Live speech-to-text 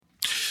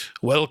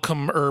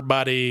Welcome,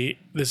 everybody.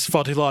 This is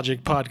Faulty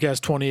Logic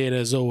Podcast 28.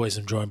 As always,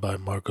 I'm joined by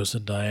Marcos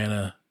and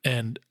Diana.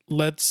 And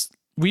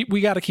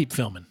we got to keep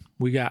filming.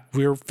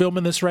 We're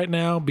filming this right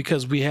now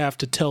because we have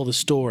to tell the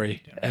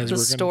story.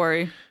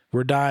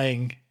 We're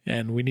dying,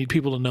 and we need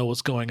people to know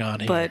what's going on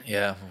here. But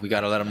yeah, we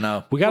got to let them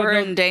know. We're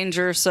in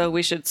danger, so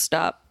we should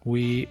stop.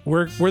 We're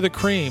the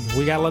cream.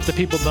 We got to let the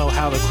people know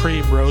how the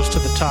cream rose to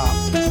the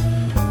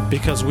top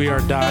because we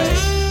are dying.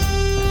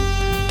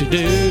 To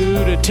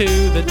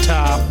the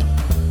top.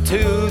 To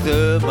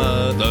the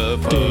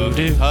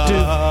motherfucking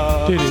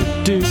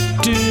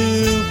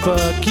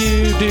fuck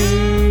you,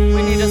 dude.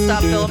 We need to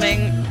stop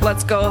filming.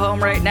 Let's go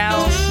home right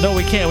now. No,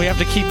 we can't. We have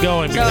to keep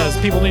going because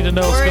people need to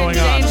know what's going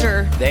on. We're in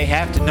danger. They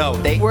have to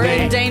know. We're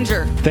in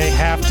danger. They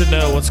have to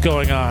know what's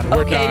going on.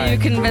 We're Okay, dying. you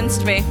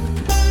convinced me.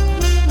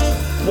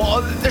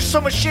 Well, there's so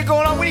much shit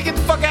going on. We need to get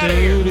the fuck out of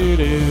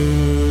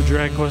here.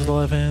 Dragon Quest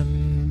 11.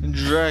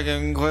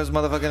 Dragon Quest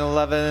motherfucking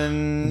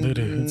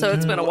 11. So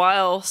it's been a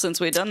while since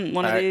we've done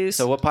one of these.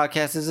 So what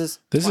podcast is this?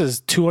 This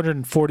is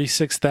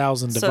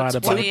 246,000 So divided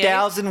it's by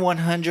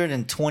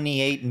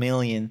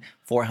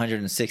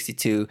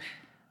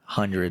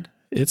 2,128,462,100.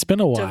 It's been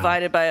a while.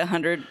 Divided by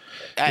 100.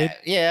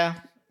 Yeah.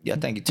 Yeah,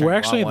 thank you. Turn We're the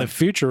actually in wrong the one.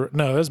 future.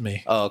 No, it was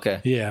me. Oh,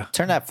 okay. Yeah.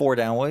 Turn that 4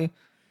 down, will you?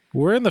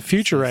 We're in the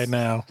future right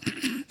now.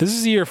 This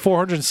is the year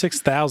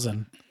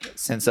 406,000.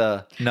 Since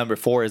number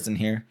 4 isn't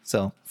here,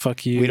 so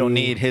Fuck you. we don't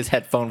need his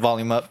headphone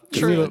volume up.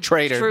 True.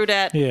 Traitor. True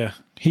dat. Yeah.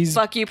 He's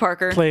Fuck you,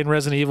 Parker. playing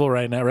Resident Evil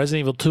right now.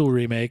 Resident Evil 2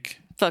 remake,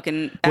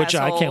 Fucking which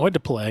I asshole can't wait to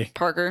play.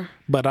 Parker.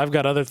 But I've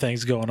got other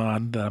things going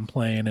on that I'm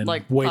playing and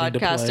Like waiting to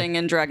play. podcasting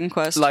and Dragon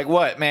Quest. Like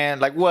what, man?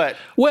 Like what?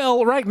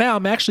 Well, right now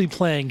I'm actually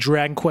playing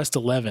Dragon Quest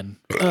 11.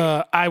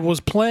 I was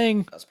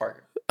playing That's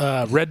Parker.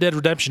 Red Dead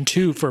Redemption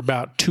 2 for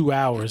about 2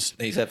 hours.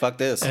 He said, "Fuck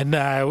this." And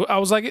I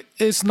was like,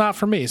 it's not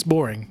for me. It's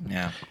boring.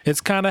 Yeah. It's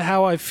kind of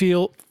how I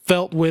felt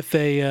with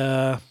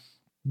the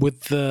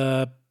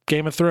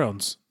Game of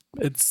Thrones.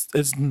 It's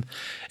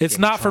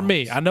not for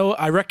me.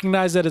 I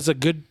recognize that it's a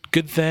good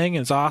thing.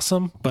 It's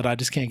awesome, but I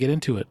just can't get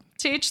into it.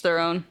 To each their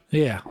own.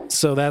 Yeah.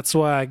 So that's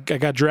why I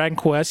got Dragon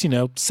Quest,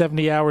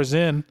 70 hours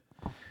in.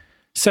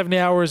 70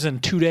 hours in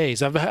 2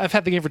 days. I've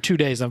had the game for 2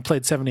 days. I've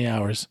played 70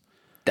 hours.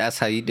 That's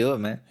how you do it,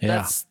 man.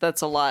 Yeah.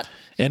 That's a lot.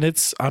 And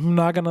I'm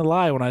not going to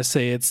lie when I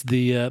say it's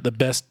the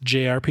best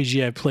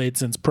JRPG I've played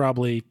since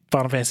probably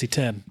Final Fantasy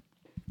X.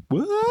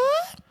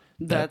 What?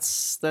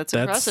 That's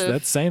impressive.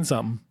 That's saying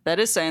something. That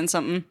is saying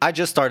something. I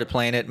just started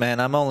playing it, man.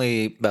 I'm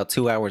only about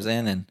 2 hours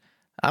in, and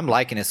I'm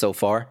liking it so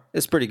far.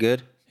 It's pretty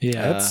good.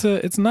 Yeah,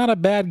 it's not a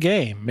bad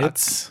game.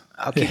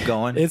 I'll keep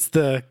going. It's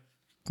the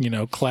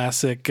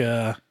classic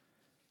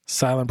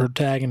silent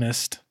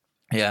protagonist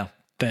Yeah.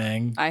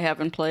 thing. I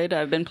haven't played.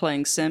 I've been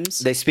playing Sims.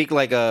 They speak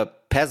like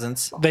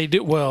peasants. They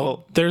do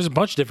well. There's a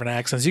bunch of different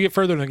accents. You get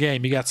further in the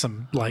game, you got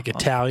some like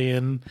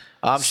Italian.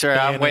 I'm sure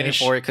I'm waiting Spanish.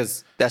 for it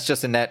because that's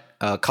just in that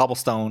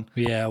cobblestone.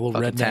 Yeah, a little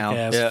Fucking redneck town.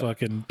 ass Yeah.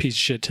 fucking piece of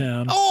shit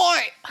town. Oi!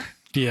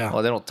 Yeah,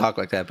 Well, they don't talk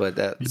like that, but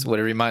that's what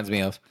it reminds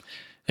me of.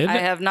 I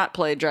have not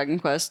played Dragon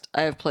Quest.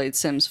 I have played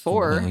Sims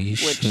 4, you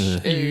which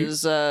should.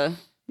 is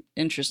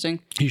interesting.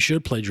 you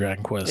should play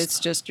Dragon Quest. It's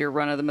just your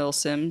run-of-the-mill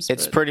Sims.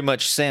 It's but pretty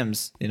much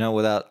Sims,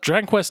 without.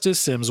 Dragon Quest is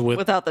Sims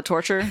without the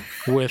torture.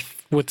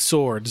 with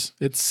swords.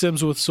 It's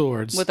Sims with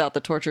swords. Without the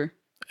torture.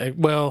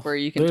 Well, Where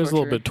you can there's a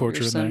little bit of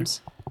torture torture your in there.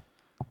 Sims.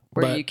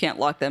 Where But- you can't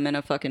lock them in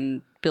a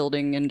fucking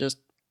building and just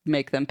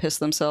make them piss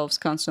themselves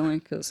constantly,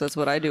 because that's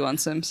what I do on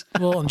Sims.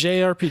 Well, in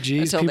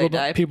JRPGs, Until they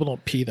die. people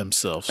don't pee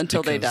themselves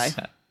Until they because-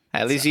 die.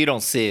 At least you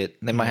don't see it.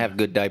 They might have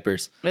good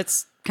diapers.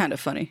 It's kind of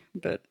funny,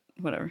 but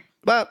whatever.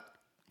 But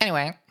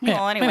anyway. Yeah,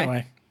 Well,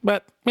 anyway.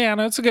 But yeah,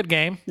 no, it's a good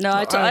game. No,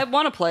 I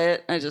want to play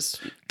it. I just...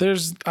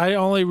 The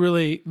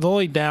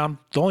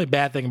only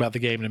bad thing about the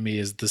game to me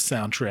is the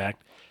soundtrack.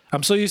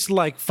 I'm so used to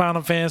like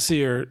Final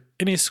Fantasy or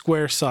any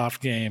Squaresoft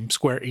game,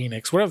 Square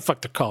Enix, whatever the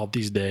fuck they're called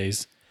these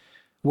days,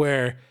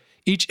 where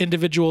each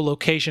individual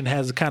location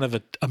has a kind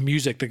of a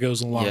music that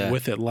goes along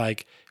with it.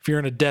 Like if you're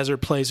in a desert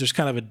place, there's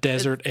kind of a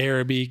desert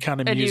Araby kind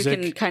of And music.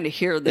 you can kind of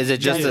hear the Is it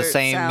just the desert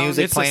same sound.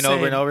 music? It's playing the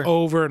over and same over?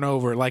 over and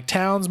over. Like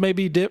towns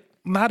maybe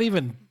not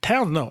even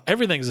towns. No,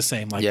 everything's the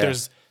same. Like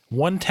there's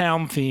one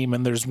town theme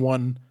and there's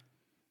one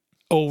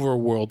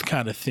overworld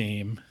kind of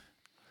theme.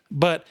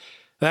 But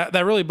that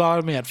really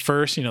bothered me at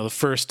first. The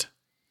first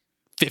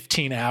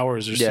 15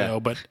 hours or so.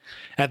 But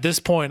at this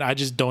point, I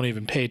just don't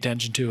even pay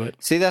attention to it.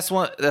 See, that's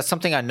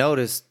something I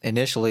noticed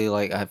initially.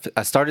 Like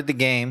I started the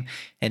game,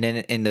 and then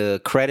in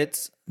the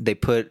credits they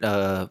put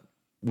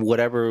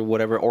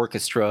whatever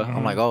orchestra.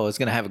 I'm like, oh, it's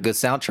gonna have a good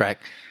soundtrack.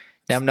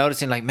 Then I'm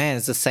noticing like, man,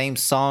 it's the same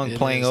song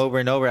playing over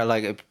and over. I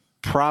like it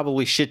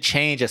probably should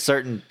change at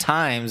certain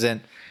times,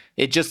 and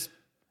it just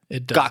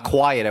got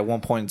quiet at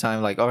one point in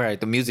time. Like, all right,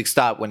 the music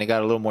stopped when it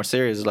got a little more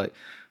serious. It's like,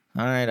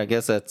 all right, I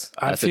guess that's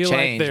I a feel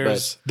change. like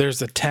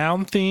there's a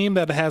town theme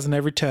that it has in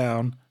every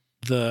town,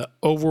 the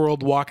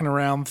overworld walking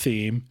around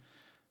theme,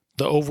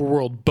 the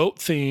overworld boat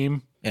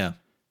theme, yeah,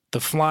 the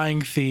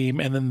flying theme,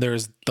 and then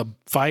there's the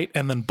fight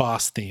and then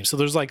boss theme. So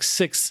there's like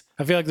 6.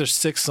 I feel like there's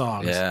 6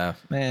 songs. yeah,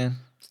 man.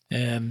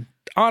 And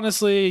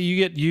honestly, you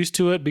get used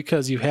to it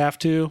because you have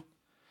to.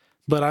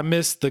 But I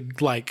miss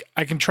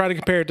I can try to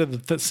compare it to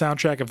the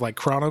soundtrack of like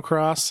Chrono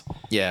Cross,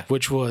 Yeah.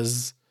 which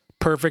was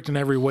perfect in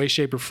every way,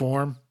 shape, or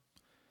form.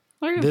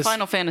 Or even This-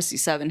 Final Fantasy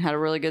VII had a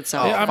really good Oh,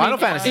 soundtrack. Yeah, I Final mean,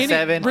 Fantasy any-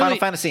 7, really- Final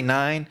Fantasy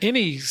 9.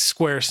 Any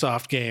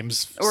Squaresoft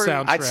games Or-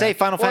 soundtrack. I'd say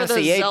Final Or the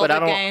Fantasy 8, Zelda but I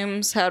don't.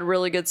 games had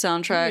really good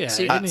soundtracks. Yeah,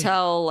 So you could any-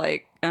 tell,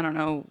 like, I don't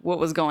know what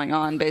was going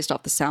on based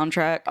off the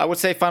soundtrack. I would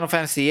say Final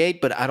Fantasy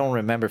 8, but I don't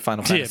remember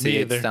Final Yeah, Fantasy me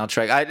 8 either.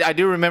 soundtrack. I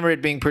do remember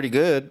it being pretty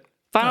good.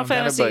 Final but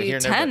Fantasy here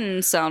and there,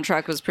 X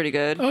soundtrack was pretty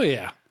good. Oh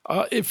yeah,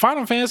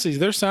 Final Fantasy,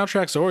 their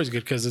soundtracks are always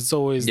good because it's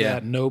always Yeah.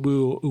 that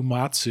Nobu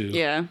Uematsu.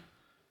 Yeah.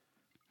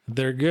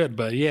 They're good,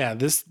 but yeah,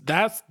 that's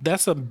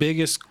the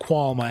biggest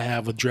qualm I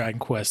have with Dragon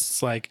Quest.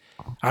 It's like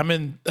I'm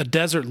in a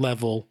desert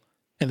level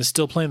and it's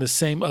still playing the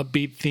same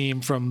upbeat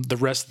theme from the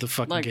rest of the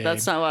fucking Like, game.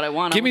 that's not what I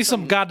want. I Give me want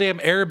some goddamn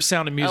Arab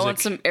sounding I music. want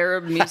some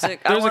Arab music.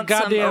 I There's a want some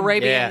goddamn-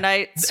 Arabian Yeah.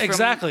 Nights. From,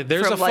 Exactly.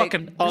 There's from a like,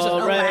 fucking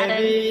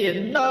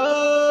Already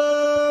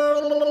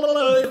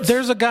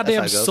there's a goddamn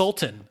how it goes.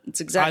 Sultan. It's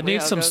exactly I need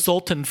how it some goes.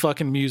 Sultan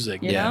fucking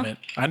music. You Damn know? it.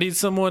 I need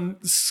someone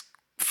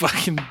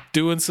fucking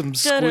doing some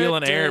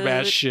squealing Arab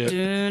ass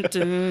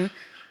shit.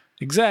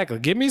 Exactly.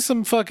 Give me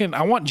some fucking.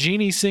 I want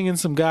Genie singing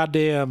some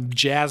goddamn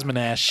Jasmine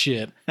ass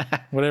shit.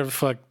 Whatever the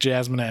fuck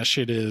Jasmine ass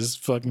shit is.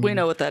 Fucking. We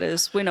know what that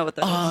is. We know what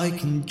that is. I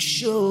can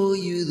show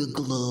you the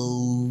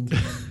globe.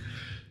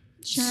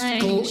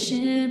 Shining,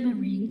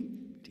 shimmering.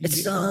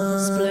 It's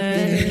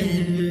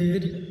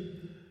something.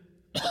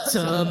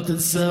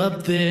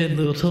 Something,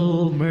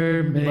 Little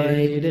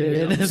Mermaid.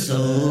 It's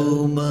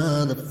so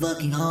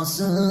motherfucking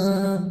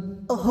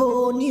awesome. A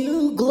whole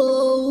new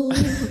globe.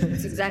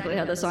 That's exactly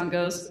how the song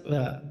goes.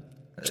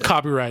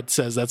 Copyright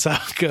says that's how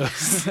it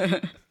goes.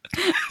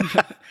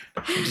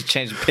 Just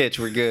change the pitch.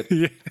 We're good.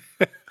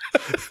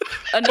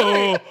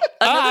 Another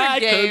I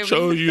game. can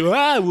show you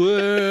our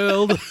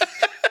world.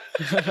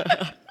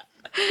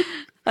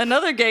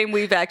 Another game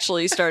we've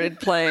actually started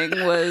playing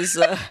was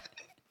the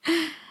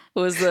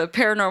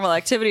Paranormal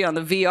Activity on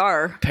the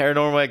VR.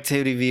 Paranormal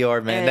Activity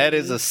VR, man. That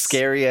is a And-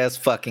 scary ass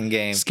fucking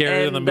game.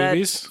 Scarier than the that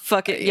movies.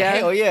 Fucking yeah.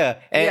 Hell yeah.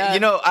 And Yeah. you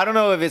know, I don't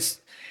know if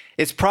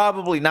it's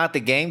probably not the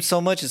game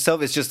so much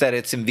itself. It's just that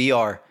it's in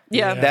VR.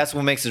 Yeah. That's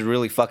what makes it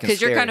really fucking scary.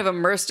 Because you're kind of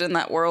immersed in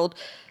that world,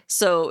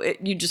 so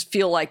you just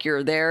feel like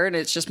you're there, and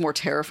it's just more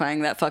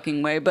terrifying that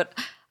fucking way. But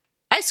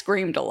I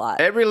screamed a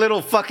lot. Every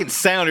little fucking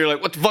sound, you're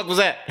like, what the fuck was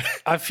that?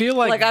 I feel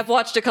like, Like I've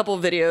watched a couple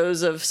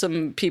videos of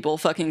some people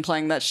fucking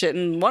playing that shit,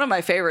 and one of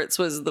my favorites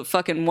was the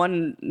fucking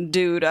one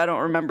dude, I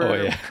don't remember. Oh,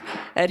 yeah.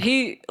 And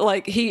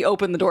he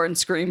opened the door and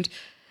screamed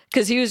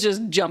because he was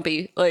just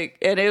jumpy,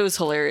 and it was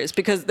hilarious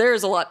because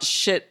there's a lot of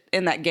shit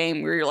in that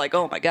game where you're like,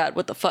 oh my god,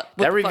 what the fuck? What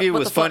That the fuck? review What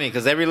was the fuck? funny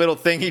because every little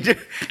thing he did,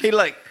 he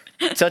like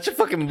touch a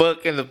fucking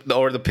book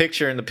or the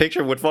picture, and the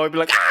picture would fall. He'd be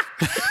like, ah!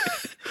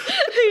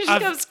 He just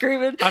kept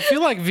screaming. I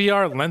feel like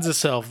VR lends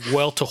itself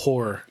well to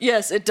horror.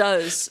 Yes, it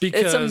does.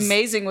 Because- it's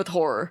amazing with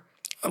horror.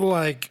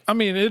 Like, I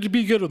mean, it'd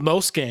be good with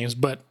most games,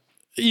 but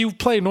you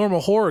play a normal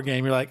horror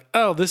game, you're like,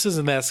 oh, this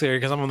isn't that scary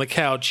because I'm on the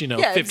couch, Yeah,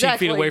 15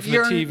 exactly. feet away from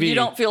You're- the TV. You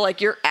don't feel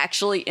like you're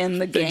actually in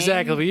the game.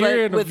 Exactly, but But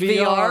you're in a with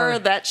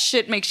VR, that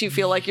shit makes you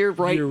feel like you're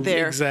right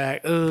there.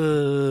 Exact.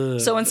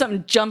 So when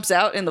something jumps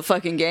out in the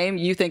fucking game,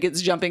 you think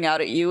it's jumping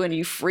out at you, and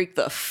you freak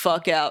the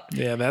fuck out.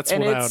 Yeah, that's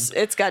and what I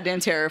it's goddamn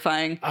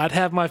terrifying. I'd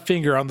have my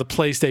finger on the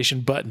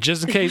PlayStation button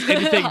just in case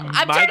anything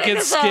I'm might turning get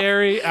this off.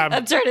 scary.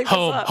 I'm turning this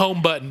off.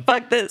 home button.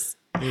 Fuck this.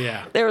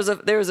 Yeah. There was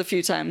a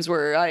few times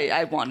where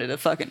I wanted to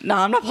fucking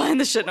I'm not playing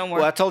this shit no more.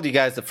 Well, I told you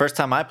guys the first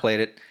time I played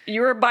it.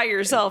 You were by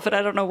yourself, and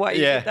I don't know why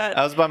you did that.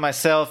 I was by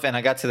myself, and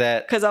I got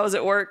to Because I was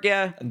at work.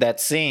 Yeah. that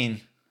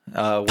scene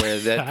where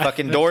that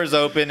fucking door's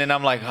open, and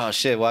I'm like, oh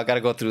shit, well, I got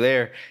to go through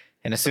there.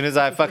 And as soon as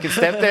I fucking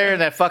step there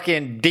and that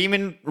fucking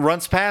demon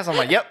runs past, I'm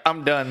like, yep,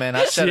 I'm done, man.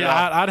 I shut it Yeah,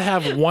 off. I'd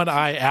have one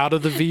eye out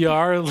of the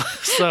VR,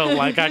 so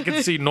like I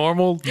could see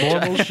normal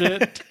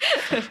shit.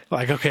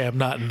 Like, okay, I'm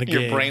not in the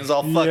Your game. brain's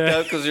all fucked Yeah.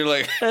 up because you're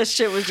like, That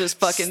shit was just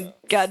fucking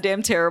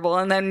goddamn terrible.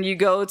 And then you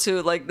go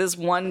to like this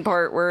one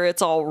part where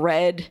it's all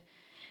red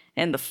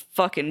and the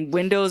fucking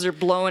windows are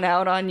blowing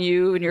out on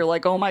you, and you're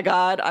like, oh my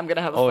god, I'm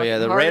gonna have a oh fucking yeah,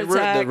 the heart red room,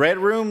 attack. the red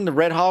room, the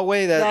red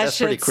hallway. that That's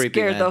pretty shit creepy,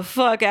 scared man. the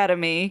fuck out of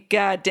me.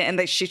 God damn, and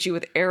they shoot you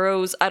with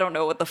arrows. I don't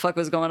know what the fuck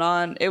was going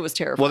on. It was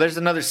terrible. Well, there's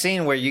another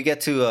scene where you get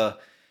to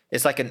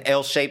it's like an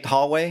L-shaped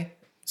hallway.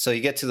 So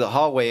you get to the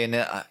hallway,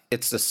 and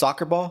it's the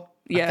soccer ball.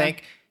 Yeah. I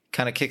think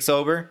kind of kicks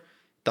over.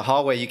 The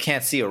hallway you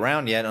can't see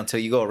around yet until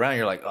you go around.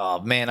 You're like,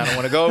 oh man, I don't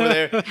want to go over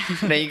there.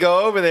 And then you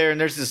go over there, and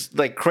there's this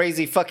like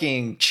crazy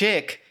fucking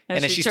chick,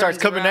 and then she she starts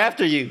turns coming around.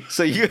 after you.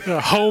 So you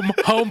home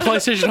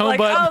PlayStation home like,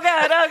 button. oh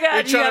god,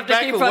 You're you trying have to to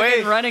back keep away.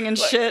 fucking running and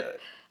shit.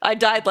 I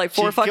died like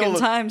four she killed fucking him.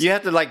 times. You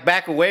have to like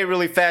back away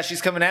really fast.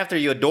 She's coming after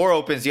you. A door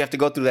opens. You have to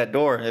go through that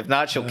door. If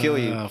not, she'll kill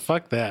you.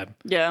 Fuck that.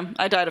 Yeah,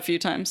 I died a few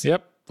times.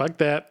 Yep, fuck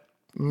that.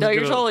 No,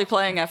 you're totally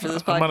playing after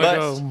this I'm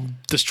podcast. gonna go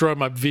destroy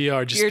my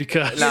VR just You're-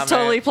 because. You're Nah,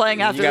 totally man. playing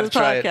You after gotta this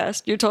try it.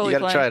 podcast. You're totally You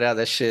gotta playing. try it out.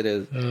 That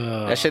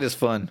shit is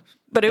fun.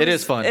 But It was-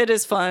 is fun. It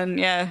is fun.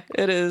 Yeah,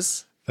 it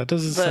is. That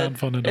doesn't But sound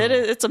fun at all.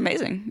 it's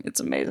amazing. It's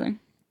amazing.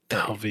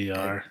 Oh,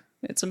 VR.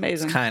 It's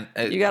amazing.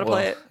 You gotta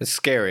play it. It's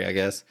scary, I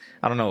guess.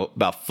 I don't know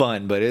about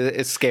fun, but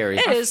it's scary.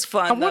 It is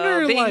fun. I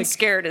wonder, though. Being like-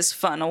 scared is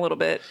fun a little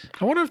bit.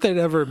 I wonder if they'd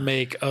ever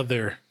make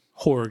other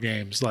horror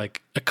games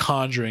like a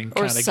Conjuring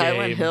Or kind of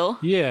Silent game. Hill?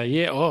 Yeah,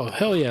 yeah. Oh,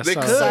 hell yeah. They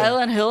Silent could. Hill.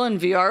 Silent Hill in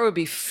VR would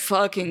be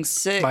fucking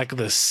sick. Like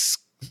this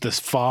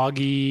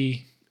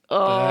foggy.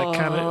 That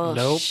kind of.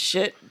 Nope.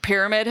 Shit,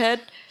 Pyramid Head,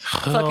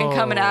 fucking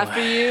coming Oh,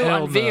 after you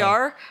hell on no.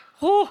 VR.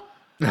 Whew.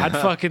 I'd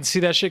fucking see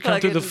that shit come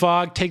through the Fucking-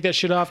 fog, take that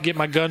shit off, get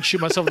my gun, shoot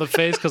myself in the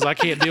face because I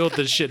can't deal with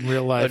this shit in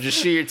real Or life. just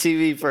shoot your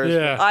TV first.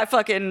 Yeah. I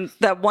fucking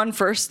that one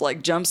first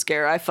like jump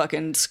scare. I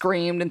fucking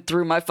screamed and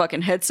threw my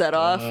fucking headset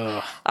off.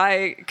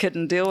 I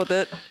couldn't deal with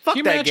it. Fuck Can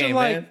you that imagine, game,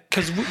 like, man.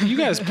 because you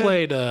guys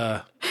played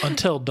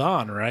Until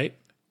Dawn, right?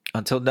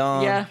 Until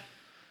Dawn. Yeah,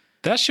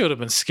 That should have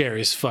been scary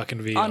as fucking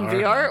VR. on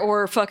VR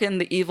or fucking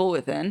The Evil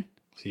Within.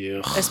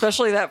 Yeah.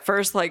 Especially that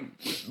first like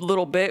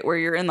little bit where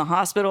you're in the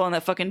hospital and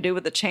that fucking dude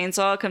with the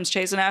chainsaw comes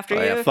chasing after Oh,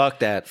 you. yeah, fuck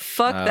that.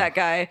 Fuck that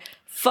guy.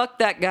 Fuck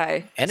that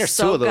guy. And there's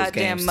so two of those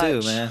goddamn games much.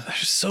 too, man.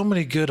 There's so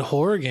many good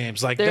horror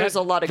games. Like There's that,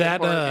 a lot of good that,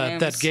 horror games.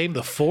 That game,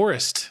 The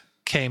Forest,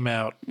 came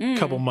out a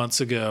couple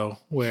months ago,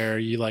 where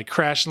you like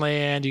crash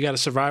land, you got to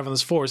survive in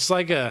this forest.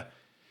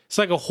 It's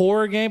like a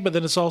horror game, but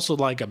then it's also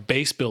like a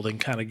base building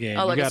kind of game.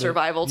 Oh, You like a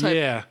survival type?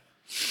 Yeah.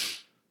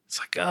 It's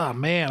like, oh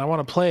man, I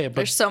want to play it, but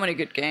There's so many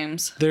good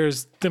games.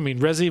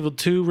 Resident Evil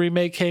 2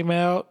 remake came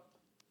out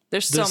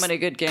There's so many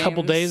good games. a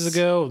couple days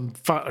ago,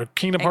 and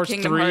Kingdom And Hearts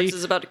Kingdom 3 Hearts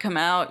is about to come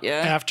out. Yeah,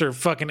 after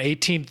fucking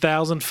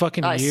 18,000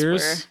 fucking I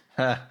years.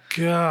 swear.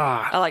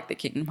 God, I like the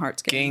Kingdom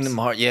Hearts games. Kingdom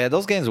Hearts. Yeah,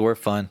 those games were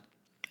fun.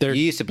 They're-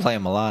 You used to play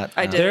them a lot.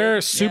 I did.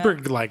 they're super.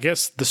 Like, I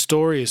guess the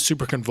story is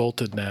super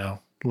convoluted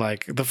now.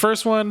 Like the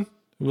first one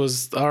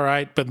was all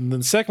right, but then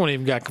the second one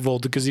even got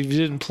convoluted because if you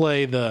didn't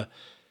play the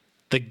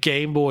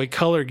Game Boy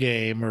Color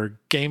game or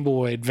Game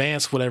Boy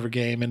Advance whatever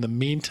game in the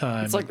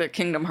meantime, It's like the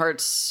Kingdom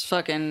Hearts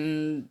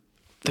fucking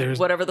there's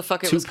whatever the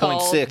fuck it was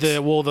called. 2.6.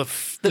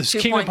 the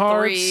Kingdom 2.3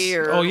 Hearts.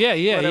 or Oh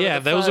yeah. whatever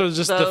the Those fuck, are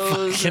just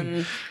those the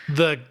fucking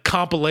the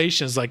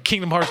compilations like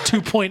Kingdom Hearts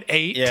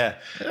 2.8, Yeah.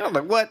 I'm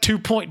like, what?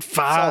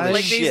 2.5.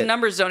 Like these Shit.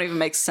 numbers don't even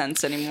make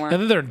sense anymore.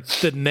 And then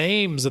the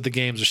names of the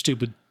games are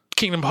stupid.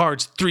 Kingdom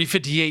Hearts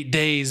 358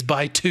 Days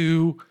by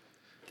 2,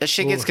 That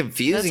shit gets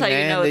confusing, That's how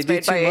man. you know They it's do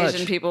made too by much.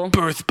 Asian people.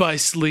 Birth by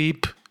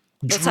Sleep.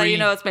 That's how you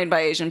know it's made by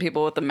Asian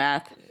people with the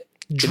math.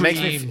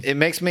 It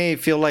makes me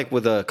feel like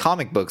with a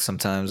comic book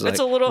sometimes. Like, It's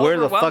a little where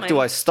the fuck overwhelming. do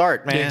I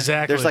start, man? Yeah,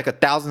 exactly. There's like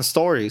 1,000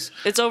 stories.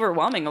 It's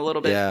overwhelming a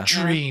little bit. Yeah.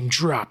 Dream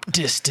Drop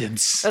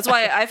Distance. That's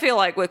why I feel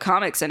like with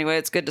comics anyway,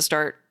 it's good to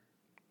start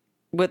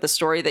with a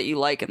story that you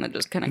like and then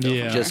just kind of go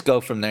Yeah. from there. Just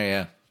go from there,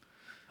 yeah.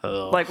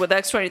 Like with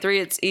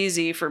X-23, it's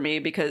easy for me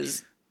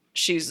because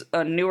she's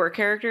a newer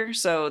character,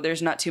 so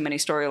there's not too many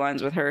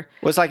storylines with her.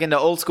 Well, it's like in the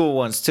old school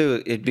ones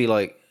too. It'd be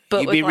like But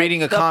you'd with be like,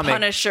 reading a the comic.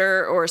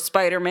 Punisher or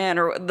Spider-Man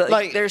or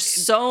Like, there's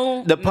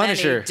so the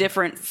Punisher, many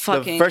different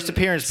fucking the first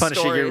appearance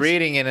Punisher, you're stories.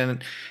 reading and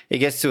then it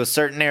gets to a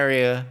certain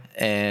area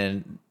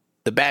and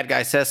the bad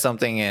guy says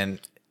something and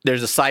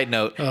there's a side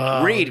note.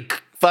 Read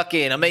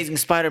fucking Amazing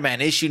Spider-Man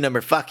issue number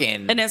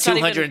fucking And it's not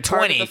even part of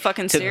 220 the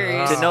fucking to,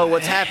 series. to know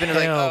what's happening.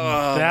 Like, Damn,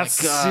 oh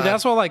that's my God. see,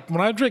 that's why like when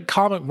I read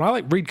comic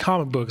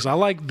books, I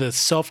like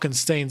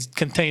the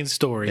contained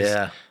stories.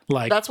 Yeah.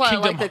 Like That's why I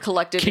like the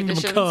collected Kingdom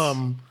editions.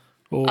 Come.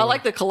 Or, I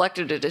like the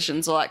collected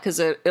editions a lot because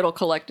it'll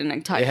collect an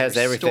entire It has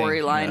everything,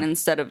 storyline yeah.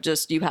 instead of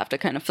just you have to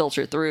kind of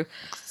filter through.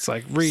 It's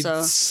like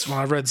So- when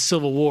I read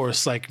Civil War,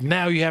 it's like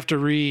now you have to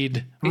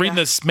read Yeah.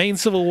 this main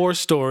Civil War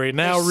story.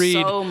 Now There's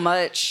read so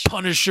much.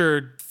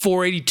 Punisher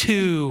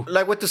 482.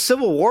 like with the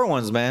Civil War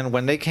ones, man,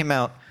 when they came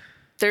out,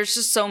 There's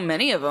just so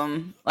many of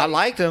them. I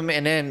liked them,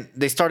 and then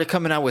they started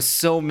coming out with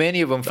so many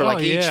of them for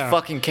like each yeah.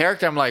 fucking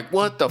character. I'm like,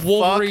 what the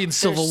Wolverine fuck?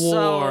 Civil There's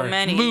so War,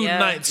 many, Moon yeah.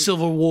 Knight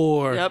Civil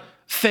War, Yep.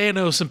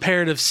 Thanos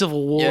Imperative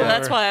Civil War. Yeah. Well,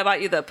 that's why I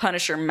bought you the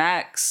Punisher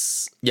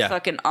Max Yeah.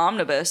 fucking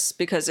omnibus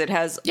because it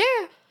has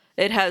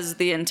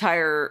the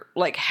entire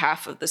like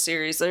half of the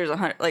series. There's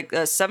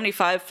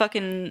 75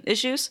 fucking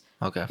issues.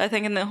 Okay. I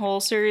think in the whole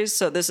series.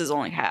 So this is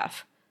only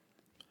half.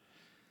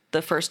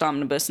 The first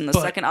omnibus and the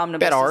But- second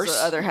omnibus Bet is ours.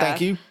 the other half.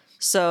 Thank you.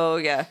 So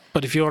yeah,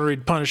 But if you want to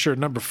read Punisher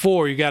number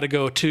 4, you got to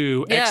go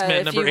to Yeah, X-Men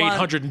if number you want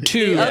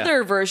 802. the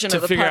other version to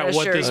of the figure out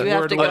what Punisher, this you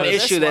have word to was. go An to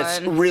this issue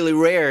that's one. really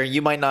rare,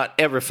 you might not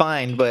ever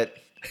find, but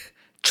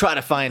try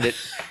to find it,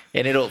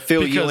 and it'll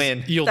fill you because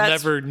in. you'll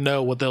That's- never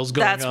know what the hell's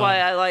going on. That's why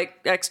I like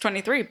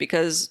X-23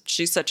 because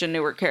she's such a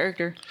newer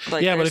character.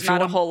 Like Yeah, but there's if you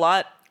not want- a whole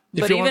lot.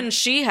 But you even want-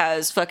 she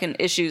has fucking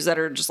issues that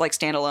are just like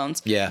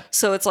standalones. Yeah.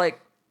 So it's like,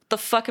 the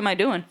fuck am I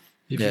doing?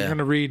 If Yeah. you're going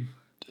to read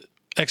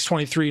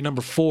X-23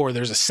 number 4,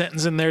 there's a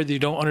sentence in there that you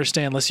don't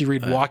understand unless you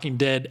read Walking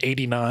Dead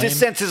 89. This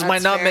sentence might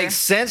That's not fair. make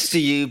sense to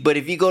you, but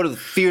if you go to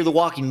Fear the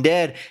Walking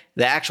Dead,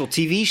 the actual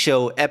TV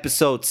show,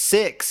 episode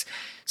 6,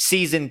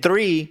 season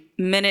 3,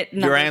 Minute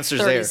number answer's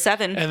there.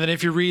 37. And then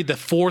if you read the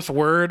 4th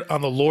word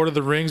on the Lord of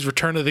the Rings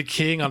Return of the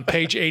King on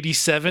page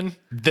 87,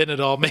 then it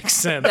all makes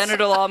sense. Then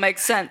it'll all make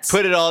sense.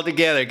 put it all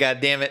together, God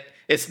damn it.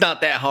 It's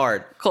not that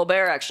hard.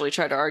 Colbert actually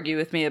tried to argue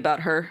with me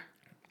about her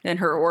and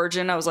her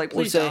origin. I was like,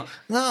 please don't.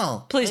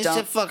 No, Please it's don't.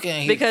 a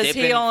fucking, Because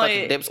dipping, he only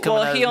fucking dips coming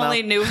out of his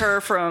mouth. knew her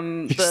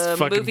from the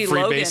fucking movie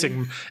Logan.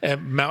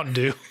 freebasing Mountain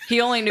Dew.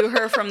 He only knew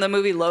her from the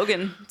movie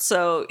Logan,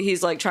 so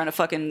he's like trying to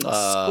fucking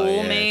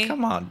school me.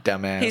 Come on,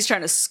 dumbass. He's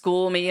trying to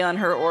school me on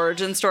her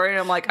origin story, and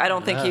I'm like, I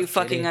don't think you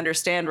fucking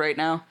understand right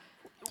now.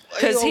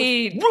 Because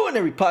he ruined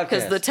every podcast.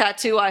 Because the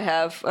tattoo I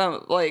have,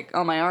 like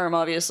on my arm,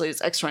 obviously, it's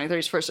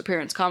X-23's first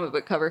appearance comic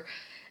book cover,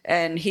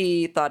 and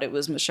he thought it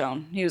was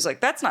Michonne. He was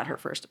like, "That's not her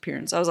first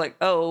appearance." I was like,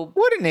 "Oh,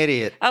 What an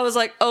idiot. I was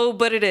like, "Oh,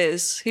 but it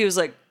is." He was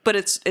like, "But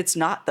it's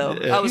not though."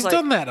 I was He's like,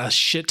 done that a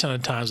shit ton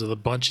of times with a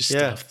bunch of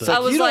Yeah. stuff. Though. So I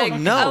was you like,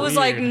 don't know. I was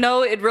like, Weird.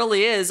 "No, it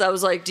really is." I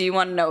was like, "Do you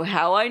want to know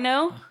how I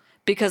know?"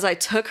 Because I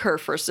took her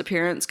first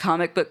appearance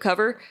comic book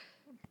cover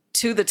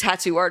to the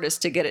tattoo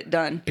artist to get it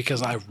done.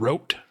 Because I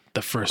wrote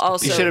the first.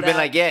 Also- You should have been that-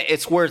 like, yeah,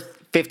 it's worth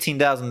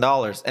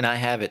 $15,000 and I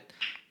have it,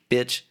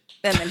 bitch.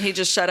 And then he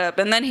just shut up.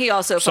 And then he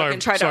also fucking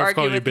tried to sorry for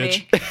argue calling you with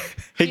me.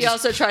 bitch. He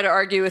also tried to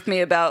argue with me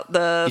about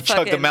the He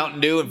chugged the fucking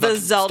Mountain Dew and the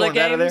fucking Zelda stormed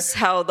out of there? games.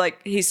 How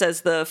like he says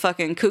the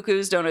fucking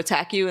cuckoos don't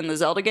attack you in the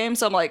Zelda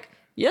games. I'm like,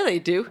 yeah, they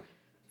do.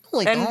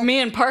 And me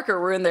and Parker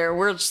were in there.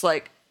 We're just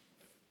like,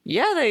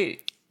 yeah,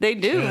 they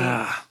do.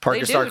 Parker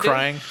They started do.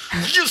 crying.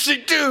 Yes, they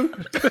do.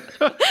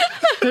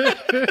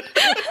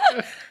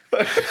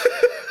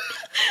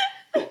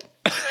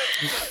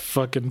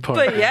 fucking part.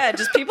 But yeah,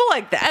 just people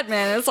like that,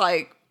 man. It's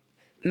like,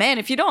 man,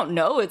 if you don't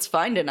know, it's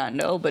fine to not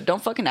know, but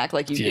don't fucking act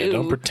like you Yeah, do.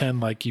 don't pretend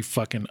like you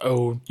fucking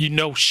you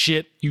know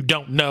shit you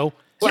don't know.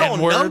 You don't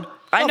N-word. know?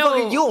 I know-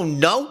 Motherfucker, You don't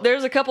know.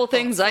 There's a couple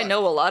things I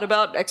know a lot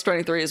about.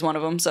 X-23 is one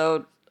of them.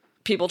 So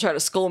people try to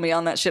school me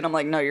on that shit. I'm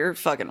like, no, you're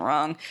fucking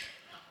wrong.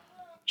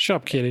 Shut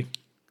up, kitty.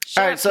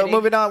 All right, so Kitty.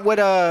 moving on.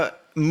 What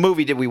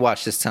movie did we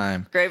watch this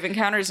time? Grave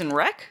Encounters in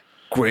Wreck?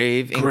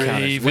 Grave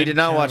Encounters. We did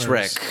not watch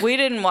Encounters. Wreck. We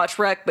didn't watch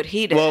Wreck, but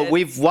he did. Well,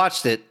 we've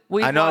watched it.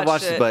 We've I know I watched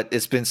watched it, it. but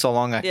it's been so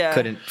long I Yeah.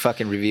 couldn't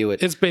fucking review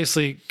it. It's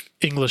basically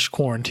English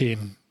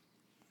quarantine.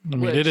 I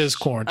mean, it Which, is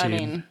quarantine. I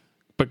mean,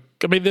 but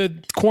I mean, the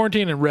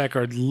quarantine and Wreck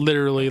are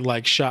literally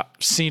like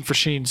scene for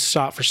scene,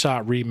 shot for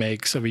shot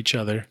remakes of each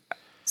other.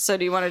 so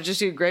do you want to just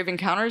do Grave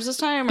Encounters this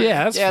time? Or?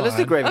 Yeah, that's yeah, let's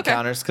do fine. Grave Okay.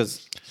 Encounters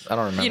because I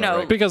don't remember. You know,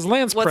 Wreck. Because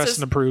Lance What's Preston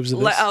his- approves of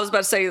this. I was about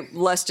to say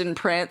Leston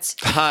Prance.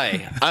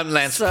 Hi, I'm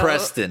Lance So-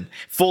 Preston,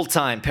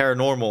 full-time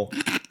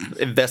paranormal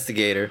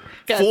investigator,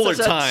 God, fuller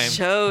such a time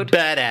chode.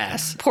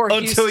 badass. Poor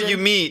Until Houston. you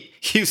meet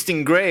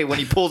Houston Gray when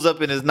he pulls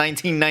up in his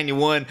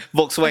 1991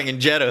 Volkswagen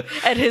Jetta.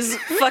 And his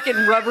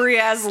fucking rubbery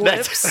ass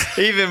lips. That's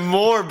even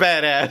more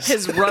badass.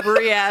 His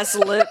rubbery ass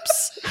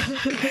lips.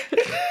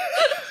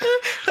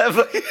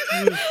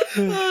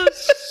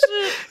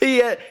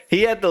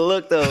 he had the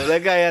look though.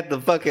 That guy had the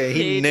fucking.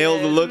 He He nailed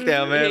the did. look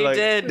down, man. He like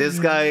did. this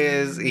guy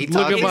is. He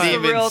Look talks at my- He's the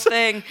real demons.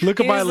 thing. Look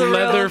at He's my the real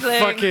leather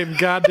thing. fucking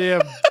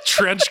goddamn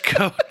trench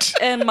coat.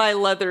 And my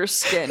leather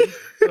skin.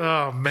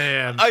 Oh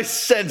man. I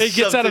sense. He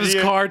gets out of his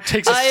something here. car,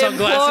 takes his I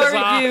sunglasses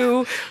implore off.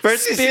 you,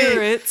 First you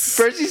spirits.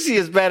 see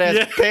his badass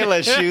Yeah.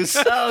 Payless shoes.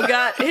 Oh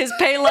god, his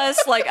Payless.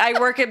 Like I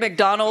work at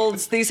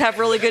McDonald's. These have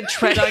really good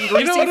tread on greasy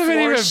You know what would have been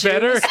floor even shoes.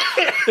 better?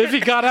 If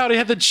he got out, he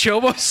had the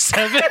Chobo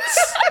 7s.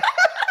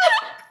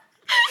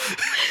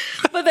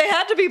 But they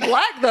had to be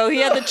black though. He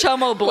had the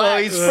Chomo Oh,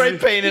 blacks. he's spray He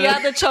painted.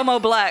 had the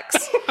Chomo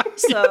blacks.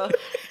 So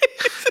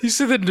You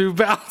see the New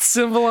Balance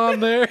symbol on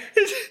there?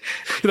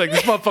 You're like,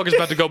 this motherfucker's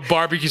about to go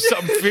barbecue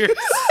something fierce.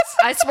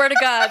 I swear to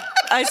God,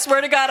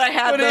 I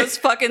had those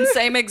fucking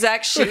same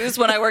exact shoes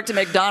when I worked at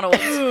McDonald's.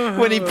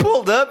 When he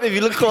pulled up, if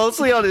you look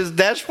closely on his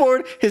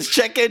dashboard, his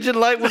check engine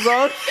light was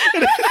on.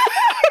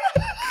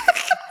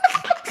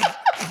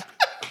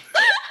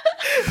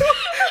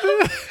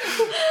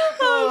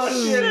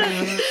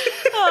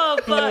 Oh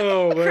fuck,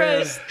 Oh, man.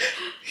 Christ.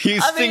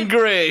 Houston I mean-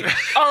 Gray.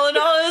 All in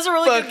all, it was a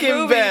really Fucking good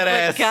movie.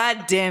 badass. But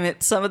god damn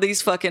it, some of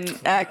these fucking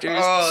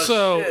actors.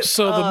 So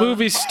the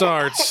movie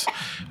starts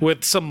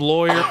with some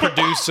lawyer,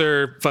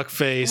 producer,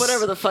 fuckface.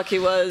 Whatever the fuck he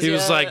was. He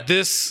was yeah. like,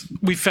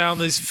 we found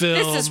this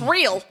film. This is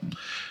real.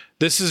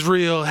 This is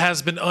real,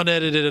 has been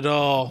unedited at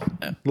all.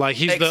 Like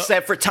he's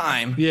Except for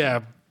time.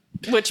 yeah.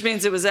 Which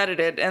means it was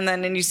edited. And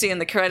then you see in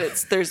the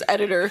credits, there's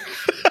editor.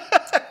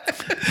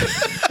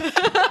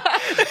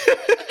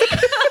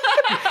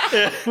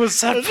 Was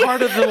that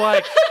part of the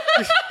like?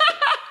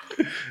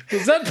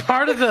 Was that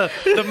part of the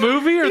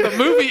movie or the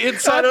movie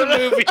inside the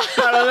movie?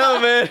 I don't know,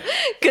 man.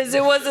 Because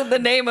it wasn't the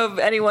name of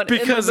anyone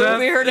Because in the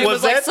movie. that- Her name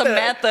was like that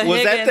Samantha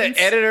was Higgins. that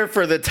the editor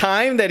for the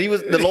time that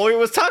the lawyer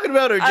was talking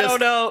about, or just I don't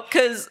know,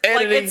 because like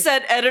editing? it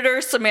said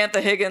editor Samantha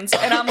Higgins,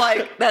 and I'm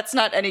like, that's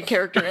not any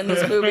character in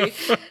this movie.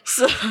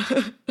 So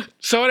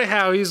So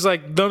anyhow, he's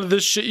like, none of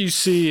this shit you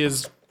see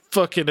is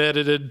fucking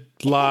edited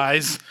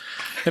lies.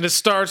 And it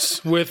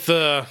starts with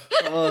Oh,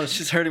 it's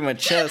just hurting my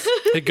chest.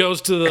 it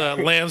goes to the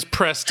Lance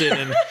Preston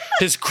and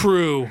his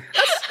crew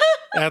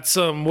at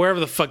some wherever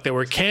the fuck they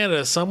were,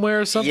 Canada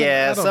somewhere or something.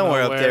 Yeah, I don't somewhere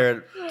know up where.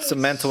 there, at some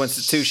mental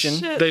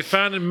institution. They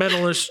found a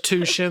mental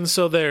institution.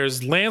 So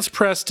there's Lance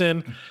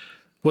Preston,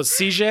 Was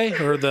CJ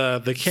or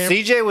the camera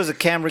CJ was a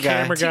camera guy.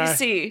 camera guy?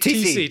 TC.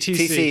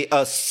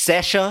 TC.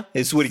 Sasha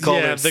is what he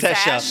called her. the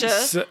Sasha.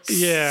 Sasha.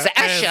 Yeah.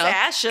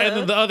 Sasha. And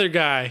then the other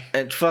guy,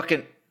 And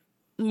fucking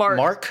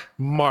Mark.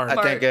 Mark.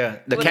 I think, yeah.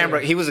 The What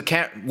camera. He was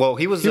a well,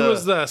 he was He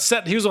was the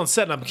set. He was on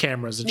setting up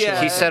cameras and shit.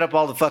 Yeah. he set up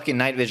all the fucking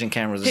night vision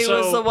cameras. And He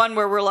stuff. was the one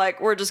where we're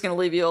like, we're just gonna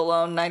leave you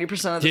alone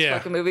 90% of this Yeah.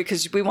 fucking movie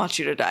because we want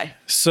you to die.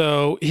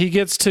 So he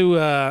gets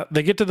to.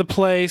 They get to the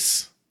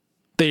place.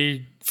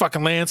 They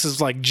fucking Lance is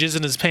like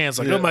jizzing his pants,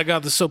 like, oh my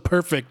god, this is so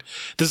perfect.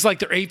 This is like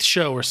their 8th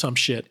show or some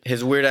shit.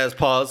 His weird ass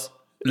paws.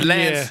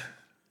 Lance. Yeah.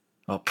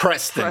 Oh,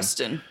 Preston.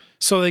 Preston.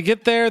 So they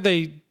get there.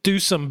 They do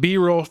some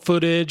B-roll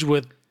footage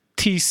with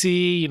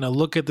TC. You know,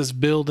 look at this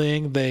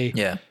building. They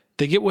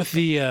get with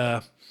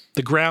the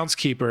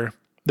groundskeeper.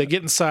 They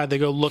get inside. They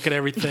go look at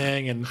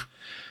everything and.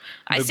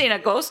 I seen a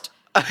ghost.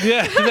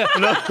 Yeah,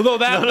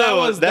 that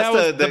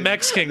was the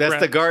Mexican. That's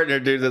the gardener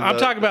dude. I'm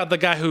talking about the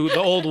guy the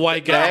old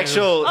white the guy.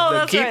 actual Oh, the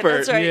that's keeper. right.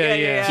 That's right. Yeah, Yeah,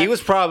 yeah. yeah. He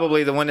was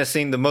probably the one that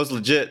seemed the most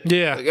legit.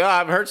 Yeah. Like, oh,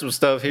 I've heard some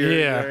stuff here.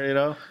 Yeah. There, you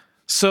know.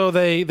 So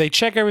they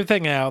check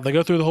everything out. They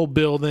go through the whole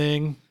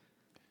building.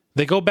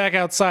 They go back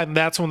outside, and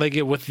that's when they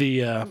get with the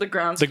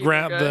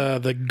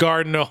groundskeeper the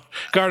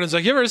gardener's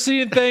like, you ever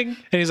see anything?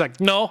 And he's like,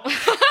 no.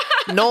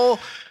 No,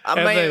 I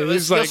And then mean,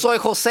 he's yo like- soy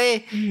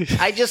Jose.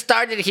 I just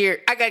started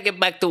here. I gotta get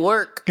back to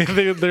work.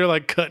 They're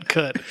like,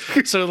 cut.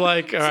 So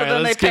like, all right,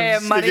 then let's they pay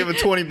give him money. Give him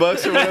 $20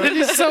 or whatever. And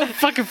he's so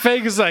fucking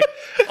fake. He's like,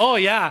 oh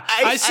yeah,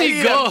 I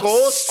see a ghosts.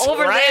 ghost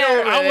Over right there.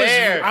 over I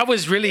there.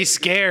 was really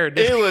scared.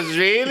 It was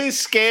really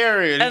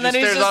scary. And then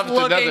he's stares just off into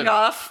looking nothing.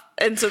 off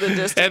into the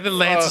distance. And then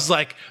Lance is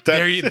like,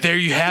 there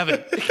you have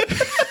it.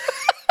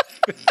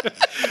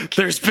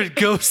 There's been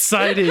ghost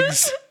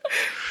sightings.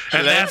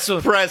 And That's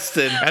that's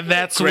Preston. and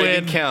that's Great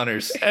when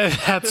encounters. and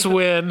that's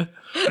when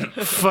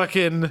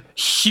fucking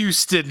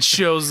Houston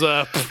shows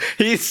up.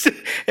 He's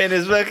in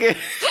his fucking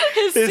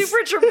his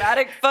super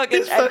dramatic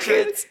fucking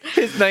entrance.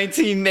 his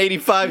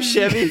 1985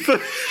 Chevy.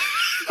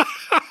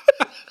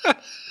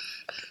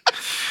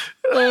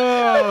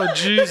 Oh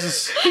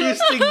Jesus,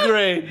 Houston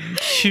Gray.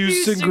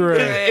 Houston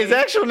Gray. His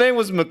actual name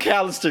was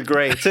McAllister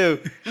Gray too.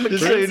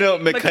 Just so you know,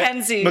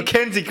 Mackenzie.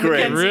 Mackenzie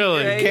Gray. Mackenzie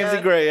Really? Gray, Mackenzie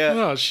yeah. Gray. Yeah.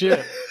 Oh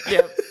shit.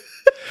 Yep.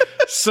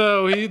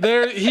 So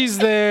he's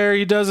there.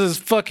 He does his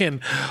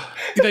fucking.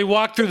 They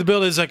walk through the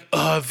building. He's like,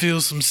 oh, I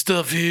feel some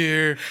stuff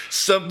here.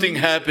 Something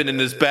happened in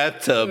this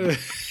bathtub.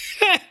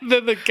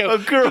 Then they go. A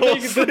girl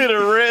slit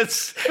her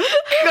wrist.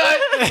 Cut.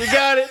 We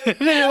got it.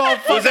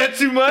 Was that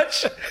too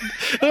much?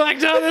 They're like,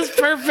 no, that's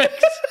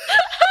perfect.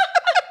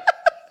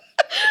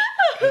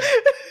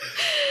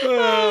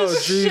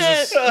 Oh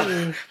Jesus.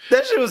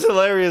 That shit was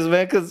hilarious,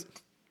 man. Because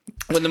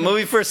when the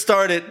movie first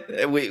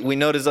started, we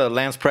noticed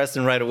Lance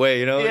Preston right away.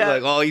 You know, Yeah.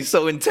 like, oh, he's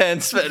so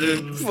intense. I'm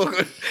His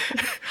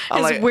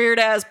like, weird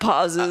ass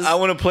pauses. I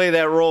want to play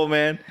that role,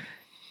 man.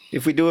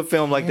 If we do a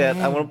film like that,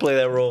 I want to play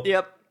that role.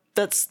 Yep.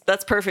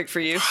 That's perfect for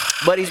you.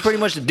 But he's pretty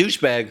much the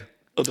douchebag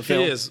of the He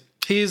film. is.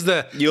 He's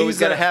the. You always he's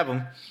got to the- have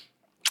him.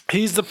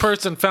 He's the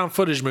person found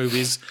footage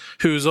movies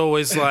who's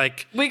always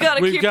like, We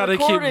gotta we've keep gotta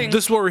recording."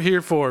 This is what we're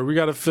here for. We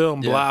got to film.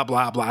 Blah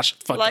blah blah.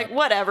 Fuck Like that.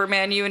 whatever,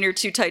 man. You and your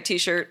too tight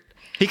t-shirt.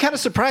 He kind of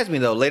surprised me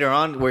though later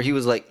on, where he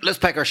was like, "Let's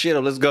pack our shit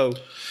up, let's go."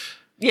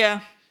 Yeah.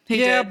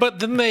 He Yeah, did. but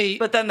then they.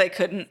 But then they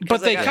couldn't. 'cause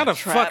But they got kind of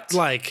trapped. fucked.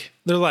 Like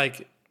they're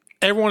like.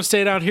 Everyone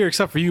stayed out here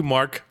except for you,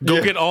 Mark. Go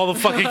Yeah. get all the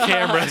fucking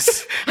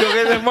cameras.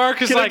 And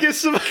Mark is Can I like, get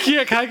some?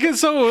 yeah, can I get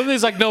some? And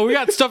he's like, no, we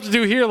got stuff to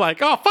do here. Like,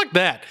 oh, fuck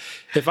that.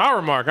 If I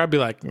were Mark, I'd be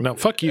like, no,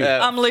 fuck you.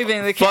 I'm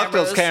leaving the cameras. Fuck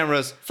those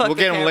cameras. Fuck We'll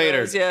the get them later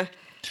cameras, Yeah.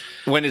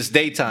 when it's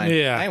daytime.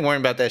 Yeah. I ain't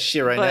worrying about that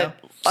shit right now.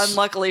 But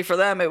unluckily for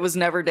them, it was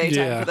never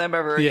daytime for them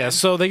ever again. Yeah,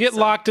 so they get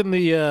locked in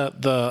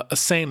the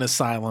insane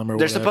asylum or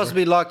They're whatever. supposed to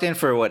be locked in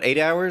for what, 8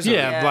 hours? Or-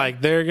 Yeah, Yeah.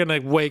 like they're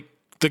gonna wake.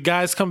 The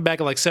guys come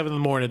back at like 7 in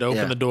the morning to open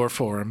Yeah. the door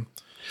for him.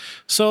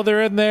 So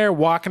they're in there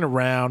walking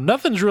around.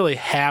 Nothing's really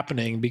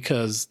happening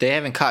because They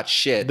haven't caught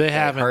shit. They that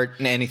haven't. hurt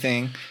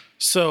anything.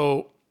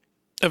 so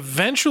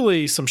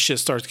eventually some shit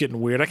starts getting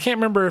weird. I can't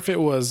remember if it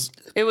was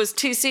It was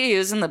TC. He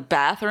was in the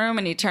bathroom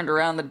and he turned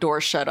around, the door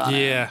shut on him.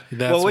 yeah,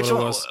 that's Well, what which it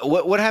one? was.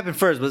 What happened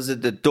first? Was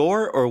it the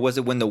door or was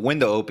it when the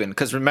window opened?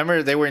 Because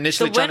remember, they were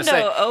initially The trying to say,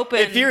 window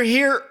opened. "If you're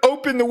here,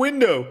 open the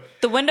window."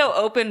 The window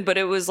opened, but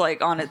it was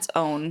like on its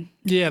own.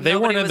 Yeah, they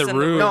Nobody weren't in was the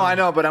room. No, I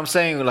know, but I'm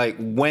saying like,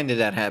 when did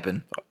that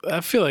happen? I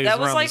feel like it That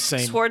was was around like the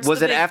same. towards Was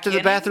the it after the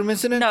beginning. bathroom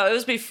incident? No, it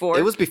was before.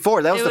 It was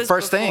before. That was It the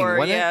first thing, before,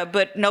 wasn't it? yeah,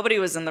 but nobody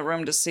was in the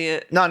room to see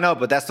it. No,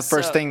 but that's the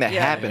first So, thing that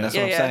yeah. happened. That's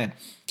Yeah, what I'm yeah. saying.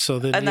 So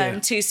then, And yeah.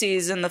 then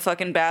TC's in the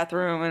fucking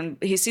bathroom and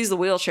he sees the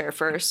wheelchair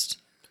first.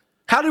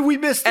 How did we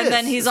miss this? And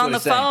then he's That's on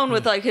what the saying. phone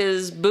with like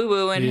his boo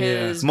boo and Yeah.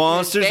 his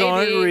Monsters his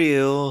aren't baby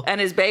real. and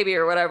his baby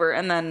or whatever.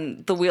 And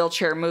then the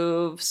wheelchair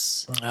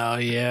moves. oh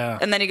yeah,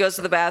 And then he goes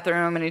to the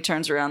bathroom and he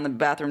turns around, the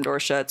bathroom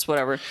door shuts,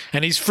 whatever.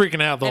 and he's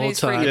freaking out the And whole he's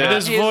time. freaking And out.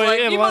 his He's voice, like,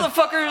 and you like-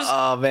 motherfuckers.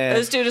 Oh man,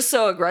 This dude is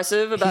so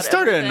aggressive about he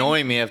started everything.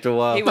 annoying me after a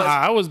while. He was-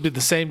 I always be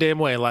the same damn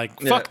way. Like,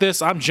 fuck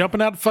this. I'm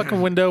jumping out the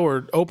fucking window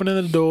or opening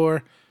the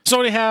door. So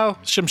anyhow,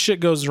 some shit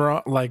goes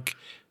wrong. Like,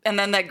 And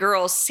then that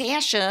girl,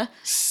 Sasha,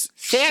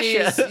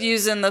 she's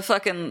using the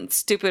fucking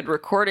stupid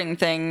recording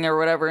thing or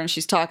whatever, and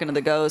she's talking to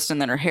the ghost,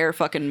 and then her hair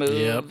fucking moves.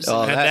 Yep.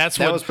 Oh, And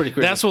that was pretty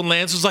creepy. That's when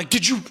Lance was like,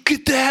 "Did you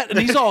get that?" And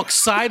he's all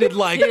excited,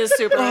 like, He is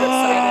super excited.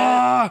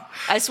 "Ah."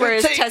 I swear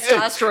his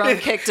testosterone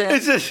kicked in.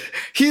 It's just,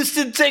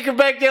 Houston, take her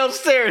back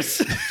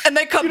downstairs. And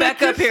they come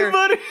back up here.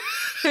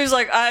 He's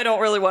like, I don't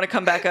really want to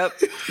come back up.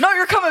 No,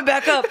 you're coming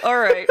back up. All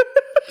right.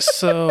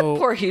 So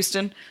Poor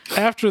Houston.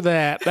 after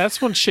that,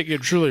 that's when shit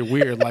gets really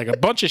weird. Like a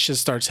bunch of shit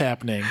starts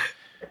happening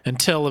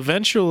until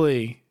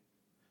eventually,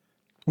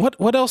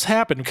 what else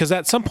happened? Because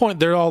at some point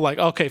they're all like,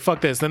 "Okay, fuck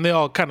this." Then they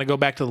all kind of go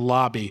back to the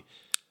lobby.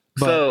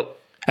 But So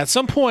at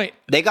some point,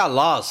 they got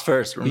lost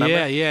first,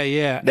 remember?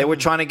 yeah. They were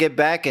trying to get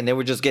back and they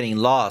were just getting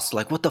lost.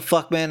 Like, what the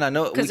fuck, man? I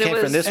know we 'Cause it came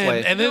from was- this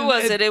way. and Who then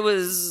was it? It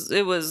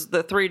was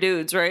the three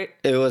dudes, right?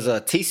 It was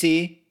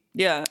TC,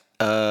 Yeah.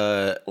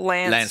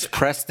 Lance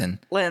Preston,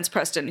 Lance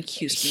Preston,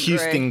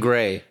 Houston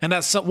Gray. And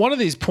at one of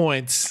these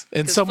points,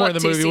 in somewhere in the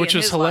fuck movie, TC which and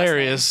was his last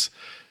hilarious,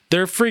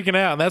 they're freaking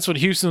out, and that's when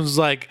Houston's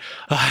like,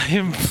 "I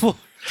implore,"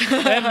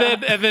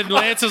 and then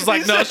Lance is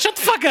like, "No, shut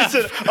the fuck up,"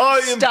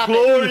 I Stop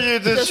implore it. you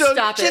to Just shut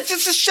stop it.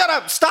 Just shut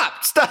up.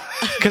 Stop.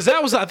 because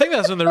I think that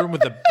was in the room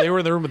with they were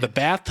in the room with the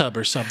bathtub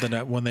or something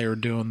when they were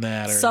doing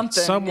that, or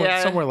Something,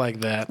 yeah. somewhere like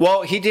that.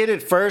 Well, he did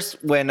it first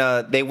when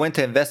they went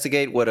to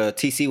investigate what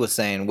TC was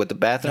saying with the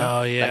bathroom.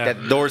 Oh, yeah. Like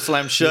that door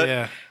slammed shut.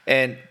 Yeah.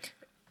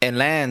 And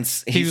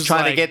Lance, He he's was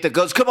trying like- to get the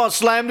ghost. Come on,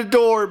 slam the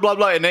door, blah,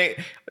 blah. And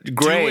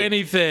Gray, Do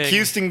anything.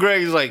 Houston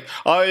Gray is like,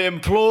 I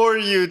implore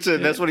you to.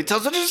 And that's what he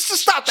tells him. Just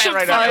stop that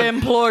right I now.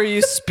 implore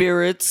you,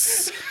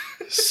 spirits.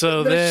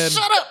 So then,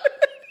 Shut up.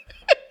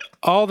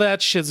 all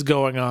that shit's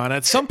going on.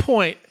 At some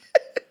point,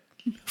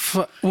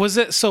 was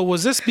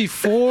this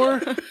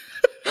before?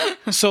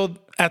 So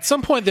at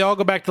some point, they all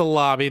go back to the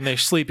lobby and they're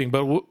sleeping.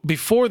 But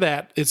before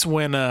that, it's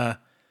when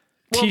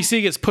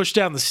TC gets pushed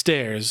down the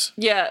stairs.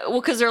 Yeah,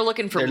 well, because they're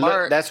looking for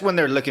Mark. That's when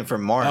they're looking for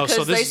Mark. Oh, so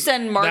Because they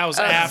send Mark that was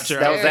after.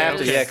 That was after,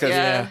 upstairs. yeah, because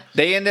Yeah.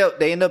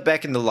 they end up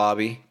back in the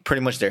lobby,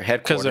 pretty much their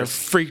Because they're headquarters.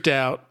 freaked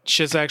out.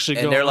 Shit's actually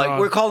And going they're like, wrong.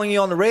 we're calling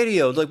you on the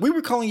radio. Like, we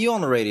were calling you on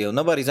the radio.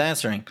 Nobody's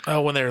answering.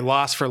 Oh, when they were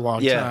lost for a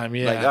long time.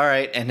 Yeah. Like, all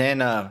right. And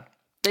then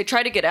They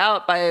try to get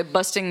out by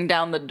busting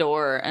down the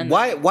door. And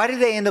why did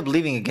they end up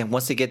leaving again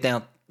once they got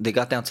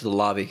down to the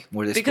lobby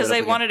where they Because split they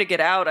up again? wanted to get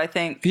out, I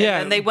think. Yeah.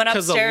 And then they went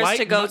 'cause the upstairs light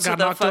to go got to the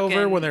knocked fucking...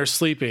 over when they're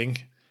sleeping.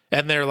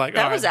 And they're like,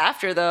 That all was right.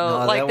 after though.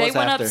 No, like that they was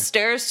went after.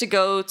 upstairs to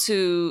go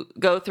through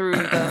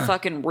the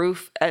fucking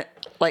roof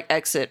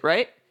exit,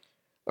 right?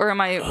 Or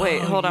am I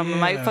hold on,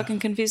 am I fucking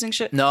confusing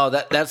shit? No,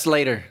 that's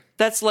later.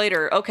 That's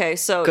later. Okay,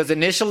 so Because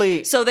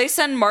initially, so they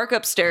send Mark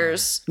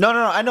upstairs. no,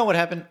 I know what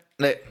happened.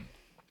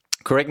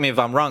 Correct me if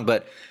I'm wrong,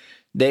 but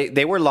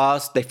they were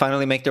lost. They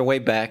finally make their way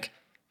back,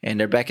 and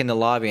they're back in the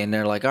lobby, and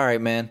they're like, all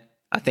right, man.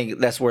 I think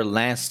that's where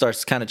Lance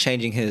starts kind of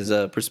changing his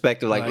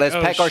perspective. Like, let's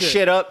oh, pack our shit.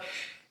 shit up.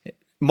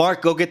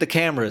 Mark, go get the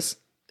cameras.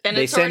 And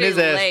it's already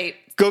late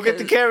Go get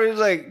the because- cameras.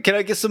 Like, can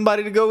I get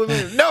somebody to go with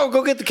me? No,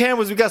 go get the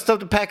cameras. We got stuff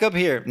to pack up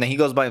here. And then he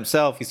goes by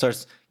himself. He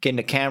starts getting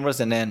the cameras,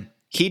 and then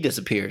he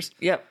disappears.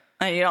 Yep.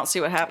 And you don't see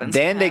what happens.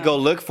 Then they go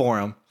look for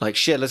him. Like,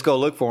 shit, let's go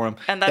look for him.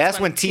 And that's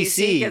when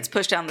TC gets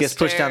pushed down the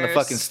pushed down the stairs.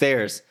 fucking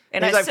stairs.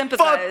 And he's I like,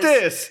 sympathize. fuck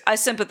this. I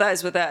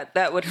sympathize with that.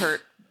 That would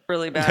hurt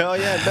really bad. Hell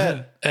yeah, I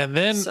bet. And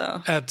then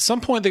So- at some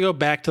point, they go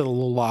back to the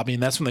little lobby,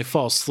 and that's when they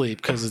fall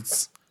asleep because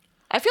it's.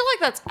 I feel like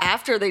that's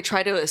after they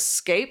try to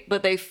escape,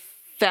 but they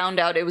found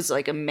out it was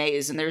like a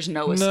maze and there's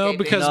no escaping. No,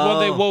 because when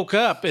they woke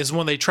up is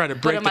when they try to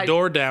break am the I-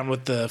 door down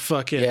with the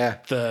fucking Yeah.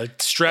 the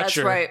that's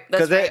stretcher. right.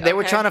 Because That's right. they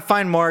were okay. trying to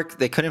find Mark.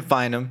 They couldn't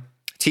find him.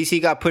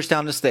 TC got pushed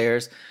down the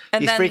stairs.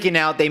 And He's then- freaking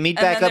out. They meet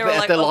and back then up they were at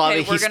like, the okay, lobby. we're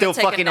He's gonna still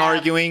take a fucking nap.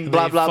 arguing, And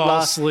blah, they blah, fall blah.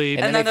 asleep.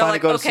 And then they they're finally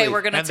like, go to okay, sleep.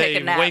 we're gonna And take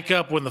they a nap. wake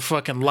up when the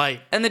fucking light.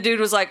 And the dude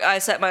was like, I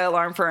set my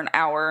alarm for an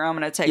hour. I'm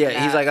gonna take a Yeah,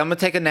 nap. he's like, I'm going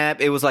to take a nap.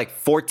 It was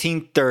like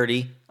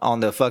 14:30 on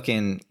the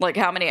fucking, like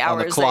how many on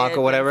the hours clock they had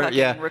or whatever, been fucking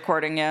yeah.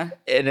 recording, yeah.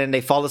 and then they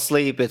fall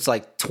asleep. It's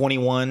like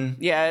 21.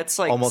 Yeah, it's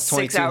like Almost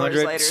 6 hours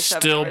 2200. later,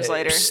 7 Still, hours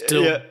later.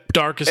 still Yeah.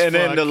 dark as And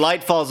fuck. then the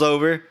light falls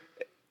over.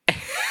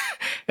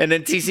 And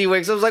then TC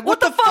wakes up and is like, what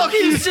the fuck,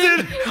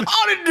 Houston?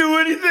 I didn't do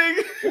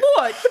anything.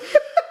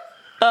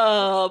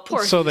 What?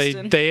 Poor so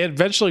Houston. they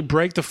eventually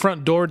break the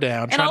front door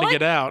down, I trying to like-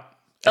 get out.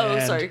 Oh,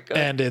 and, sorry, go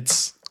ahead. And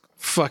it's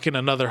fucking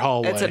another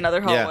hallway. It's another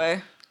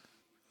hallway.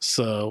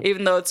 So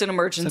Even though it's an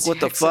emergency. What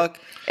the exit. fuck?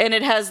 And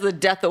it has the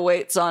death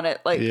awaits on it,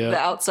 like Yeah. the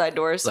outside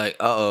doors. Like,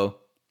 uh-oh.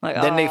 Like,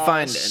 Then they "Aw,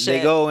 find, they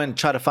shit." go and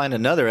try to find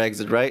another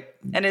exit, right?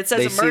 And it says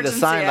they see the emergency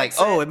sign like,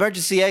 exit. oh,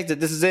 emergency exit.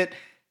 This is it.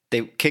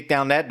 They kick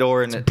down that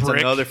door and it's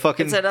brick. another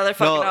fucking. It's another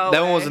fucking No,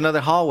 that one was hallway. another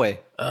hallway.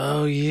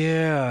 oh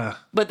yeah.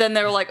 But then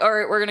they were like, all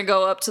right, we're gonna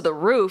go up to the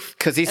roof.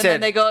 'Cause he and said-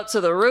 then they go up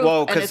to the roof Well,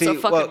 and because it's a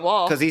fucking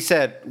wall. Because he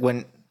said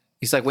when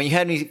he's like, when you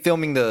had me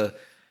filming the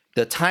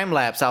time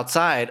lapse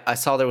outside, I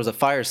saw there was a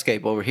fire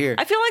escape over here.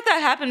 I feel like that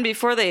happened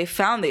before they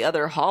found the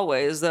other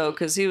hallways though,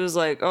 because he was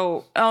like,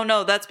 oh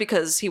no, that's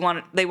because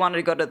they wanted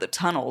to go to the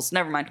tunnels.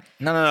 Never mind.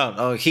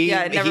 No.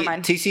 Yeah, never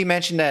mind. TC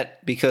mentioned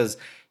that because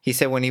He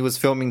said when he was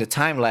filming the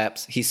time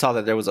lapse, he saw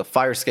that there was a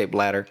fire escape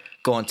ladder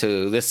going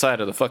to this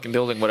side of the fucking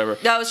building, whatever.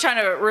 I was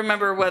trying to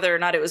remember whether or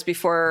not it was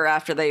before or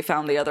after they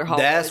found the other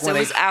hallways. That's when it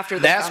was after.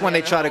 That's found when the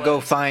they other try to go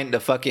hallways. find the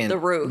fucking The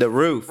roof. The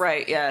roof.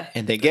 Right. Yeah.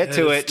 And they get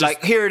to it's it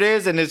like here it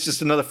is, and it's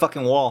just another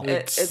fucking wall.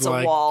 It's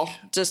like a wall,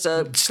 just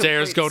a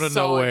stairs complete going to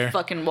solid nowhere.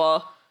 Fucking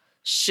wall.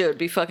 Should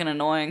be fucking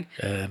annoying.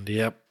 And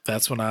yep,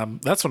 that's when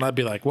I'd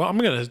be like, well, I'm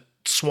gonna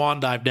swan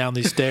dive down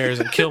these stairs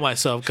and kill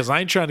myself because I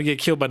ain't trying to get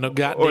killed by no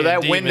goddamn Or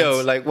that demons.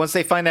 window, like once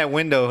they find that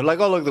window, like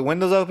oh look, the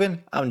window's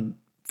open.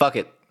 Fuck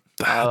it.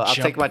 I'll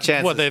Jump- take my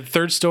chances. What, the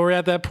third story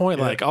at that point?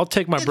 Like, I'll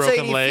take my It's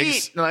broken 80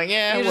 legs. feet. Like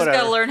yeah, You just whatever.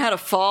 gotta learn how to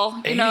fall.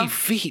 You 80 know.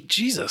 feet,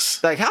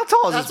 Jesus. Like how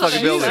tall is That's this what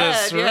fucking they building?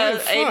 Jesus. said. Yeah,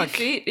 right? 80 Fuck.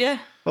 feet. Yeah.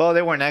 Well,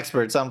 they weren't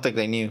experts. I don't think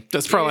they knew.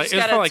 That's probably You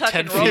just gotta tuck 10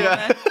 and roll, feet.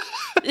 man.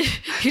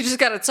 You just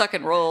gotta tuck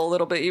and roll a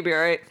little bit. You'll be all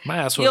right. My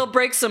ass would. You'll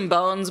break some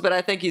bones, but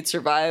I think you'd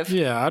survive.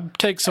 Yeah, I'd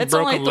take some It's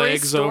only broken 3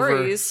 legs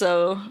stories,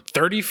 so over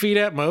 30 feet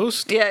at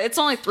most. yeah, it's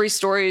only 3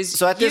 stories.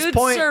 So at this you'd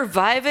point-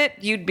 survive it.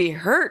 You'd be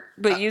hurt,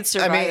 but you'd I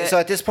survive mean, it. so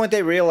at this point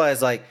they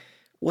realize like,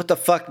 what the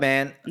fuck,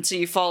 man? Until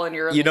you fall in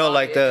your own You know, lobby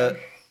like again.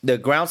 the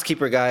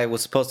groundskeeper guy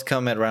was supposed to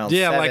come at around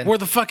Yeah, 7, like, where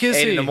the fuck is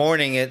 8 he? in the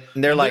morning. And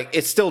they're like,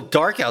 it's still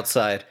dark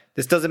outside.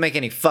 This doesn't make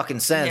any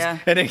fucking sense. Yeah.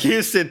 And in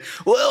Houston,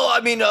 well,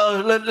 I mean,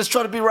 let's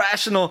try to be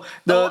rational.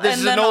 This and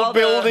is then an all old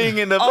building,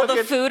 and the all fucking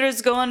the food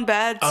is going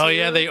bad. Oh, too.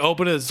 yeah, they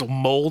open it. It's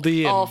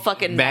moldy. And all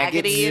fucking maggots.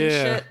 maggoty and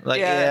Yeah. shit. like,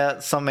 yeah,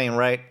 something ain't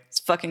right. it's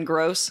fucking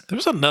gross. There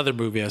was another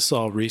movie I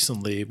saw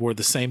recently where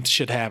the same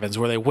shit happens,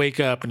 where they wake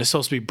up and it's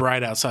supposed to be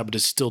bright outside, but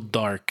it's still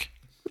dark.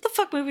 What the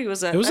fuck movie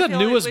was that? It was I that feel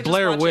like newest we just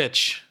Blair watched it.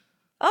 Witch,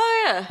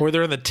 Oh yeah. where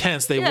they're in the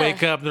tents. They Yeah.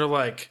 wake up and they're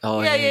like,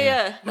 Oh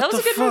Yeah. That was a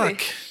the good movie.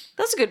 fuck?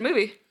 That's a good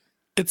movie.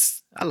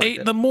 it's liked 8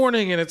 in it. the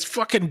morning and it's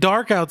fucking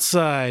dark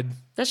outside.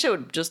 That shit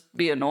would just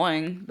be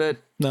annoying, but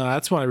No,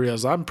 that's when I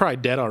realized I'm probably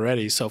dead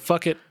already. So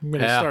fuck it. I'm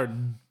gonna Yeah. start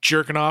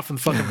jerking off and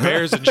fucking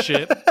bears and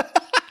shit.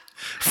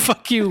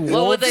 Fuck you, wolves.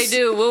 what would they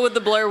do? What would the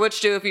Blair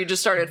Witch do if you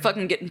just started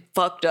fucking getting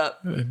fucked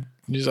up?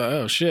 He's like,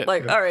 oh shit.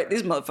 Like, all right,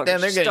 these motherfuckers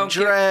Damn, they're just getting don't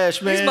give-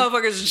 trashed, man. These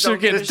motherfuckers just they're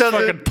don't give getting a shit.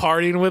 doesn't- fucking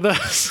partying with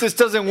us. This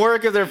doesn't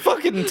work if they're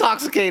fucking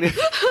intoxicated.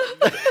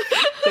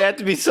 They have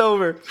to be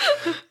sober.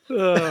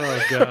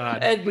 Oh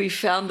god. And we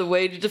found the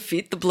way to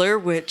defeat the Blair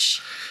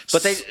Witch.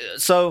 But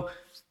so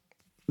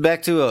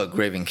back to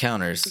Grave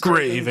Encounters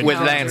Grave with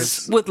Encounters.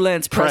 Lance With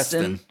Lance Preston.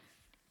 Preston.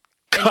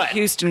 And Cut.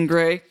 Houston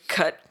Gray.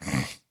 Cut.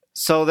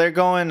 So they're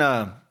going.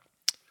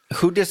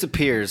 Who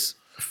disappears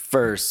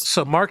first?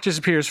 So Mark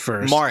disappears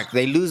first. Mark.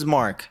 They lose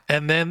Mark.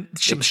 And then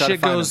some try to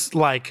shit find goes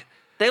like,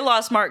 They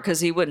lost Mark because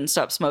he wouldn't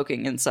stop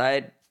smoking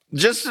inside.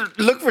 Just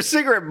look for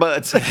cigarette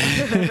butts.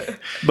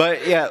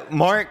 But yeah,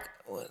 Mark.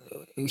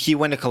 He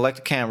went to collect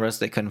the cameras.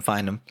 They couldn't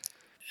find him.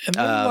 and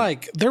then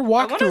like they're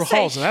walking wanna through say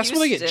halls, and that's when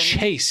they get Houston.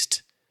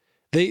 chased.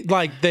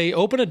 They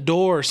open a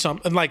door or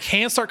something, and like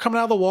hands start coming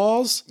out of the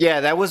walls.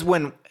 Yeah, that was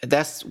when.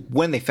 That's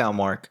when they found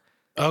Mark.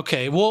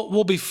 Okay,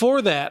 well,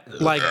 before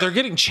that, like they're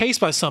getting chased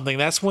by something.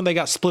 That's when they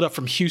got split up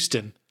from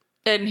Houston.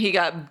 And he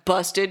got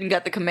busted and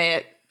got the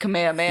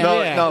Kamehameha.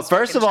 No, Yeah. no. His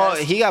First of fucking all,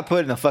 chest. he got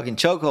put in a fucking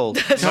chokehold.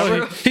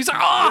 He's like,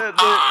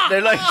 oh,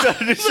 They're like,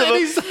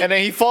 and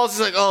then he falls.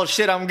 He's like, "Oh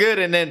shit, I'm good."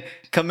 And then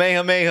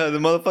Kamehameha, the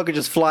motherfucker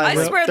just flies. I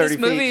like swear 30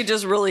 this movie feet.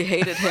 just really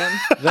hated him.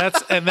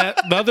 the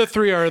other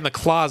three are in the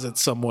closet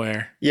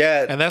somewhere.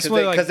 Yeah, and that's because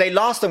when, like- they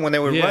lost him when they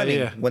were Yeah, running.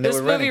 yeah. When they This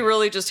were movie running.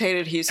 really just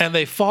hated Houston. And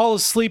they fall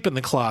asleep in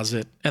the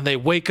closet, and they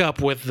wake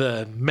up with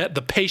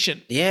the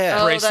patient. Yeah,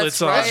 Oh, bracelets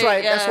that's on. right. That's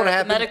right. That's Yeah, what the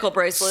happened. medical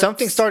bracelets.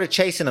 Something started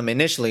chasing him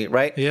initially,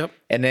 right? Yep.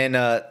 And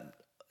then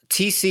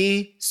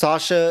TC,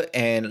 Sasha,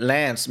 and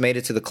Lance made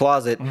it to the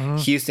closet.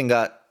 Houston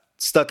got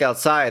stuck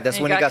outside. That's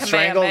And when he he got got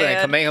strangled and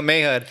Kamehameha.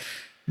 Kamehameha.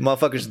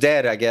 Motherfucker's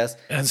dead, I guess.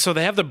 And so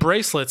they have the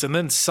bracelets, and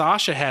then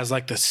Sasha has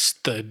like the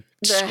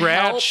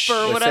scratch.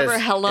 help or whatever.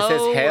 Hello. It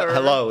says or-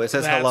 hello. It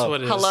says That's hello.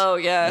 what it is. Hello,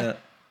 yeah. Yeah.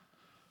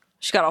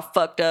 She got all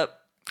fucked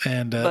up,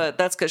 And but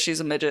that's because she's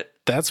a midget.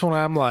 that's when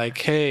I'm like,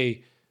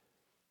 hey,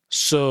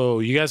 so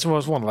you guys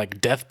want to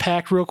like death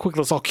pact real quick?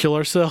 Let's all kill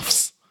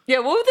ourselves. Yeah,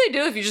 what would they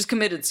do if you just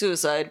committed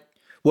suicide?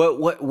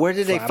 Where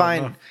did they I don't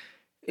find? know.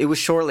 It was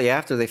shortly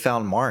after they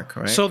found Mark,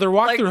 right? So they're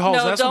walking Like, through halls.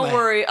 no, that's when don't they-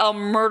 worry. I'll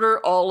murder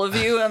all of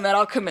you, and then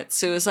I'll commit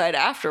suicide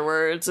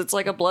afterwards. It's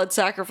like a blood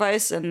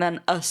sacrifice, and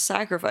then a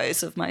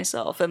sacrifice of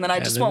myself, and then I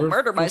just then won't we're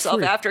murder myself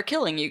free. after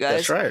killing you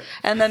guys. That's right.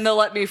 And then they'll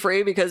let me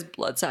free because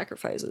blood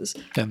sacrifices.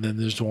 And then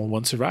there's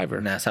one survivor.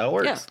 and that's how it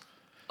works. Yeah,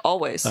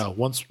 always. Oh,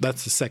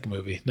 that's the second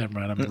movie. Never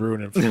mind, I'm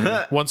ruining it for you.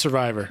 One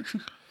survivor.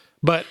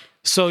 But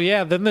so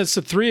yeah, then there's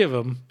the three of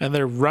them, and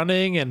they're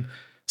running, and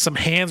some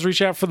hands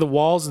reach out for the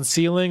walls and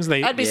ceilings.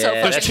 They I'd be so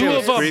Yeah, fucking that there's two shit of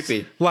was them.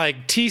 creepy.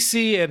 Like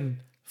TC and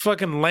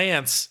fucking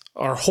Lance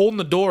are holding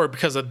the door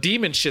because a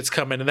demon shit's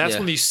coming, and that's Yeah.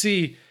 when you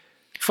see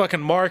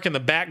fucking Mark in the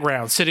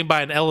background sitting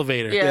by an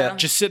elevator, Yeah.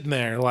 just sitting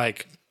there,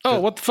 like,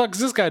 oh, what the fuck is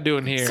this guy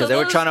doing here? So They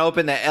were those- trying to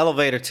open the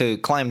elevator to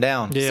climb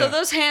down. yeah. So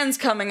those hands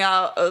coming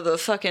out of the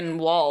fucking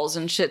walls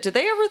and shit, did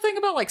they ever think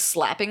about like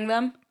slapping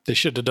them? They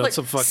should have done Like,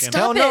 some fucking. stop.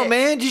 Hell no, it.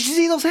 man. Did you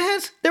see those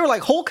hands? They were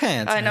like Hulk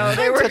hands. I know,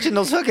 they ain't were- touching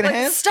those fucking Like,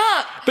 hands.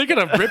 stop! They're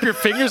gonna rip your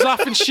fingers off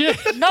and shit.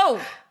 No,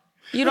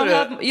 you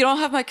don't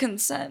have my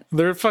consent.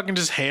 They're fucking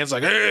just hands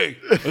like, hey.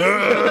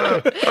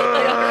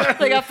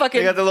 They got fucking.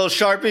 They got the little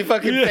Sharpie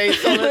fucking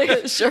face on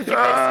it. Sure.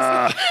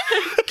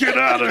 Get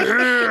out of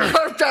here.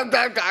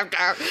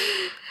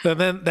 And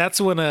then that's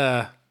when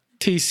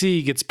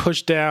TC gets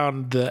pushed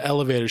down the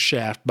elevator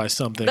shaft by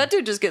something. That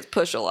dude just gets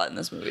pushed a lot in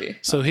this movie.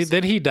 So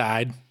he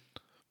died.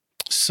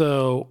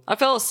 So I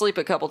fell asleep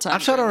a couple times.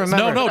 I'm trying to during this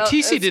remember. no, movie. TC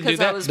It's didn't do 'cause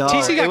I that. was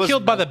TC it got was-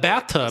 killed by the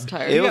bathtub.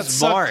 tired. He It got was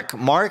sucked.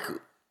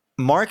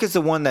 Mark is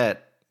the one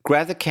that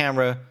grabbed the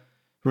camera.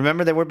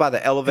 Remember they were by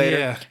the elevator?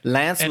 Yeah.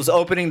 Lance was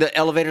opening the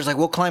elevators like,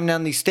 we'll climb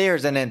down these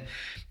stairs. And then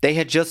they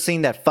had just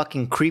seen that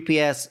fucking creepy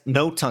ass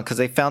no tongue because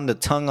they found the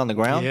tongue on the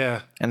ground.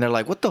 Yeah. And they're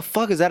like, what the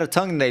fuck is that a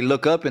tongue? And they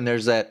look up and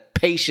there's that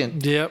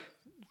patient Yep.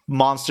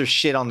 monster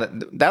shit on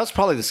the. That was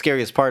probably the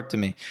scariest part to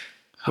me.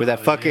 With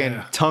that fucking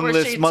yeah.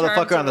 tongueless Where she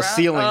motherfucker turns on the around?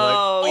 ceiling.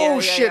 Oh, like, yeah, oh yeah,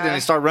 shit. yeah. Then they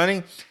start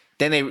running.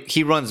 Then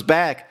he runs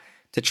back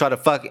to try to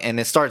fuck. And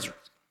he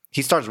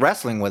starts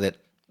wrestling with it.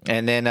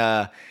 And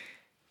then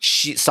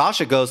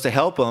Sasha goes to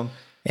help him.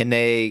 And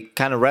they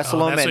kind of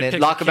wrestle Oh, him that's and when he then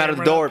picks lock the him out of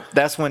the camera door.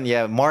 That's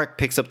when, Mark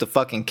picks up the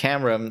fucking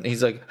camera and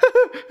he's like,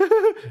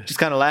 just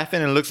kind of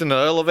laughing and looks in the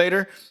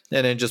elevator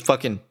and then just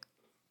fucking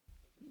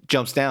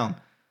jumps down.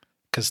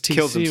 Because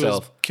Kills TC was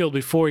himself. killed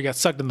before he got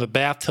sucked in the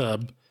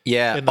bathtub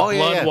Yeah. in the blood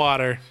yeah.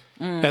 water.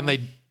 And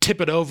they tip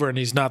it over and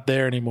he's not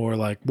there anymore.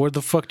 Like, where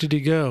the fuck did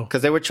he go?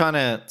 Because they were trying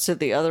to, To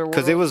the other world.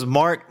 because it was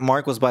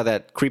Mark was by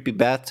that creepy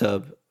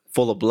bathtub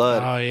full of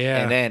blood. Oh, yeah.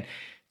 And then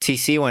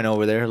TC went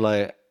over there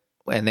like,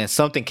 and then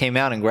something came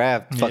out and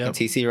grabbed fucking Yep.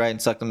 TC right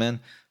and sucked him in.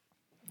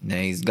 And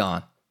then he's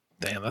gone.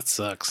 Damn, that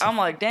sucks. I'm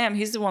like, damn,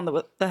 he's the one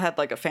that had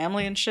like a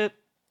family and shit.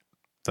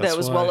 That's that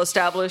was why- well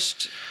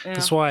established. Yeah.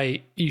 That's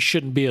why you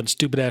shouldn't be on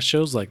stupid ass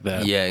shows like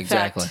that. Yeah,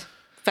 exactly.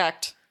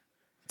 Fact.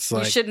 It's You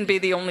like, shouldn't be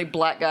the only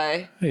black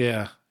guy.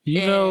 yeah.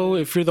 You in- know,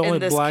 if you're the in only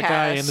this black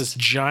guy in cast. this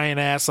giant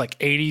ass, like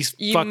 80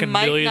 You fucking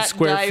might million not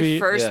square die feet.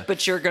 first, Yeah.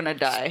 but you're gonna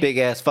die. Big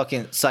ass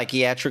fucking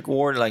psychiatric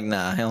ward. Like,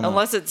 nah, hell no.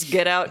 Unless it's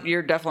Get Out,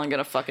 you're definitely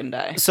gonna fucking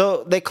die.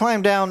 So they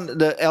climb down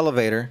the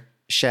elevator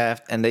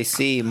shaft and they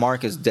see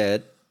Mark is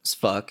dead as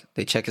fuck.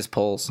 They check his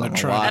pulse. I don't know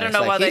trying- why. I don't It's know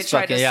like, why they he's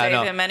tried to fucking- I save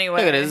know. him anyway.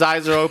 Look at it, his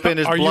eyes are open.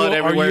 There's Are you- blood are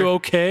everywhere. you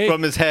okay?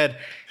 From his head.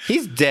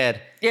 He's dead.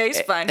 Yeah, he's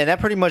fine. And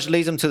that pretty much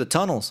leads him to the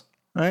tunnels,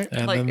 right?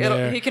 And Like,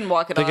 then he can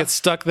walk it they off. get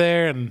stuck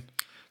there and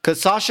Because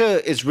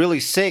Sasha is really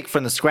sick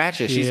from the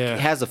scratches. She Yeah.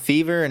 has a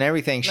fever and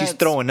everything. She's That's-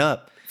 throwing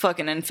up.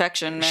 Fucking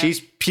infection, man. She's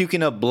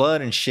puking up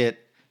blood and shit.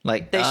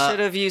 Like, They should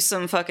have used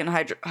some fucking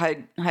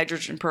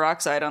hydrogen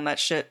peroxide on that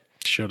shit.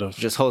 should have.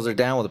 just hose her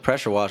down with a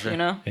pressure washer. You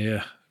know?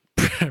 Yeah.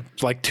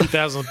 Like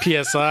 2,000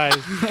 PSI.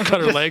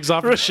 Cut her legs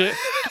off and shit.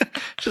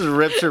 Just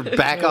rips her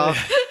back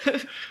off.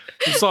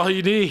 That's all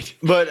you need.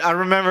 But I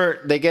remember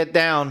they get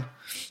down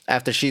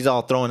after she's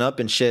all thrown up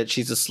and shit.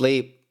 She's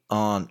asleep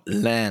on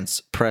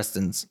Lance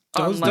Preston's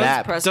On Does- Lance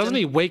lap. Preston. Doesn't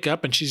he wake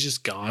up and she's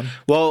just gone?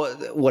 Well,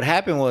 what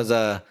happened was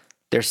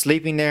they're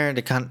sleeping there and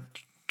they're kind of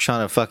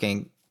trying to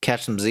fucking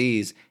catch some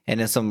Z's, and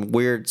then some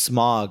weird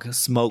smoke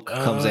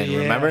comes in. yeah.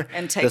 Remember?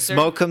 And the takes her.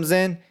 smoke comes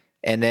in,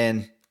 and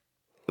then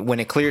when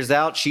it clears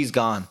out, she's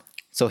gone.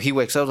 So he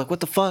wakes up like, "What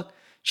the fuck?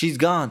 She's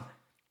gone."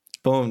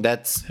 Boom.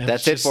 That's And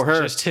it it's for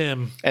her. Just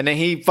him. And then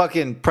he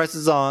fucking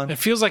presses on. It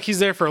feels like he's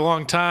there for a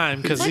long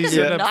time because It's like he's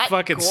a in a not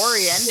fucking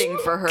gory ending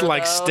for her,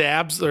 like though.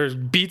 stabs or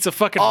beats a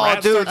fucking Oh,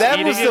 rat. dude, starts that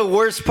eating was it. the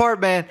worst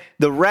part, man.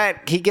 The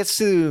rat, he gets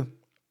to.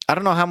 I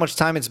don't know how much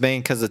time it's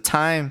been because the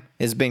time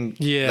has been like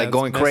it's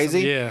going messing-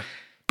 crazy. Yeah,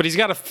 but he's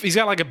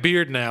got like a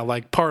beard now,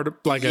 like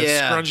like a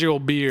Yeah. scrunchy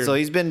old beard. So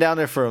he's been down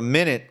there for a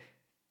minute,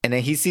 and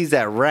then he sees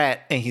that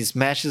rat, and he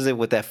smashes it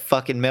with that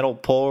fucking metal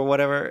pole or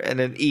whatever, and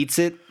then eats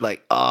it.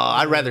 Like, oh,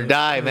 I'd rather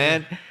die,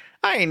 man.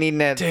 I ain't eating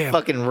that Damn.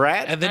 fucking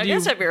rat. and I then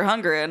guess if you're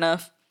hungry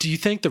enough. do you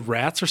think the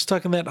rats are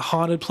stuck in that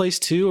haunted place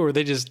too, or are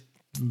they just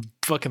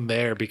fucking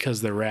there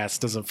because they're rats?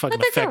 Doesn't fucking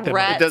I think affect they're them.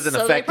 rats, It doesn't so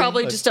they affect them,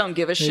 probably like- just don't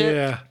give a shit.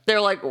 Yeah.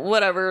 They're like,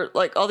 whatever.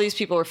 Like, all these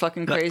people are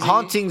fucking crazy.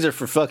 Hauntings are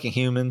for fucking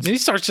humans. And he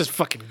starts just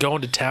fucking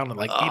going to town and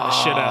like eating the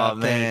shit out Oh of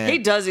man. He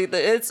does eat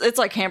it's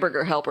like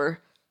hamburger helper.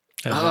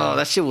 Oh,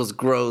 that shit was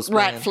gross,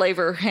 Rat man.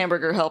 flavor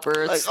hamburger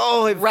helper. Like, It's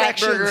oh,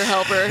 rat infections. burger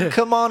helper.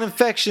 Come on,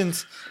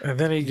 infections. And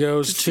then he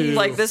goes to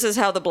Like, this is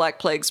how the Black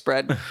Plague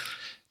spread.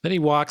 Then he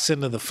walks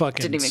into the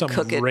fucking Didn't even some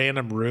cook it.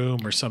 random room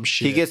or some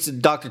shit. He gets to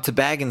Dr.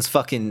 Tobaggins'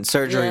 fucking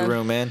surgery Yeah.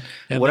 room, man.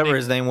 And Whatever then he-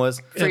 his name was.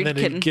 and then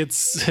he Friedkin.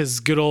 gets his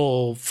good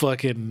old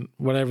fucking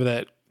whatever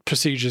that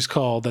procedure is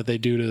called that they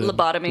do to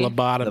Lobotomy.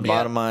 Lobotomy.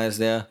 Lobotomized,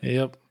 yeah.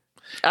 Yep.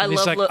 I he's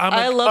love like, lo- I'm a-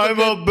 I love a I'm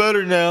good, all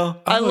better now.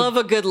 I love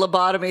a good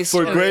lobotomy For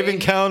story. grave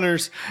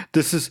encounters,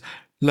 this is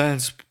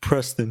Lance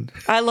Preston.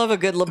 I love a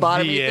good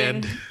lobotomy The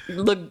thing.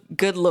 end.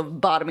 Good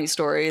lobotomy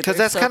story. 'Cause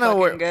They're that's so kinda fucking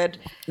where- good.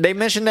 They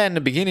mentioned that in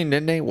the beginning,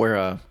 didn't they?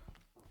 Where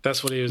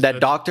That's what he was.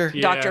 that doctor,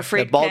 Yeah. Dr.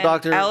 Friedkin. bald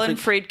doctor, Alan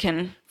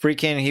Friedkin.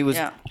 freaking, he was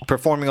Yeah.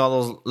 performing all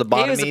those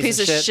lobotomies. He was a piece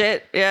and of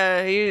shit.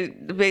 Yeah, he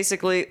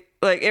basically,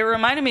 like, it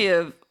reminded me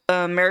of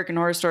American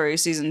Horror Story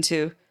season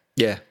 2,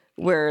 Yeah.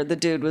 where the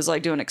dude was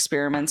like doing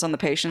experiments on the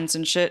patients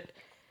and shit.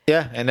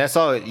 Yeah, and that's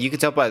all you could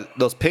tell by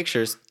those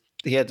pictures.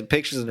 He had the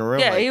pictures in the room.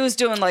 Yeah, like, he was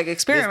doing like this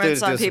experiments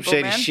dude's on doing some people,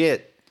 shady man.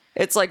 shit.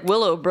 It's like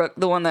Willowbrook,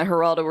 the one that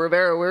Geraldo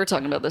Rivera, we were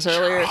talking about this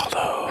earlier.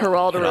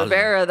 Geraldo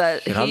Rivera,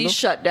 that he Geraldo?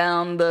 shut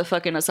down the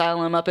fucking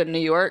asylum up in New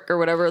York or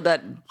whatever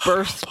that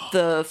birthed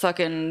the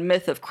fucking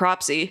myth of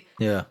Cropsey.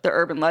 Yeah. The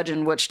urban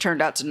legend, which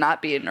turned out to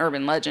not be an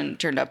urban legend,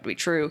 turned out to be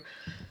true.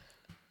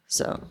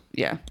 So,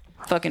 yeah.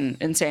 Fucking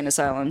insane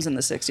asylums in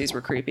the 60s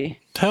were creepy.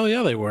 Hell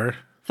yeah, they were.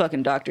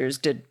 Fucking doctors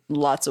did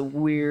lots of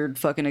weird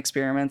fucking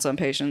experiments on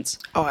patients.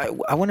 Oh,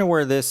 I wonder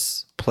where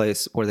this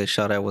place where they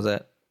shot at was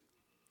at.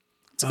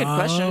 It's a good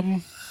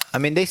question. I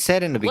mean, they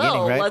said in the beginning,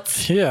 Well,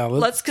 right?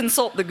 let's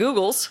consult the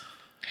Googles.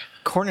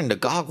 According to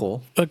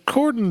Goggle,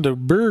 According to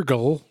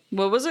Burgle,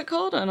 What was it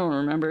called? I don't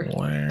remember.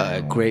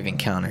 Grave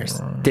Encounters.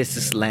 This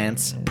is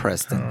Lance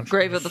Preston.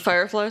 Grave of the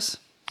Fireflies.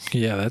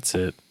 yeah, that's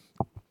it.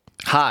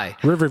 Hi,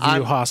 Riverview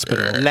I'm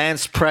Hospital.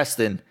 Lance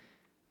Preston,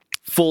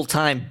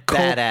 full-time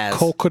badass.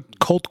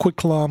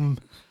 Colquittlam,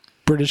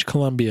 British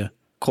Columbia.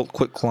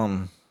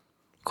 Colquittlam.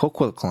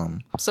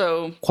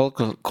 So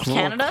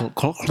Canada?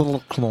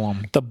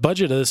 The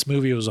budget of this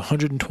movie was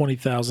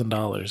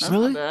 $120,000.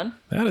 Not bad.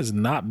 That is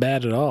not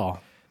bad at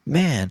all.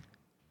 Man,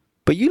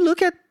 but you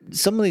look at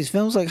some of these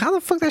films, like how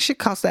the fuck that shit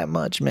cost that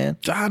much, man?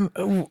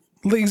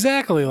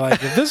 Exactly.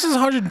 Like if this is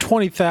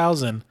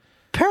 $120,000.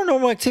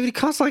 Paranormal Activity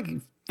costs like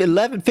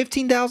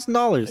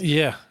 $15,000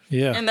 Yeah,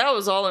 yeah. And that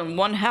was all in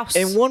one house.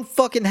 in one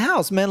fucking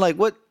house, man. Like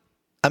what?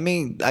 I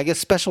mean, I guess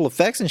special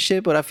effects and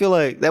shit, but I feel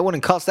like that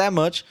wouldn't cost that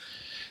much.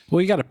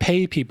 Well, you got to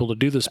pay people to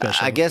do the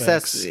special. I guess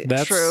effects.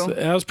 that's true.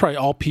 That was probably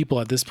all people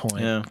at this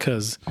point. Yeah.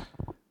 Because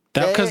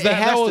It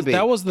has to be.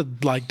 that was the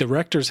like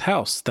director's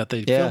house that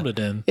they filmed it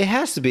in. It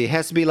has to be. It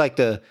has to be like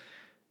the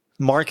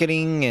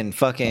marketing and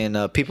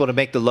fucking people to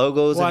make the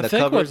logos Well, and I the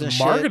think covers with and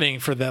shit. marketing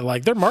for that,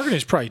 like their marketing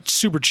is probably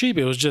super cheap.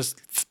 It was just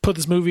put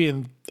this movie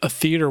in a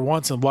theater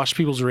once and watch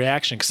people's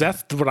reaction, because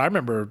that's what I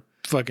remember.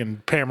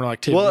 Fucking Paranormal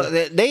Activity. Well,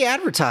 they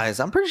advertised.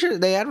 I'm pretty sure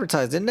they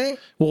advertised, didn't they?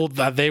 Well,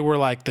 they were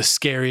like the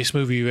scariest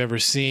movie you've ever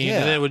seen,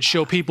 Yeah. and it would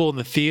show people in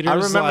the theaters. I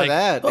remember like,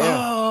 that.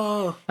 Yeah.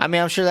 Oh. I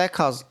mean, I'm sure that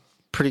cost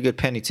pretty good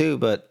penny too,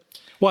 but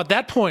Well, at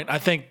that point, I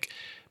think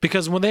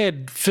because when they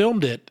had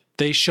filmed it,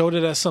 they showed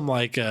it as some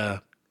like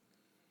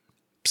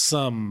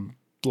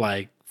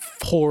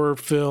horror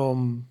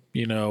film,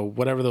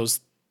 whatever those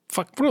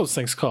what are those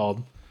things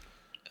called?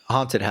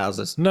 haunted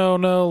houses. No,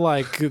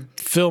 like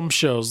film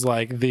shows,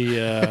 like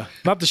the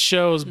not the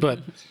shows, but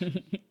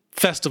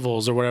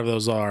festivals or whatever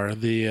those are.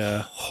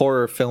 The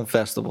Horror film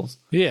festivals.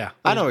 yeah,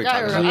 I know what you're I,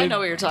 talking about. I know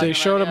what you're talking they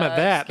about. showed them yeah, at I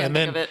that, just can't and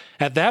think of then it.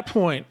 at that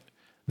point,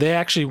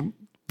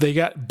 they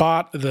got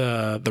bought.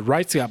 The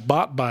rights got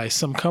bought by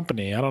some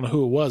company. I don't know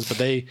who it was, but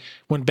they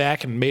went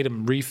back and made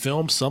them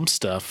refilm some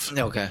stuff.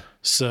 Okay.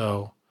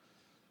 So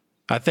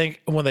I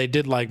think when they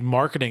did like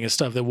marketing and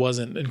stuff that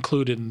wasn't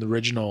included in the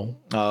original.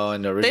 Oh,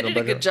 and the They original. did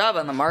a good job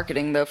on the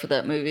marketing though for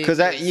that movie. Because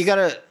you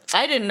gotta.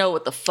 I didn't know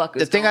what the fuck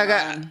was The thing going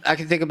on. I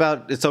can think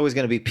about, it's always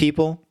going to be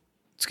people.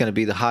 It's going to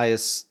be the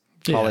highest,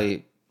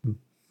 probably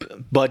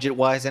budget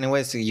wise,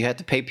 anyway. So you have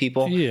to pay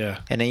people. Yeah.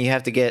 And then you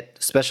have to get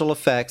special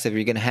effects if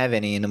you're going to have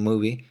any in the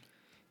movie,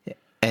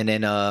 and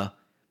then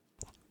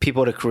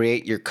people to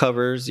create your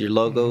covers, your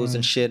logos,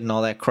 and shit, and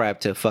all that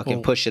crap to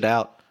fucking push it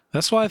out.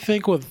 That's why I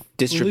think with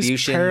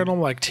Distribution. at least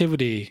Paranormal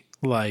Activity,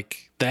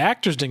 like the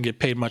actors didn't get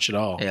paid much at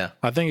all. Yeah.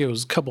 I think it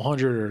was a couple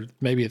hundred or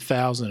maybe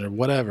 1,000 or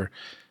whatever.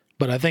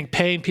 But I think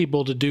paying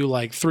people to do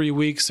like 3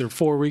 weeks or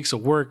 4 weeks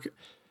of work,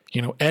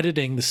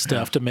 editing the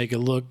stuff to make it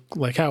look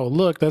like how it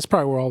looked, that's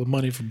probably where all the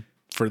money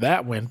for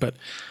that went. But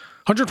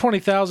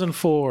 $120,000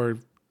 for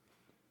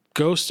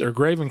Ghost or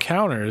Grave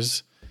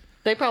Encounters,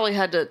 They probably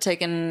had to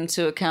take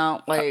into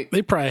account like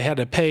they probably had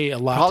to pay a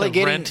lot Probably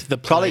to rent the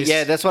place. Probably,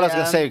 yeah, that's what I was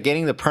going Yeah. to say.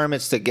 Getting the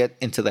permits to get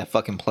into that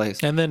fucking place.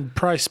 and then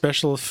probably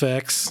special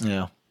effects.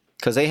 Yeah.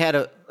 Because they had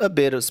a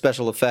bit of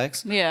special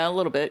effects. yeah, a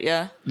little bit,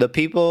 yeah. The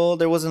people,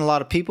 there wasn't a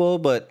lot of people,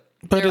 but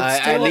But it's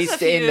at still was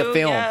least a in the few,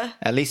 film. yeah.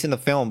 At least in the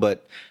film,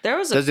 but There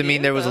was a doesn't mean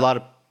few, there was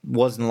though.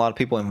 wasn't a lot of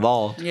people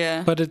involved.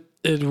 Yeah. But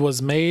it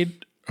was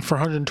made for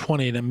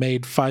 120 and it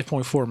made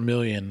 5.4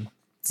 million.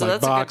 So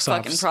that's a good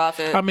fucking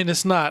profit. I mean,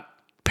 it's not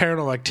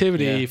Paranormal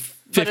Activity. Yeah.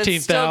 But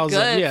it's still 15,000.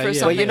 good Yeah, for yeah.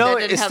 something But that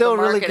didn't it's have still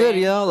the really good,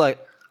 marketing.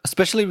 like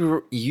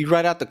especially you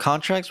write out the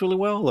contracts really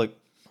well, like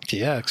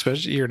Yeah,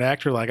 especially you're an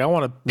actor. Like I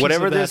want a piece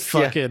whatever of that this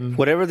fucking.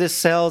 whatever this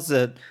sells,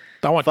 that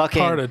I want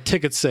fucking- part of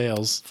ticket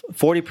sales.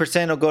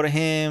 40% will go to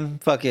him,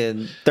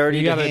 fucking 30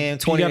 You gotta- to him, you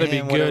 20 gotta to be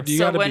him, good. whatever. You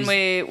So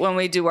gotta when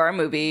we do our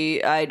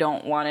movie, I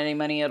don't want any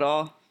money at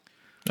all.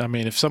 I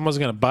mean, if someone's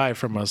gonna buy it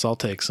from us, I'll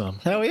take some.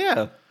 Hell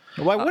yeah.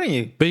 Why wouldn't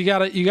you? But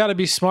you gotta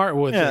be smart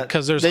with it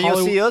because there's then you'll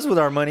see Hollywood. us with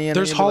our money. And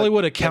there's then you'll be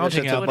Hollywood "Yeah, that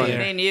accounting shit's out so What do funny." you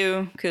there. mean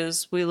you?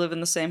 Because we live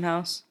in the same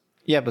house.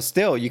 Yeah, but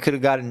still, you could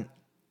have gotten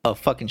a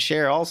fucking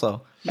share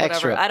also. Whatever.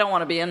 Extra. I don't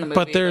want to be in the movie.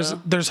 But though.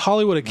 there's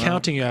Hollywood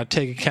accounting you gotta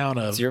take account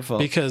of. It's your fault.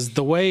 Because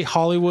the way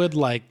Hollywood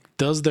like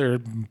does their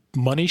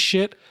money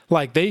shit,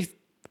 like they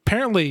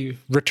apparently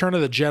Return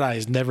of the Jedi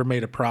has never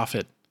made a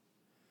profit,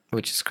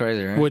 Which is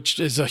crazy, right? which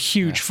is a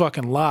huge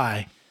fucking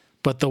lie.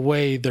 But the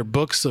way their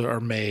books are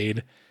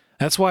made,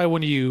 that's why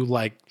when you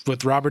like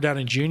with Robert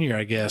Downey Jr.,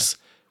 I guess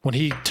when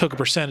he took a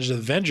percentage of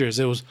the Avengers,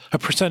 it was a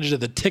percentage of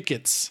the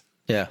tickets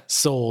yeah.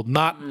 sold,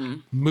 not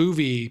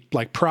movie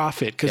like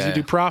profit. Because Yeah. you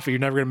do profit, you're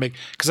never gonna make.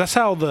 Because that's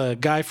how the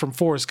guy from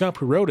Forrest Gump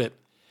who wrote it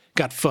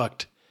got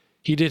fucked.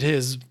 He did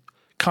his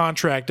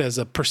contract as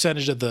a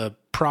percentage of the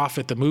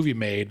profit the movie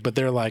made, but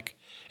they're like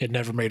it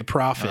never made a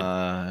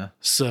profit,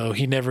 so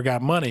he never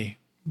got money.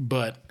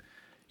 But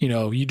you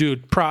know, you do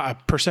a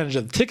percentage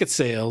of the ticket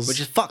sales, Which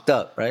is fucked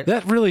up, right?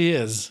 that really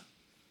is.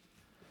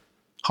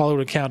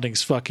 Hollywood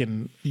accounting's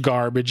fucking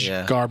garbage,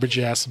 Yeah. garbage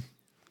ass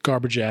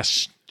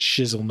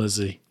shizzle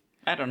nizzy.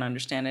 I don't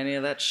understand any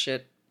of that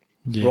shit.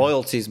 Yeah.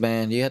 Royalties,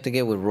 man. You have to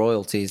get with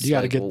royalties. You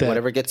gotta get that.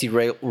 Whatever gets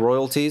you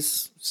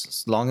royalties,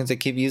 as long as they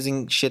keep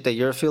using shit that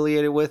you're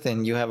affiliated with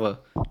and you have a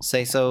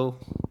say so.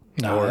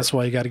 No, that's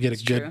why you got to get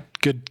a true.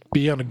 good,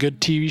 be on a good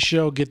TV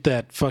show. Get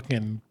that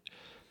fucking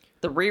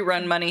The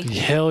rerun money.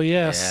 hell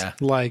yes. Yeah.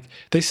 Like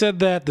they said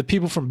that the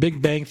people from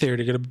Big Bang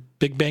Theory are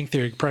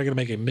probably gonna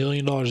make $1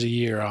 million a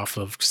year off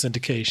of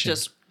syndication.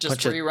 Just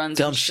Bunch of reruns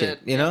dumb and shit.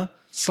 you know?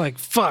 It's like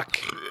fuck.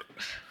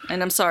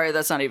 And I'm sorry,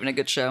 that's not even a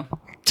good show.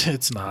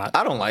 It's not.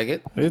 I don't like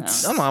it. It's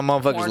Some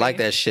motherfuckers Corny. like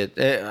that shit.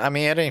 I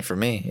mean, it ain't for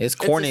me. It's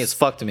corny as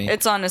fuck to me.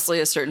 It's honestly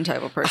a certain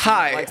type of person. that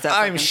Hi, likes that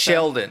I'm fucking show.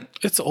 Sheldon.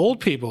 it's old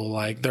people.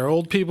 Like they're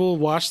old people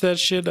watch that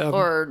shit.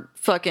 Or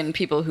fucking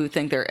people who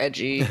think they're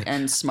edgy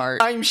and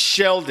smart. I'm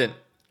Sheldon.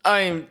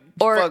 I'm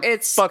Or fuck,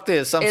 it's fuck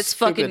this. I'm it's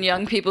stupid. fucking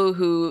young people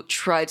who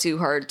try too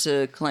hard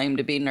to claim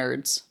to be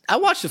nerds. I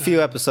watched a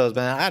few episodes,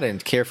 man. I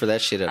didn't care for that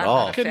shit at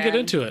all. not couldn't get fan.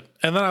 into it.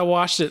 And then I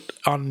watched it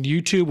on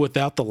YouTube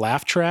without the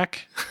laugh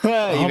track.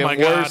 Oh Even my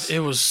worse. god,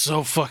 it was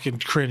so fucking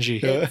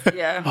cringy.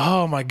 Yeah.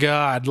 Oh my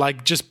god,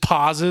 like just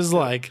pauses,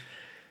 like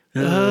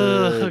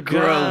ugh,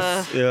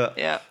 Gross. Yeah.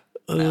 Yeah.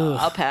 No,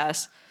 I'll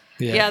pass.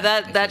 Yeah,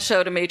 that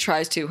show to me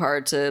tries too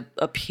hard to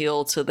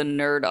appeal to the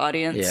nerd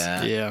audience.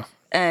 Yeah. Yeah,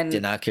 And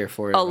Did not care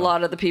for it. a at all.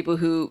 lot of the people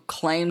who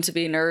claim to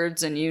be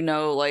nerds and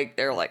like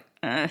they're like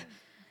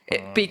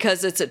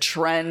because it's a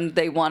trend,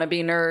 they want to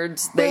be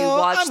nerds. They Well,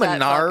 watch I'm a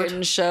that nerd.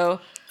 fucking show.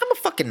 I'm a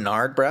fucking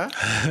nard, bruh.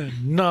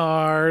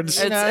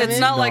 nards. It's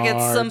not like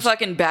it's some Nards.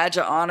 fucking badge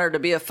of honor to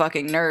be a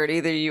fucking nerd.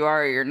 Either you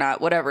are or you're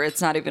not. Whatever.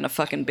 It's not even a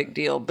fucking big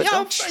deal. But Yeah,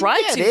 don't try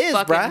yeah, it too is,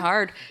 fucking bruh.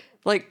 hard.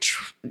 Like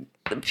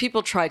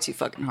people try too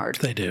fucking hard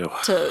They do.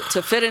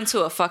 to fit into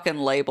a fucking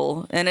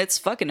label, and it's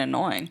fucking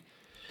annoying.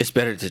 It's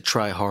better to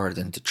try hard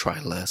than to try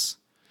less.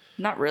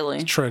 Not really.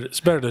 It's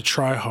better to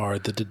try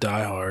hard than to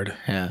die hard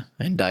Yeah.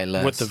 And die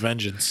less. with the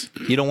vengeance.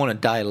 You don't want to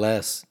die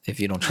less if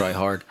you don't try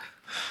hard.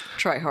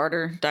 Try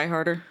harder, die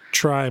harder.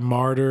 Try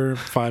martyr,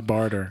 fi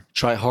barter,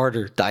 Try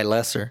harder, die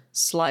lesser.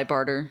 Sly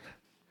barter.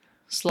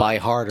 Buy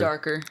harder.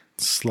 Darker.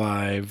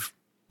 Clive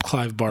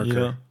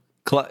Barker.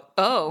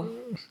 Oh,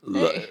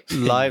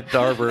 Live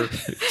Darber.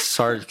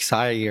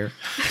 Sire.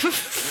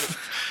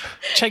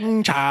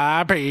 Ching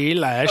cha pi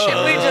la we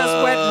sha.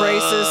 just went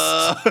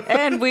racist,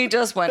 and we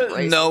just went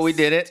racist. No, we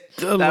did it.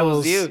 A That little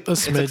was you. a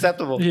It's smidge.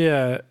 acceptable.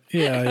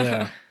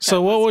 Yeah.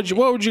 So what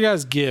would you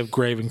guys give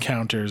Grave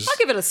Encounters? I'll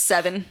give it a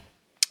 7.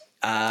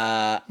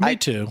 Me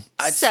too.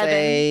 I'd 7.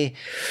 say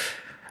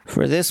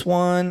for this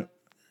one,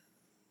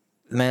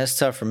 man, it's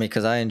tough for me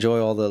because I enjoy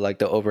all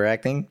the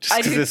overacting. Just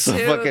I 'cause do it's so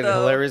too, fucking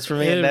though. hilarious for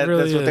me, It and that's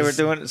really what they were is.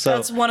 doing. So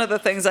That's one of the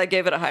things I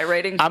gave it a high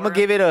rating. I'm gonna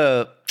give it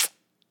a.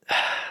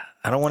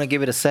 I don't want to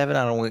give it a 7.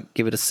 I don't want to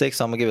give it a 6.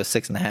 So I'm gonna give it a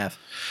 6.5.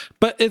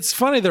 But it's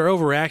funny they're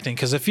overacting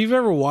because if you've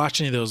ever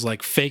watched any of those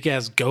like fake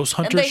ass ghost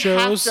hunter they have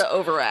shows, to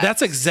overact.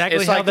 that's exactly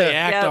It's how like they the-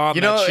 act yeah. on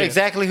You that know shit.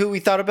 exactly who we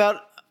thought about.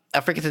 I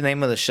forget the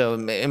name of the show.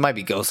 It might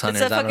be Ghost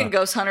Hunters. It's a I don't fucking know.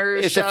 Ghost Hunter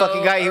It's show a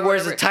fucking guy. He or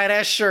wears the whatever. tight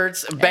ass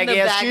shirts, baggy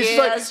ass shoes. He's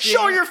like, baggy-ass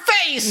show jeans. your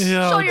face.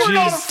 Yeah, Show you're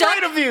not jeez.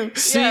 afraid of you.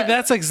 See, Yeah.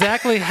 that's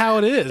exactly how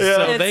it is.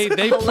 So It's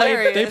they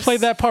hilarious.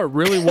 played that part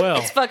really well.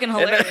 It's fucking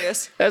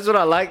hilarious. That's what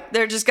I like.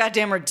 They're just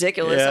goddamn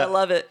ridiculous. Yeah. I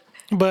love it.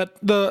 But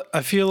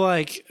I feel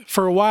like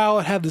for a while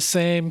it had the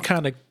same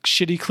kind of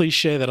shitty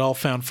cliche that all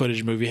found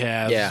footage movie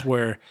has, Yeah.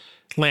 where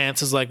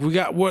Lance is like, this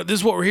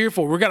is what we're here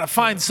for. We're gonna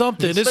find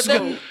something. This But is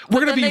then, we're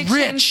gonna but be then they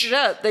changed rich. it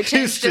up. They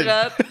changed it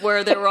up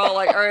where they were all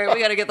like, all right, we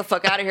got to get the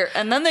fuck out of here.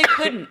 And then they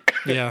couldn't.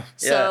 Yeah.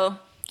 So,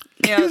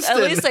 you know, Houston.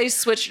 at least they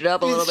switched it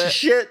up a little Piece of bit.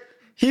 shit.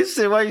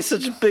 Houston, why are you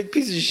such a big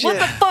piece of shit? What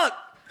the fuck?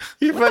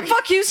 You're What the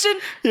fuck, Houston?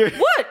 Your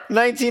What?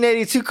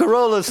 1982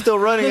 Corolla is still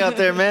running out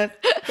there, man.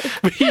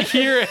 We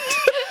hear it.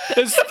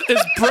 It's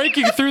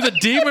breaking through the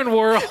demon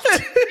world.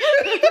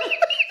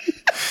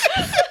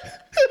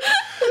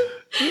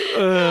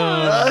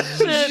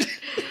 Shit.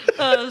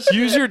 Oh, shit.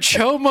 Use your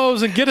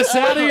chomos and get us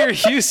out of here,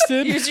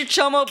 Houston. Use your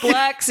Chomo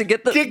Blacks and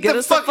get Kick the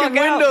us the fuck fucking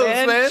out, windows,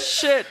 man. man.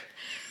 Shit.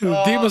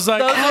 Demon's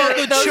like, Those oh,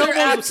 are, those are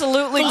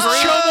absolutely those green.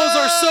 chomos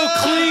are so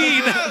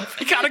clean.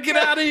 We gotta get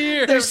out of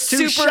here. They're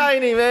Too super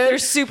shiny, man. They're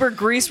super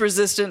grease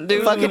resistant,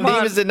 dude. Fucking Come on.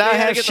 demons did not We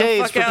gotta have get the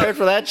shades fuck out. prepared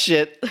for that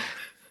shit.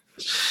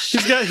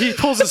 He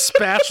pulls a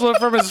spatula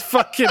from his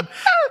fucking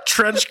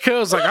trench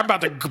coat. Like, I'm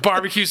about to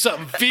barbecue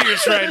something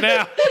fierce right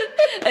now.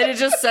 And it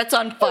just sets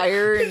on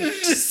fire, and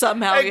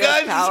somehow Hey he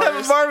guys, has just have a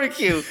powers.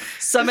 barbecue.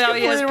 Somehow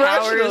he has Completely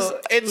powers. rational.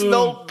 It's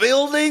no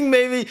building,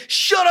 maybe.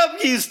 Shut up,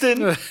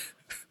 Houston.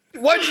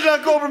 Why'd you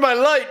not go over my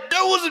light?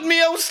 That wasn't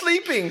me. I was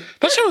sleeping.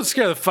 That shit would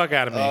scare the fuck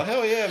out of me.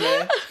 Hell yeah,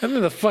 man. And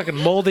then the fucking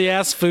moldy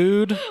ass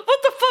food. What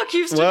the fuck,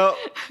 Houston? Well,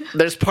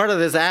 there's part of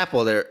this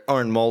apple that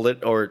aren't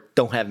molded or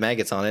don't have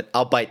maggots on it.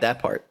 I'll bite that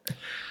part.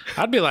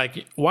 I'd be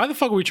like, why the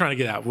fuck are we trying to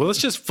get out? Well, let's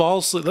just fall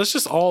asleep. Let's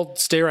just all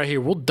stay right here.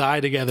 We'll die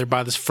together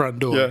by this front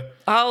door.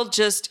 I'll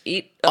just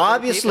eat.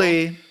 other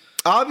people.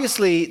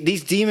 Obviously,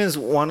 these demons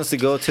want us to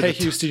go to Hey,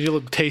 the. Houston, you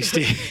look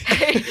tasty.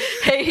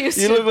 Hey,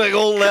 Houston. You look like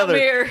old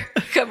leather.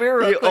 Come here,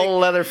 real You quick.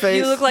 old leather face.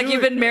 You look like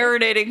you've been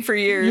marinating for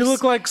years. You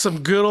look like some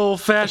good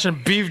old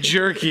fashioned beef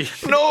jerky.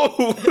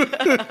 No.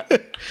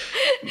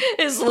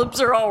 His lips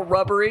are all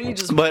rubbery. You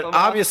just But rip 'em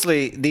off.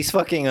 obviously, these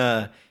fucking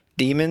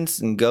demons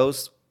and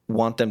ghosts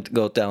want them to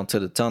go down to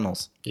the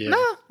tunnels. Yeah.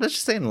 No, let's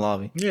just stay in the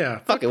lobby. Yeah.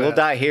 Fuck it, we'll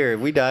die here. If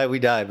we die, we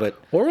die. But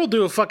Or we'll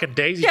do a fucking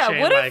daisy Yeah,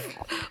 chain.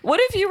 what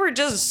if you were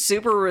just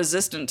super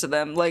resistant to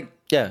them? Like,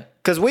 yeah,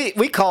 because we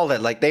called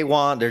it like they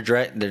want they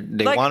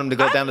Like, want them to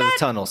go I'm down to the not-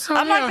 tunnels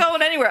I'm not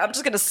going anywhere. I'm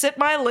just gonna sit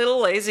my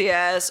little lazy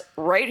ass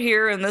right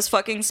here in this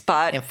fucking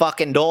spot. and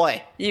fucking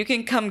die. You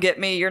can come get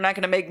me. You're not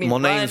gonna make me My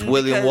run. name's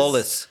William because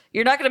Wallace.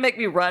 You're not gonna make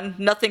me run.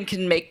 Nothing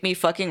can make me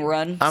fucking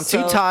run. I'm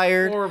too So-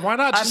 tired. or why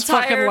not I'm just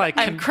tired. fucking like.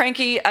 I'm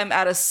cranky. I'm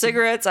out of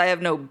cigarettes. I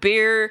have no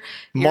beer.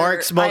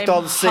 Mark smoked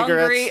all the cigarettes.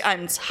 Hungry,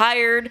 I'm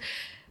tired.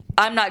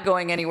 I'm not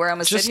going anywhere. I'm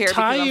gonna sit Just here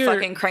tie because I'm your-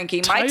 fucking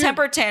cranky. tie My your-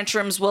 temper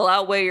tantrums will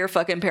outweigh your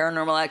fucking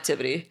paranormal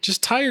activity.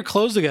 Just tie your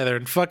clothes together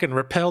and fucking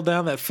rappel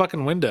down that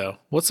fucking window.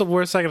 What's the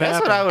worst that can That's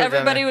happen? what I would.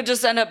 Everybody would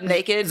just end up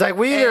naked. It's like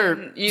we either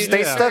and you stay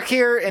just- stuck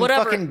here and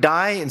Whatever. fucking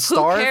die and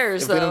starve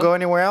cares, if we don't though? go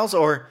anywhere else,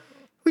 or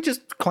we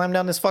just climb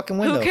down this fucking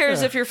window. Who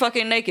cares if you're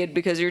fucking naked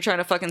because you're trying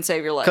to fucking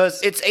save your life?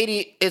 Because it's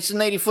an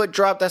 80-foot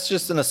drop. That's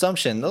just an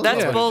assumption. Those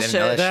That's motherfuckers didn't know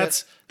bullshit. that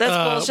shit. That's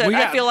Uh, bullshit. we I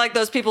got- feel like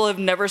those people have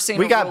never seen.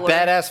 We a got ruler.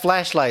 badass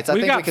flashlights. I we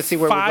think got we can see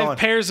where we're 5 going.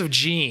 pairs of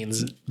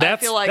jeans.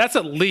 That's feel like- that's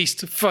at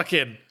least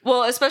fucking.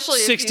 Well, especially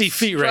 60 if you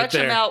feet right stretch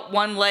them there. out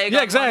one leg Yeah,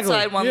 on exactly. one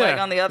side, one Yeah. leg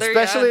on the other.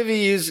 Especially yeah. if you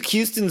use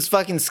Houston's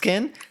fucking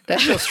skin.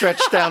 That shit'll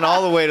stretch down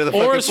all the way to the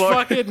Or fucking his floor.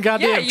 fucking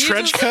goddamn Yeah, you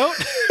trench just- coat.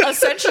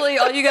 Essentially,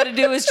 all you got to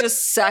do is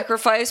just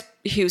sacrifice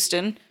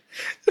Houston,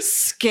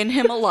 skin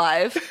him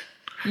alive,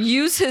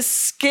 use his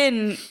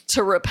skin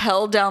to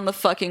rappel down the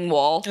fucking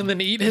wall, And then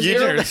eat his You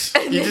innards.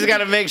 you just got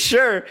to make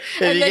sure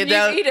if and you then get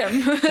down, you eat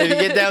him. if you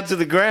get down to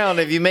the ground,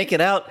 if you make it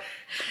out,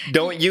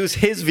 don't use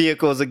his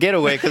vehicle as a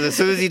getaway because as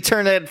soon as you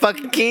turn that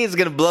fucking key, it's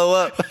gonna blow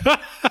up.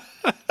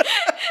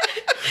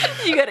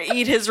 You got to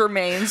eat his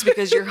remains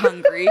because you're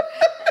hungry.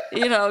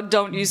 You know,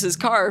 don't use his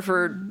car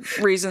for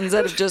reasons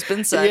that have just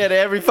been said. Yeah,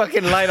 every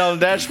fucking light on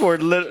the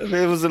dashboard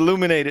it was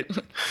illuminated.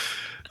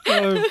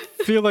 I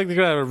feel like they're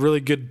gonna have a really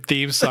good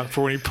theme song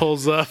for when he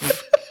pulls up.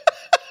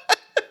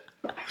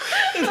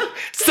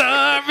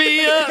 Start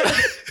me up,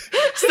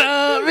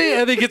 start me.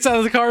 And he gets out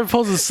of the car and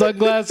pulls his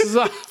sunglasses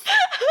off.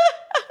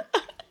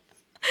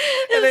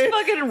 His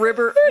fucking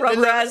rubber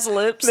ass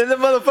lips. Then the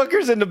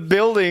motherfucker's in the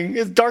building.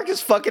 It's dark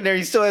as fuck in there.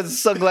 He still has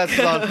his sunglasses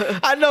on.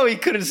 I know he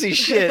couldn't see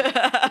shit.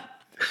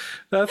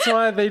 That's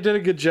why they did a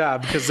good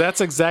job because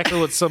that's exactly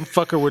what some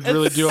fucker would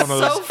really do on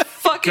those. So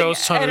fucking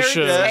Ghost Hunter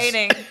shows.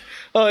 entertaining.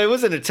 Oh, it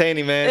was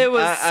entertaining, man. It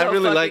was I so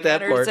really fucking like that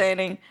part.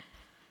 entertaining.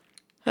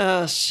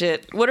 Oh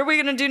shit! What are we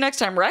gonna do next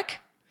time? Wreck?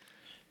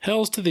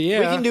 Hells to the We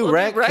yeah. can do We'll do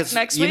Wreck Wreck 'cause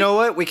next you week. know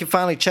what? We can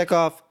finally check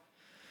off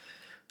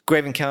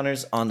Grave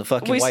Encounters on the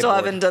fucking We whiteboard. still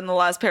haven't done the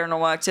last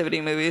Paranormal Activity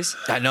movies.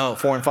 I know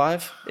 4 and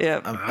 5. Yeah,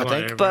 I I don't think.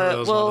 remember but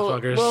those we'll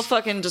motherfuckers.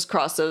 fucking just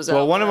cross those out.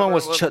 Well, one of them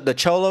whatever. was the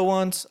Cholo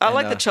ones. I and,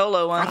 like the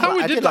Cholo one. I thought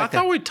we I did. did like I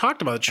thought that. we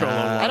talked about the Cholo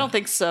one. I don't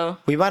think so.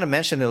 We might have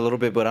mentioned it a little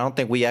bit, but I don't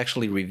think we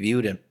actually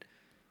reviewed it.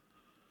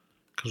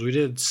 Because we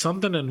did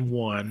something in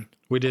 1.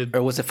 We did.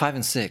 Or was it 5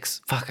 and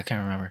 6? Fuck, I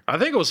can't remember. I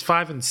think it was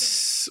 5 and.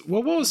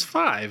 What was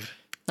 5?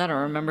 I don't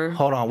remember.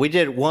 Hold on. We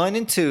did 1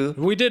 and 2.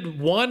 We did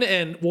 1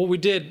 and we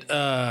did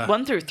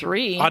 1 through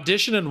 3.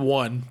 Audition and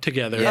 1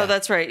 together. Yeah. Oh,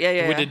 that's right.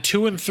 Yeah. We did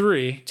 2 and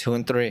 3. 2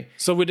 and 3.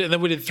 So we did. Then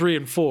we did 3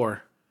 and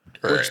 4.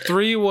 Which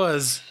 3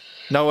 was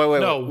No, wait.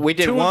 no. We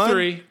did 2 1. and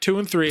 3, 2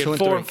 and 3, 2 and and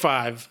 4 3. and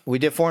 5. We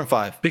did 4 and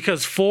 5.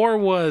 Because 4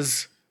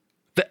 was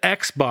the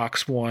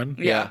Xbox one,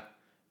 Yeah.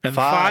 and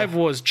 5 5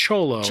 was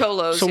Cholo.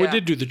 Cholos, So we yeah.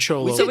 did do the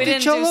Cholo. So we did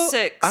didn't Cholo? do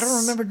 6. I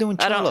don't remember doing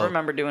I Cholo. don't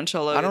remember doing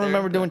Cholo. I don't either.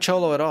 remember doing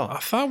Cholo at all. I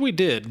thought we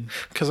did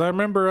because I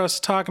remember us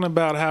talking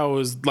about how it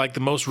was like the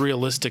most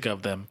realistic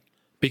of them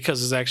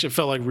because it's actually it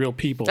felt like real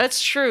people.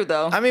 That's true,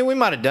 though. I mean, we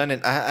might have done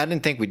it. I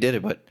didn't think we did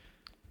it, but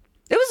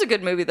It was a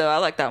good movie, though. I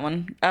like that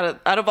one. Out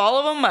of all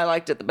of them, I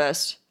liked it the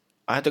best.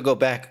 I had to go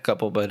back a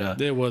couple. But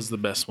It was the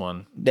best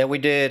one. then we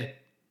did.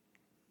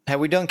 Have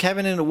we done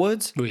Cabin in the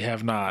Woods? We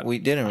have not. We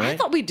didn't, I right?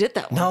 thought we did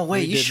that one. No,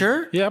 wait. You did-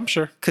 sure? Yeah, I'm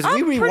sure. Because I'm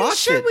we pretty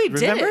rewatched sure it. we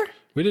did Remember? it.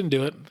 We didn't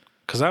do it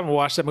because I haven't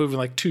watched that movie in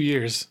like 2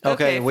 years.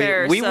 Okay,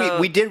 fair, we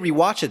so- did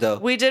rewatch it though.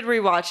 We did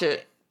rewatch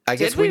it. I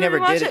guess Did we we never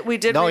rewatch did it? We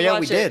did No, yeah, rewatch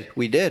we it. did.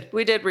 We did.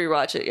 We did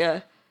rewatch it,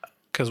 yeah.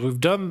 because we've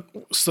done.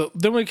 So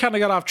then we kind of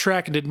got off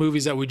track and did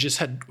movies that we just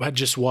had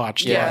just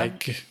watched. Yeah.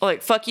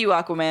 Like, Fuck you,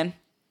 Aquaman.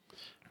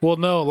 well,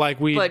 no, like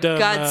we But done.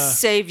 God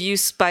save you,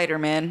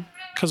 Spider-Man.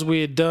 Because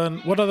we had done.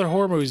 What other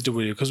horror movies did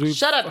we do? Because we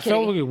Shut up, I felt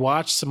Kitty. like we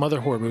watched some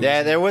other horror movies.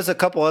 Yeah, there was a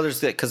couple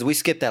others that because we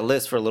skipped that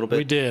list for a little bit.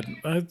 we did.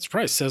 It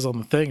probably says on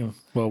the thing.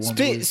 Well,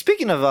 one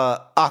Speaking of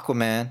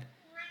Aquaman,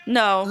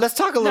 No. let's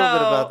talk a little bit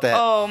about that.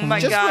 Oh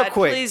my Just real God.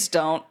 quick. Please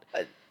don't.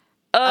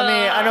 I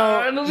mean,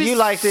 I The know movie's you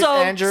liked it, so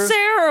Andrew.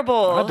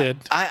 terrible. I did.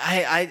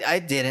 I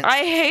didn't.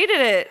 I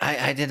hated it.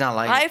 I did not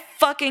like I it.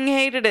 fucking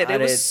hated it. I It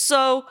did. was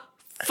so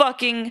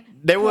fucking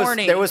There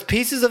corny. was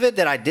pieces of it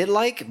that I did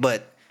like,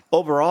 but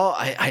overall,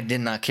 I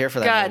did not care for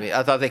that God. movie.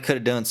 I thought they could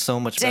have done so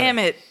much Damn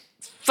better. it.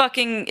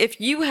 Fucking,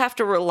 if you have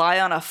to rely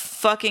on a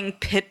fucking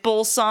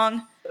Pitbull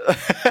song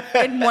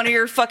in one of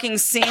your fucking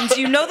scenes,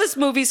 you know this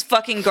movie's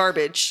fucking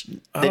garbage.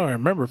 I don't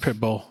remember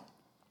Pitbull.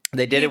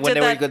 They did He it when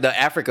did they were that go to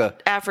Africa.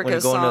 Africa when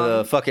they go into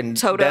the song. fucking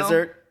Toto.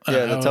 desert.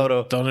 Yeah, the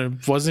Toto.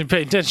 Wasn't even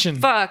paying attention.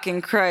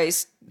 Fucking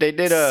Christ. They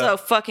did So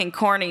fucking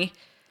corny.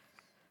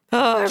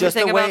 Oh, Just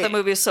the everything about way- the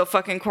movie is so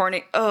fucking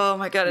corny. Oh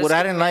my God. It's what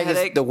I giving didn't me a like is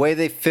headache. the way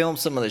they filmed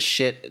some of the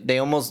shit. They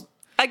almost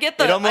I get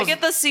the it almost- I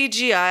get the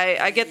CGI.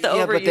 I get the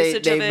yeah, but they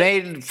overusage of it.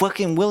 made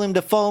fucking Willem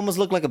Dafoe almost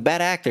look like a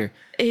bad actor.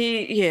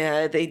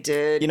 Yeah, they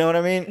did. You know what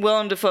I mean?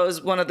 Willem Dafoe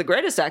is one of the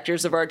greatest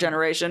actors of our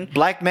generation.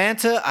 Black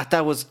Manta, I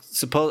thought was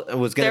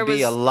going There to be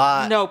was a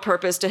lot, no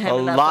purpose to him. a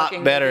in that lot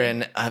fucking better.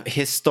 movie. And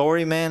his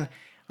story, man,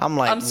 I'm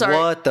like, I'm sorry.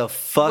 what the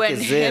fuck when is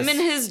him this? and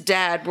his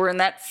dad were in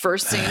that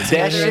first scene That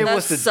together in shit that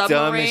was the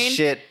submarine, dumbest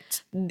shit.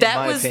 that in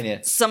my was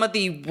opinion. some of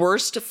the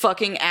worst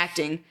fucking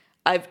acting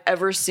I've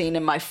ever seen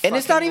in my fucking And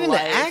it's not even the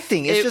life.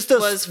 acting, it's it just the-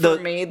 was the-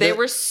 for me. They the-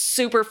 were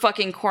super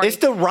fucking corny. It's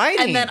the writing.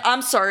 And then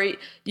I'm sorry,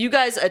 you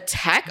guys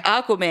attack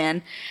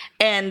Aquaman,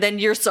 and then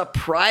you're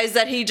surprised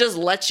that he just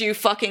lets you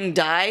fucking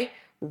die.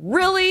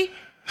 Really?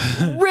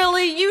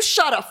 Really? You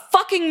shot a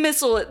fucking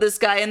missile at this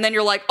guy, and then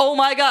you're like, "Oh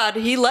my God,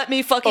 he let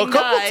me fucking A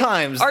couple die."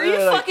 times. Are you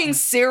Like- fucking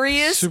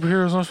serious?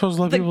 Superheroes aren't supposed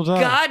to let The people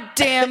die.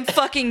 goddamn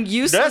fucking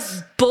useless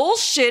That's-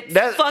 bullshit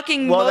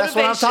fucking well, that's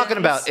what I'm talking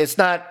motivations. about. It's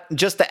not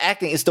just the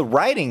acting; it's the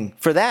writing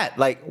for that.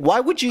 Like, why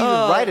would you even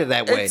write it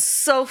that way? It's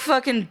so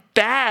fucking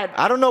bad.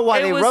 I don't know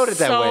why they was wrote it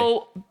that way.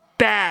 So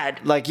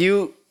bad. Like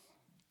you,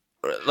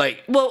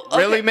 like, Well, okay,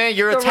 really, man,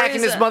 you're the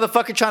attacking this reason-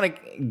 motherfucker trying to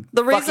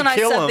The reason I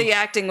kill said him. the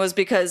acting was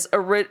because,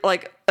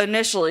 like,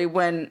 initially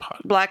when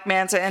Black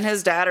Manta and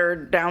his dad are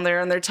down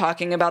there and they're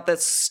talking about that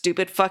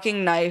stupid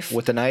fucking knife,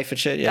 with the knife and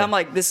shit. Yeah, I'm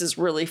like, this is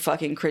really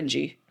fucking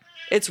cringy.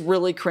 It's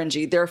really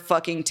cringy. They're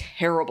fucking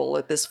terrible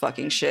at this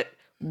fucking shit.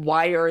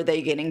 Why are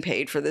they getting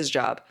paid for this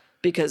job?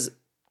 Because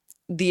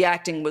the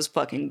acting was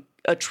fucking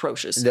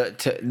atrocious.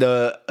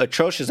 the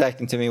atrocious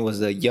acting to me was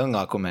the young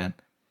Aquaman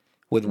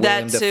with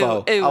That William too.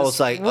 Dafoe. It I was was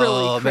like, really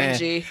oh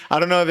cringy. man. I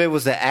don't know if it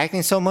was the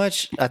acting so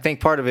much. I think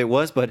part of it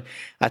was, but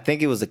I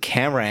think it was the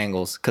camera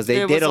angles because they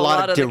It did was a a lot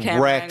lot of of the camera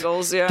direct,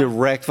 angles, yeah.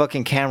 direct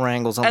fucking camera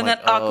angles. I'm And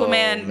like, then oh, Aquaman,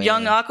 man.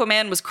 young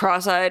Aquaman was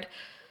cross-eyed.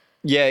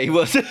 Yeah, he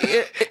was.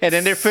 And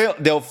then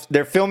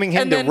they're filming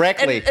him And then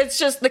directly. and it's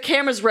just the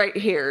camera's right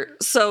here.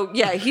 So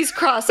yeah, he's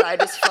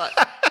cross-eyed as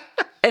fuck.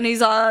 And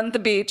he's on the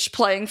beach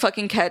playing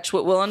fucking catch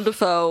with Willem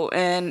Dafoe,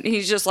 and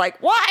he's just like,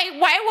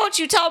 "Why won't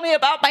you tell me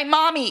about my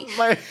mommy?"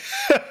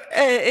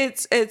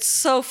 It's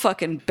so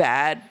fucking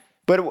bad.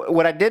 But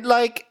what I did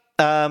like,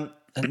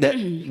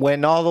 that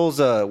when all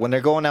those when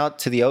they're going out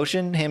to the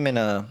ocean, him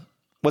and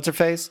what's her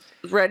face?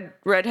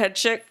 Redhead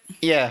chick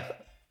Yeah.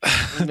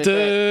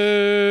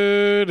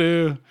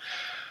 Doo-doo.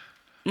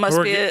 must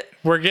We're, be get- it.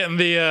 we're getting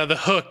the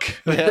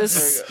hook.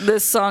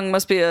 This song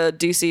must be a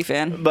DC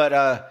fan.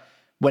 But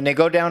when they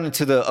go down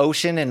into the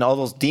ocean and all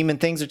those demon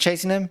things are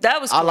chasing them, That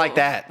was cool. I like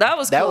that. That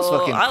was cool. That was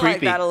fucking I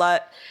creepy. like that a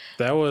lot.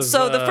 That was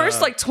So the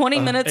first like 20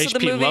 minutes of the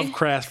H.P. movie,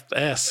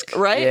 Lovecraft-esque.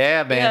 right?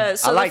 Yeah, man.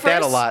 I like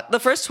that a lot. The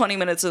first 20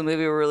 minutes of the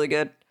movie were really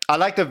good. I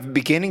like the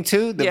beginning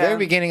too. The Yeah. very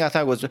beginning I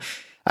thought was,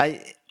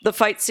 The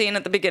fight scene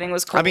at the beginning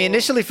was cool. I mean,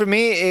 initially for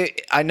me,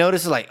 I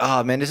noticed like,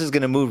 oh man, this is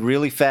gonna move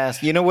really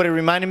fast. You know what it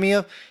reminded me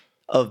of?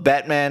 Of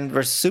Batman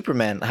versus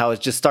Superman. How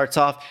it just starts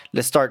off.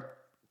 Let's start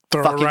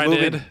Throw it fucking right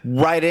moving in.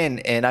 right in,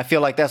 and I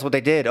feel like that's what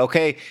they did.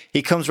 Okay,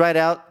 he comes right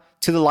out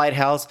to the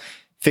lighthouse,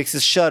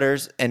 fixes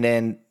shutters, and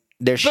then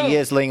there she Boom.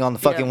 is laying on the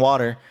fucking Yeah.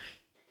 water,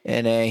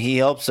 and then he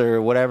helps her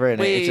or whatever,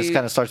 and it just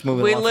kind of starts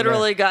moving. We along from there.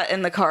 literally got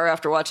in the car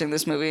after watching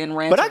this movie and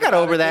ran. But I got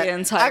over that.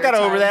 I got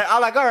over that.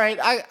 I'm like, all right,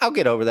 I'll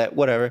get over that.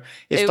 Whatever.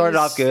 It started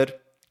was- off good,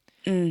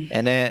 and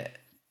then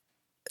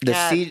the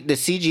God. the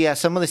CGI,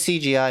 some of the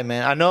CGI,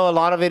 man. I know a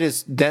lot of it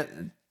is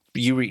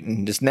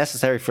just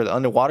necessary for the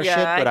underwater Yeah,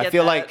 shit, I but I get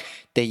feel that. like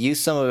they use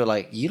some of it.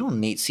 Like, you don't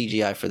need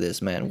CGI for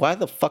this, man. Why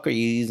the fuck are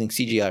you using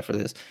CGI for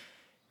this?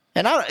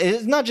 And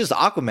it's not just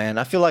Aquaman.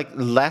 I feel like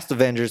Last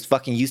Avengers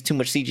fucking used too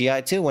much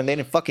CGI too when they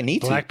didn't fucking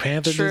need Black to.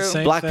 Panther did True. the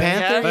same Black thing.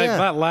 Panther, Like, yeah.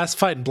 that last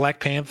fight in Black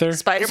Panther.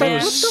 Spider-Man?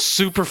 It was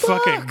super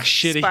fucking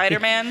shitty.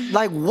 Spider-Man.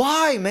 Like,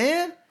 why,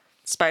 man?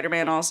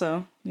 Spider-Man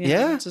also.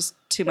 Yeah. Just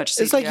too much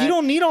CGI. It's like you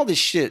don't need all this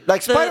shit.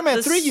 Like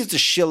Spider-Man 3 used a The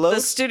shitload.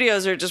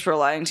 studios are just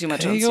relying too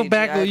much on You go CGI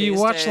back, you these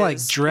watch like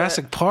days,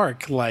 Jurassic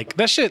Park, like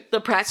that shit.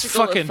 The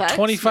practical fucking effects,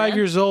 25 man.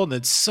 years old,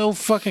 and it's so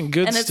fucking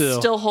good and it still.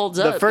 still holds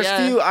up. The first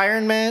yeah. few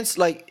Iron Mans,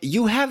 like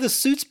you have the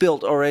suits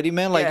built already,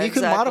 man. Like Yeah, you can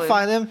exactly.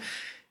 modify them.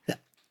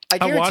 I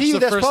watched guarantee you the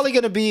that's first- probably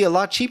going to be a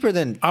lot cheaper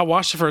than. I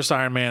watched the first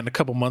Iron Man a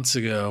couple months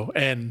ago,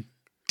 and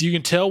you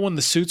can tell when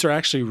the suits are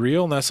actually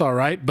real, and that's all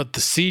right. But the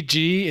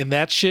CG and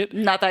that shit,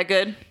 Not that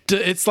good.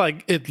 it's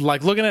like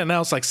looking at it now,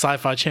 it's like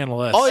Sci-Fi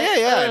Channel S. Oh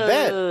yeah, I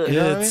bet. You know what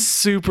I mean? It's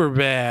super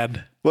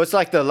bad. Well, it's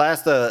like the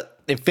last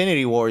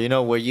Infinity War,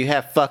 where you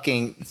have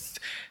fucking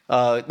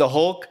the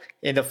Hulk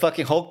and the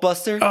fucking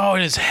Hulkbuster. Oh,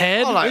 and his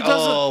head. I'm like, It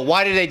doesn't- oh,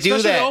 why did they do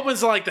especially that? it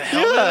opens like the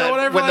helmet Yeah, or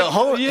whatever. when the like,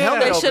 helmet They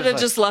opens, should have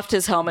like, just left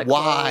his helmet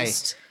Why?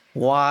 closed.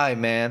 Why,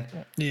 man?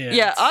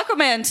 Yeah,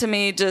 Aquaman to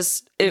me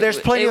just There's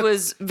plenty.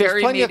 was very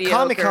there's plenty mediocre. of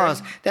Comic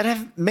Cons that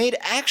have made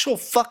actual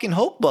fucking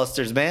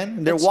Hulkbusters,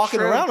 man. They're That's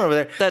walking true. around over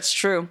there, That's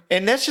true.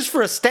 and that's just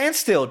for a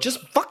standstill. Just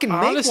fucking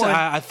make Honestly, one.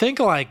 I think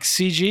like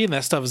CG and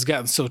that stuff has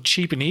gotten so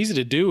cheap and easy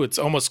to do. It's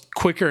almost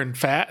quicker and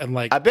fat and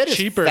like I bet it's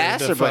cheaper.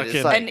 faster, to but it's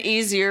fucking, like- And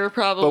easier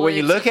probably. but when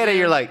you look at it, to-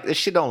 you're like, this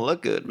shit don't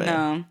look good, man.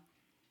 no.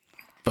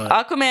 But-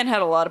 Aquaman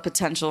had a lot of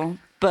potential,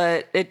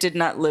 but it did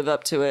not live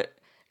up to it.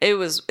 It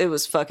was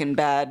fucking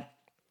bad.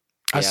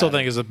 I still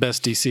think it's the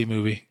best DC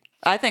movie.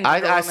 I think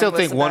I still was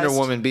think the Wonder best.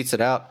 Woman beats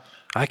it out.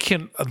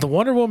 The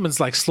Wonder Woman's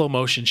like slow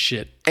motion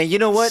shit. And you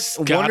know what? It's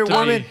got Wonder to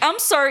Woman. be. I'm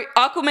sorry,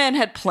 Aquaman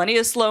had plenty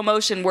of slow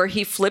motion where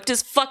he flipped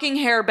his fucking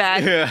hair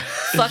back,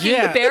 fucking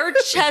Yeah. bare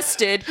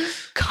chested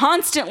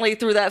constantly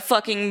through that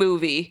fucking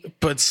movie.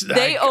 But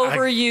They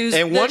overused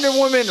And the Wonder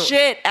Woman.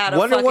 shit out of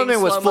Wonder fucking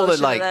Woman was slow full of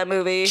motion like that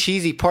movie.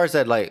 cheesy parts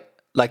that like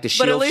the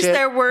shield But at least shit.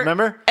 there were,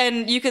 Remember?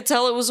 and you could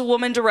tell it was a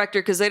woman director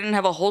because they didn't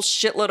have a whole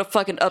shitload of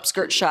fucking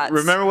upskirt shots.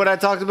 Remember what I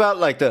talked about?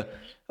 Like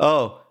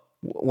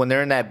when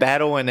they're in that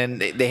battle and then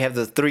they have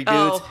the three dudes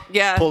Oh,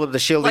 yeah. pull up the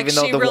shield Like, even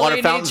though she the really water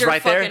needs fountain's your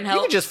right there. fucking You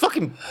help. can just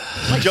fucking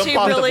Like, jump she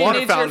off really the water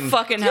needs your fountain.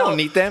 fucking You help. don't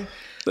need them.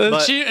 And,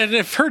 But- and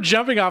if her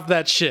jumping off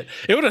that shit,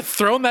 it would have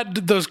thrown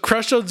those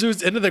crushed those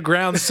dudes into the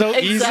ground so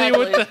easy Exactly.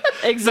 with the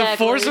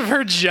Exactly. force of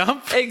her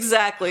jump.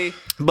 Exactly.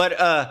 But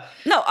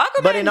No,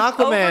 Aquaman, But in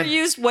Aquaman-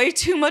 overused way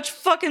too much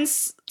fucking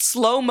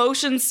slow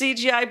motion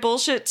CGI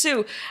bullshit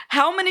too.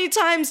 How many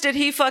times did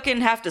he fucking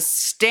have to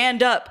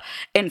stand up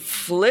and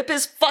flip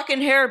his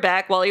fucking hair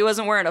back while he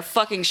wasn't wearing a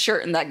fucking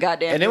shirt in that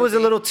goddamn and it was a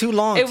movie? little too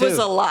long. It was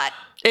too. a lot.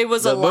 It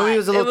was a The lot. movie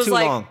was a little it was too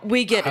like, long.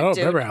 We get it, I don't dude.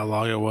 remember how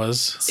long it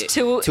was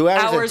 2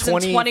 hours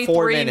and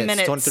 24 minutes.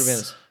 minutes. 23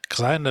 minutes.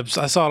 because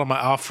I saw it on my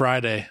off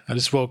Friday. I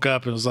just woke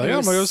up and was like, It "Oh, I'm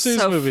was gonna go see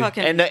this so movie."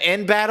 fucking- And the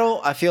end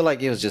battle, I feel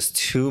like it was just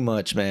too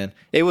much, man.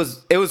 It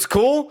was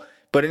cool,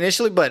 but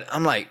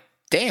I'm like,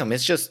 damn,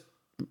 it's just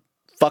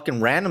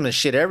fucking random and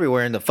shit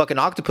everywhere, and the fucking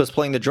octopus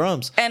playing the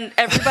drums. And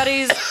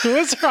everybody's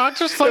Was her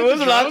octopus playing It was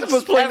the an drums?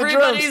 octopus playing the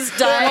everybody's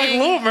drums. Like dying.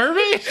 Little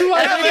Mermaid?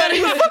 Like, Man,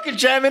 he was fucking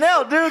jamming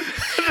out, dude.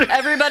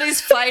 Everybody's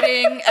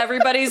fighting.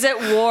 Everybody's at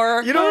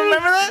war. You don't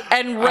remember that?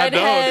 And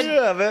redhead,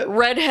 Yeah, man.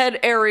 redhead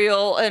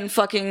Ariel and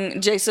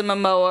fucking Jason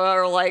Momoa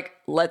are like,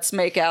 let's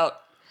make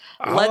out.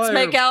 Let's I-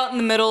 make out in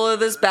the middle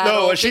of this battle.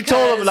 No, and she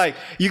told him because- like,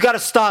 you got to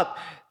stop.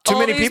 Too all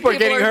many these people are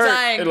getting people are hurt.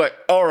 dying. And like,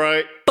 all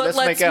right, but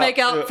let's make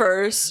out Yeah.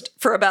 first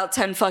for about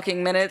 10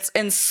 fucking minutes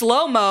in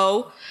slow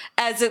mo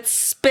as it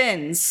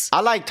spins.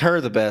 I liked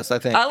her the best. I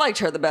think. I liked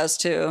her the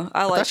best too.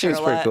 I thought liked she her was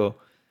a pretty lot. cool.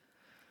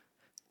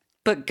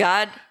 But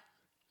god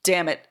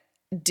damn it.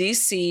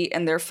 DC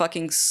and their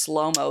fucking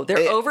slow mo. They're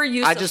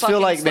overused. I to just fucking feel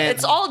like, slow- man,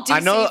 it's all DC. I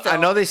know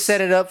films. they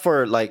set it up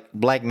for like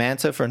Black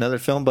Manta for another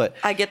film, but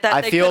I get that.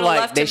 I They feel coulda like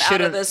left they him out of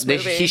shouldn't. this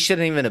movie. He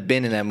shouldn't even have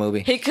been in that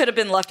movie. He could have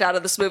been left out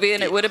of this movie,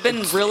 and it would have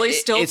been really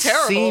still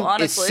terrible.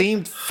 Honestly, It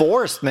seemed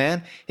forced,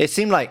 man. It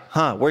seemed like,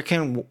 where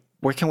can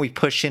we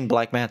push in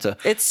Black Manta?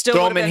 It still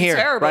throw would've him in been here,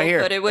 terrible, right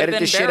here. but it would've Edit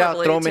been this shit out,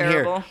 bearably throw him in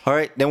terrible. here. All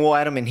right, then we'll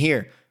add him in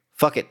here.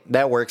 Fuck it,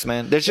 that works,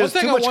 man. There's just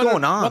too much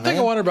going on. One thing I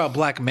man. wondered about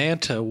Black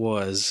Manta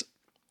was,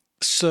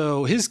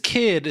 so his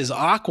kid is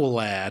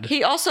Aqualad,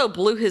 he also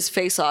blew his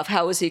face off.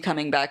 How is he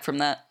coming back from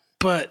that?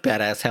 but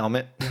Badass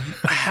helmet.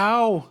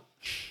 how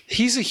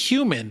he's a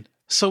human.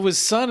 So his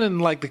son in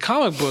like the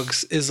comic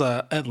books is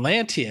a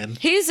Atlantean.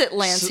 He's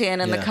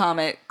Atlantean in the yeah.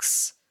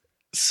 comics.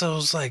 So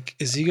it's like,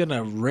 is he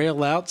gonna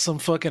rail out some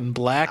fucking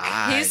black?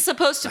 He's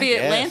supposed to be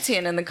guess.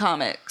 Atlantean in the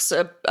comics.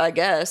 I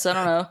guess I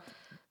don't know.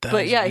 That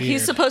But was yeah, he's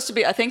weird. supposed to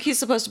be. I think he's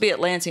supposed to be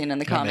Atlantean in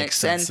the makes comics,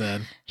 sense and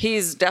then.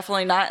 he's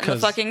definitely not in the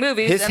 'Cause fucking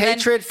movies. his and then-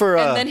 hatred for,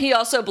 and then he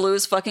also blew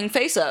his fucking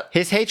face up.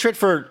 His hatred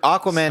for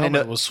Aquaman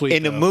Helmet was sweet,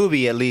 in the though.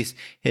 movie, at least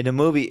in the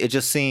movie, it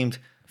just seemed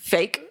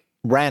Fake,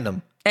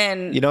 random.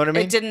 and You know what I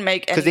mean? It didn't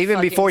make any Because even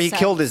fucking before he sense.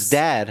 killed his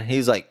dad,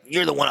 he's like,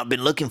 "You're the one I've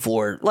been looking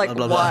for." Like, blah,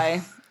 blah, blah.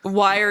 why?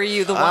 Why are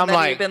you the one I'm that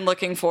like, you've been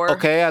looking for?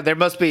 Okay, they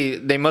must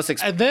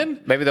And then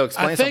maybe they'll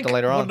explain I think something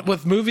later on.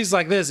 with movies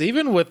like this,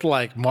 even with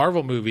like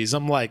Marvel movies,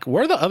 I'm like,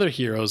 where are the other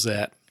heroes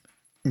at?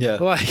 Yeah.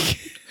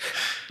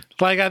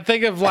 Like I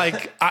think of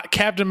like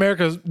Captain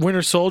America's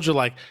Winter Soldier.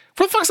 Like,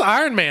 where the fuck's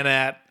Iron Man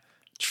at?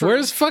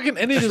 Where's fucking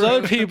any of these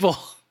other people?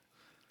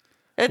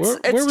 Where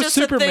It's was just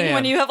a thing Superman?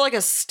 when you have like a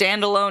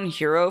standalone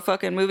hero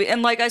fucking movie.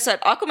 And like I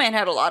said, Aquaman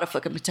had a lot of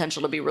fucking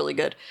potential to be really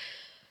good,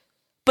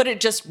 but it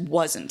just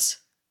wasn't.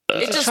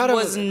 It just try to-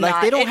 was like,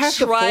 not. they don't it have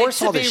to tried force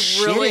to all be this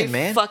shit really in,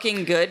 man.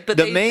 fucking good, but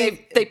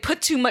The they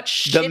put too much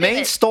shit The in main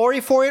it. story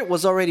for it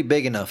was already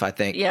big enough, I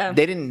think. Yeah.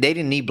 They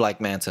didn't need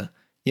Black Manta.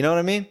 You know what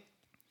I mean?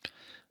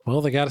 Well,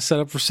 they got to set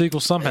up for sequel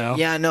somehow.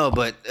 Yeah, I know,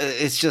 but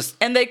it's just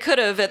And they could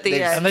have at the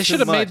They- end. And they should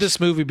have much. made this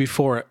movie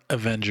before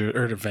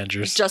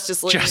Avengers.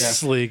 Justice League.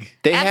 Justice League.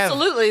 they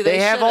Absolutely, have they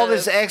have all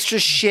should've. this extra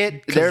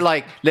shit. They're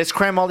like, let's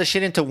cram all this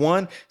shit into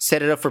one,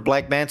 set it up for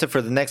Black Manta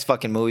for the next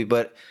fucking movie,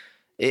 but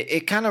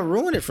it kind of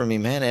ruined it for me,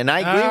 man. And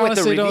I agree with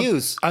the honestly don't-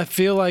 reviews. I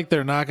feel like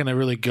they're not going to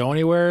really go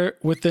anywhere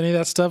with any of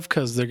that stuff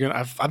because they're gonna.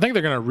 I think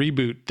they're going to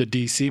reboot the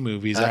DC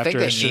movies I think after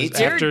they need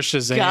to. after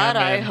Shazam God,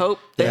 I and hope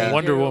they Yeah.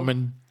 Wonder do.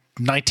 Woman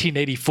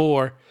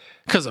 1984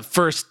 because of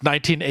first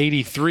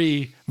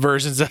 1983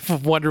 versions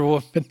of Wonder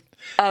Woman.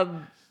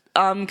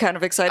 I'm kind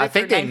of excited I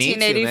think for they need to,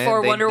 man.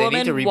 1984 They- Wonder they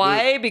need to Woman. reboot.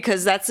 Why?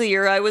 Because that's the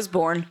year I was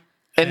born.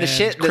 And the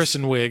shit,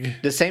 Kristen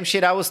Wiig. the same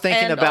shit I was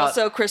thinking And about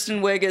also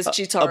Kristen Wiig as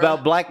Chitara.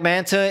 about Black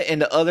Manta and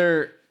the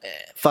other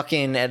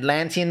fucking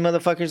Atlantean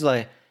motherfuckers.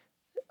 Like,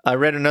 I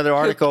read another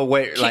article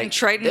where like,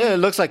 Triton? yeah, it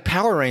looks like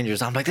Power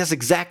Rangers. I'm like, that's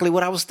exactly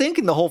what I was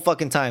thinking the whole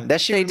fucking time. That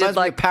shit they reminds did me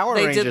like of Power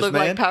they Rangers, did look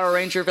man. like Power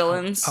Ranger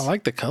villains. I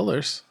like the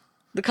colors.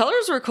 The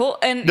colors were cool,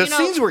 and The you know,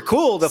 scenes were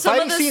cool. The some of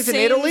fighting the scenes in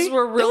scenes Italy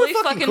were they really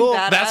fucking fucking cool.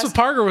 badass. That's what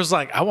Parker was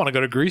like. I want to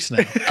go to Greece now.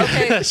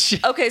 Okay, That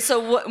shit. okay.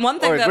 So one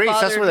thing Or that Greece,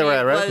 that's bothered where they me were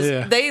at, right? was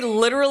Yeah. they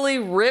literally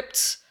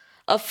ripped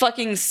a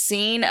fucking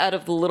scene out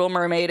of The Little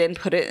Mermaid and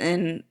put it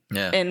in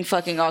Yeah. in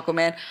fucking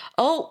Aquaman.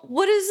 Oh,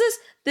 what is this?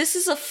 This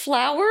is a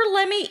flower.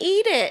 Let me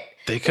eat it.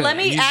 They could've Let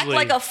me act easily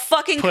like a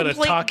fucking put a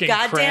complete talking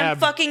goddamn crab.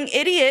 fucking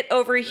idiot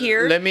over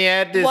here. Let me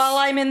add this. While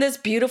I'm in this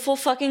beautiful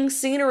fucking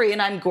scenery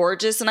and I'm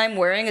gorgeous and I'm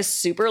wearing a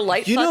super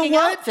light You know fucking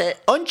what? outfit.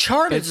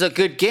 Uncharted is a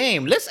good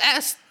game.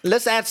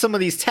 Let's add some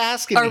of these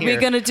tasks in Are here.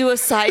 we gonna do a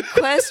side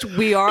quest?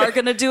 We are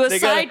gonna do a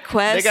side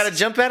quest. They gotta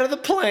jump out of the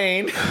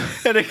plane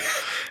and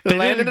they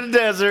land in the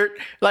desert.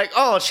 Like,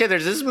 oh shit,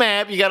 there's this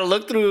map. You gotta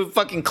look through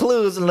fucking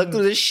clues and look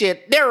through this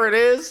shit. There it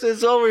is.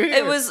 It's over here.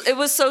 It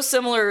was so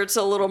similar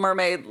to Little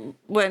Mermaid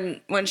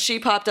when she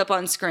popped up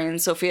on screen.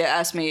 Sophia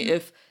asked me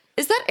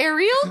is that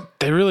Ariel?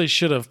 They really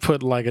should have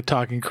put like a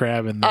talking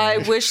crab in there. I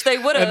wish they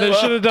would have. and they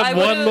should have done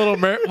one Little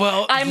Mermaid.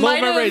 Well, I Little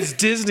might have- Mermaid's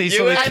Disney,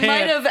 so they I can't.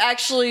 might have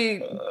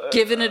actually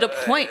given it a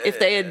point if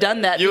they had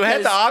done that. You had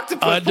because the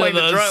octopus Under playing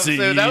the the drums, sea.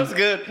 dude. That was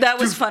good. That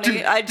was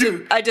funny. I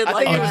did I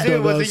like think it was that.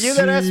 you. Was it you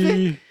that asked me?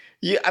 Sea.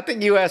 Yeah, I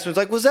think you asked me. It's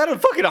like, was that a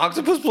fucking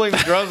octopus playing the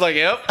drums? Like,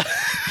 yep.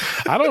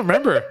 I don't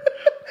remember.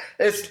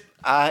 It's.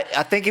 I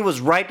think it was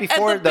right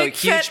before the the big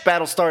huge fat-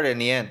 battle started in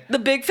the end. The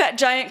big fat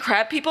giant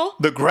crab people.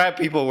 The grab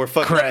people were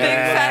fucking Crab Big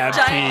fat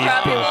giant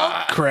crab people.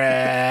 people.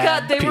 Crab.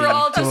 God, they were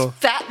all people just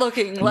fat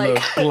looking. Like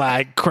look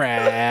like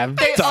crab.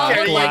 They all talk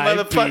look like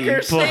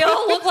motherfuckers. people. they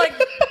all look like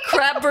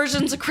crab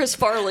versions of Chris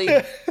Farley.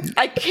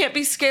 I can't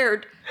be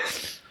scared.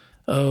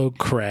 Oh,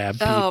 crab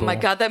people. Oh my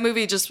god, that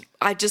movie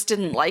I just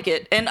didn't like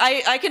it, and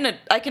I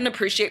can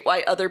appreciate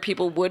why other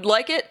people would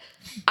like it.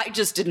 I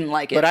just didn't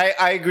like it. But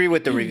I agree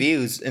with the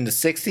reviews in the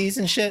 60s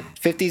and shit,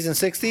 50s and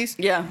 60s.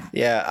 yeah,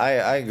 Yeah,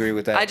 I agree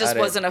with that. I just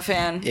didn't- wasn't a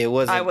fan. It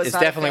wasn't. I was It's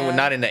not a definitely fan.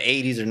 not in the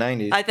 80s or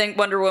 90s. I think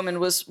Wonder Woman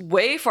was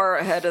way far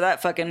ahead of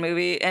that fucking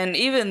movie, and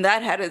even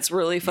that had its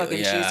really fucking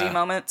Yeah. cheesy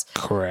moments.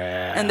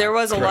 Crab. And there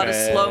was a lot of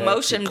slow Crap,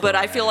 motion, but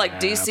I feel like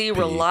DC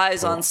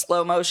relies on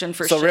slow motion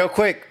for so shit. real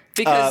quick,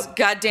 Because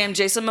goddamn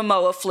Jason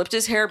Momoa flipped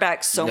his hair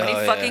back so many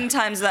Oh, fucking yeah.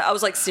 times that I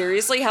was like,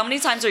 seriously, how many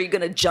times are you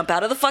gonna jump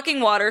out of the fucking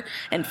water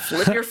and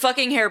flip your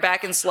fucking hair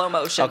back in slow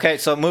motion? okay,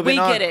 so moving we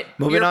on. get it.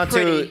 Moving You're on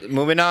pretty. to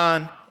moving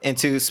on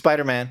into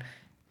Spider-Man,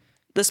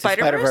 The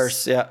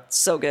Spider-Verse. Yeah.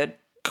 So good.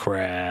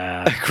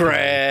 crab.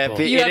 Crap.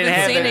 people. You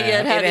haven't seen it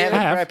yet, have you? It didn't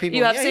I have. crab people.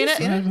 You have Yeah, seen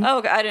you've it? Oh,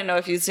 okay. I didn't know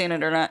if you'd seen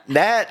it or not.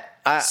 That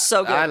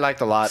So good. I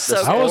liked a lot. So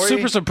The good. I was story-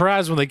 super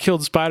surprised when they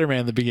killed Spider-Man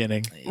in the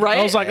beginning. Right?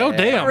 I was like, oh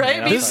damn,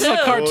 Right, me this is a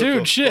too. cartoon What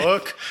the shit.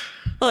 fuck?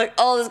 Like,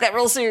 oh, this got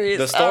real serious.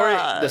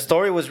 The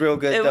story was real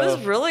good. it though.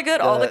 was really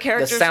good. All the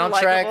characters The were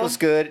soundtrack likable. was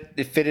good.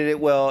 It fitted it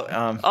well.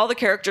 All the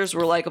characters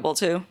were likable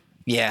too.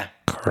 Yeah.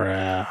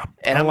 Crap.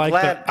 And I I'm like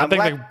glad- I I'm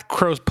think glad-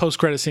 the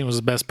post-credit scene was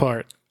the best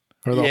part.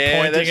 Where they're all Yeah,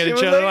 that pointing shit at each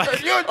was other like,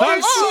 like, "You're-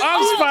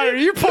 I'm Spider,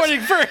 you're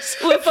pointing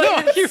first. With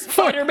fucking you're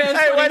Spider-Man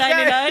Hey, what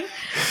guy- 2099.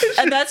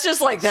 And that's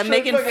just like them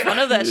making fun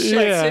of that shit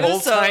Yeah. too.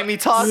 Old-timey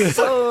talk.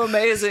 So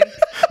amazing.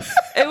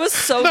 It was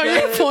so No, good.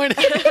 you're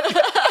pointing.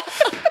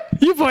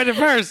 You pointed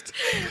first.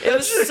 It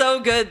was so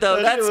good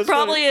though. That shit That's was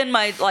probably in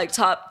my like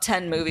top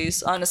 10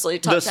 movies, honestly.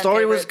 Top The 10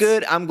 story was favorites.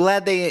 good. I'm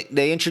glad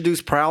they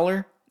introduced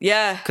Prowler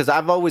Yeah. because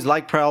I've always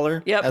liked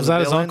Prowler. Yep. as Was a that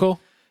his villain. uncle?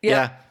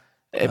 Yeah.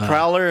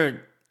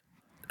 Prowler,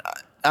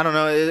 I don't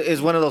know,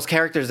 is one of those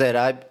characters that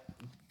I've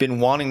been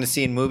wanting to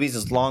see in movies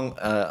as long,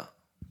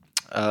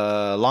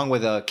 along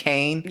with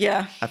Kane.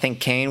 Yeah. I think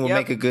Kane will Yep.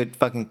 make a good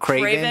fucking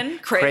Craven.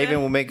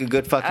 Craven. will make a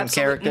good fucking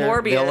Absolutely.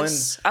 character. Morbius. Villain.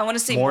 I want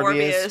to see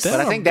Morbius. But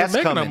I think that's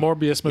they're making coming. a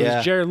Morbius movie.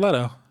 Yeah. Jared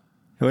Leto.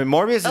 I mean,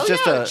 Morbius is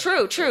just a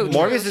true.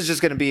 Morbius is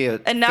just going to be a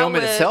And now film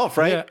in with- itself,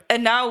 right? Yeah.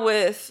 And now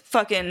with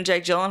fucking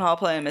Jake Gyllenhaal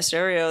playing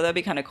Mysterio, that'd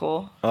be kind of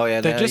cool. Oh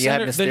yeah, They just, you have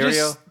they Mysterio.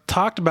 just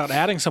talked about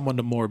adding someone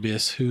to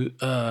Morbius who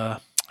I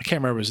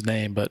can't remember his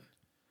name, but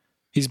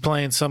he's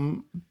playing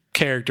some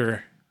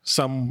character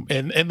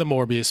in the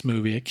Morbius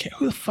movie.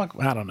 Who the fuck?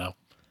 I don't know.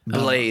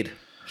 Blade.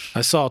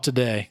 I saw it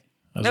today.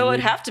 I was No, it'd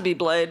reading- have to be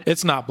Blade.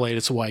 It's not Blade.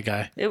 It's a white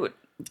guy. It would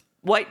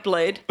White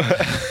Blade.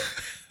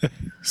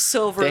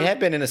 Silver. They have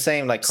been in the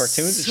same like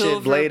cartoons and shit.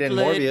 Silver Blade and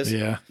Blade. Morbius.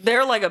 Yeah.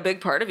 They're like a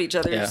big part of each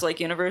other's Yeah. like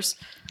universe.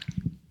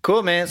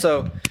 Cool, man.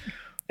 So,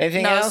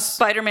 anything No, else?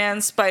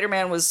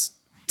 Spider-Man was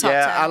top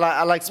Yeah, 10.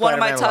 I like One of Spider-Man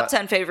my a top lot.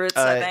 10 favorites,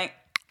 I think.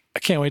 I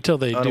can't wait till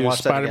they wanna do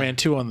watch that again. Spider-Man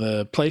 2 on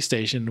the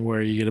PlayStation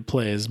where you get to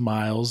play as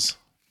Miles.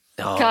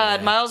 Oh,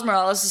 God, Miles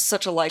Morales is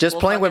such a likable. just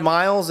playing with fucking-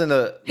 Miles in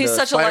the He's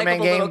such a Spider-Man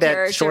likable game little that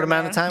character, short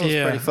amount of man. time was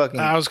pretty fucking.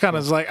 I was kind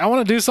of like, I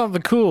want to do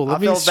something cool. Let I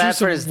me feel shoot bad for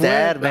some his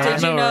dad, wood. man. I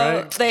Did know, you know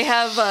right? they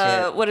have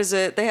Shit. what is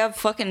it? They have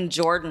fucking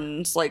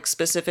Jordans, like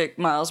specific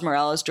Miles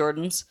Morales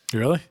Jordans.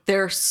 Really?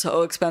 They're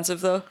so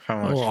expensive though.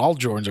 Well, all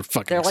Jordans are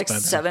fucking They're like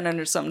expensive.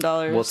 $700 some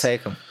dollars. We'll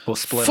take them. We'll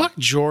split 'em. Fuck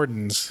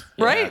Jordans.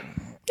 right?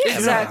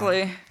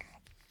 Exactly.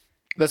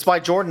 Let's buy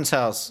Jordan's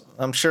house.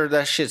 I'm sure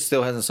that shit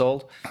still hasn't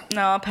sold.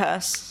 No, I'll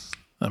pass.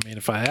 I mean,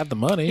 if I had the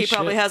money, He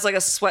probably shit. has like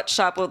a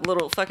sweatshop with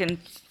little fucking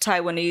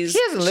Taiwanese.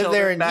 He hasn't lived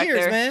there children in back years,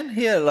 there. man.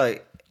 He had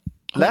like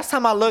last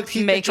time I looked,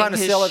 he's been Making trying to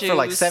his sell it for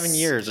like shoes. 7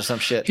 years or some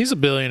shit. He's a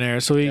billionaire,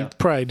 so he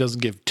probably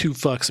doesn't give two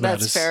fucks about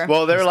That's his. fair.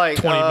 Well, they're like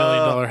 $20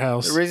 million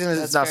house. The reason it's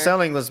That's not fair.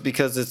 selling was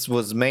because it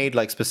was made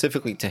like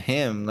specifically to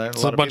him. There's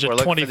It's a bunch of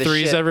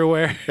 23s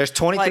everywhere. everywhere. There's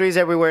 23s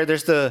everywhere.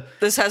 There's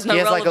This has no he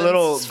has like a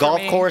little relevance for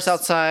golf me. course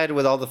outside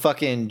with all the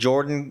fucking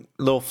Jordan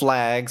little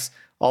flags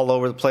all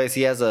over the place.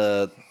 He has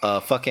a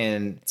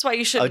fucking That's why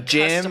you a shouldn't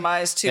gym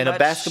customize too and much. a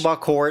basketball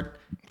court.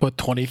 What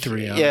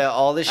 23 on? Yeah,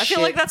 all this I shit.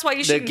 feel like that's why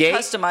you shouldn't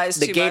customize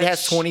The too gate has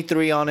much.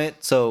 23 on it,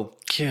 so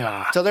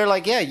Yeah. they're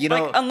like, yeah, you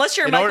know, Like, unless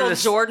you're in order Michael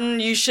to- Jordan,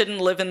 you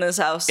shouldn't live in this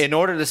house. In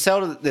order to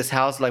sell this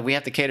house, like we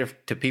have to cater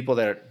to people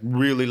that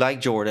really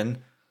like Jordan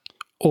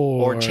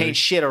or change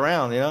shit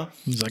around, you know.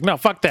 He's like, no,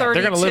 fuck that. They're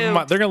gonna live.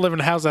 32. They're gonna live in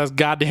a house that has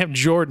goddamn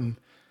Jordan.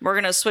 We're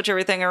gonna switch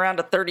everything around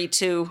to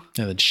 32.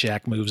 And then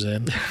Shaq moves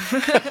in.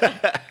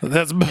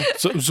 That's about,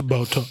 it's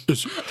about time.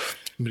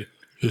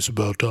 It's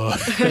about time.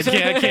 I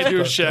can't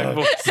do a Shaq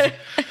voice.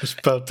 It's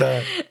about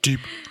time. Deep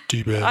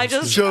ass. I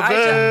just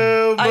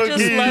JaVale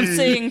McGee. love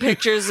seeing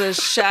pictures of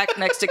Shaq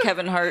next to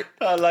Kevin Hart.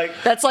 I like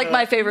That's like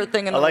my favorite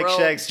thing in I the like world.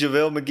 Shaq's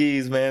JaVale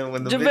McGee's, man.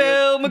 When the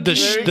JaVale the,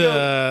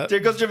 McGee. there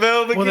goes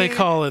JaVale McGee. what do they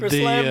call it? For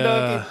The, slam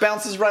dunk. He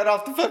bounces right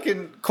off the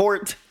fucking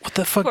court. what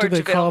the fuck do Poor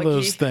they JaVale call McGee.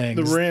 those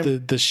things? The rim.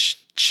 The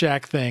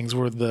Shaq things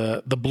were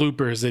the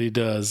bloopers that he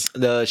does.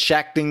 The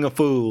Shaq-ting a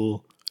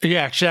fool.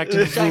 Yeah, Shaq to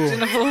the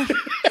fool.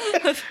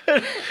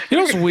 You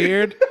know what's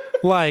weird?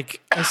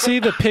 Like, I see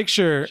the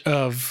picture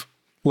of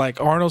like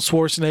Arnold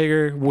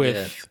Schwarzenegger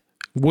with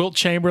Wilt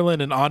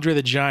Chamberlain and Andre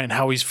the Giant,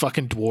 how he's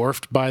fucking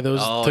dwarfed by those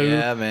Oh two.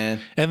 yeah,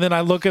 man. And then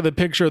I look at the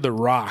picture of The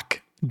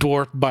Rock,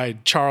 dwarfed by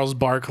Charles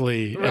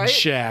Barkley and Right?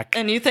 Shaq.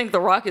 And you think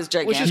The Rock is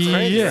gigantic. Which is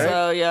crazy, Yeah. right?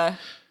 So yeah.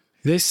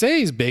 They say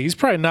he's big. He's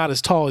probably not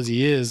as tall as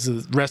he is.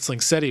 Wrestling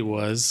said he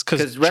was.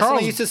 Because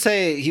wrestling used to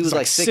say he was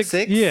like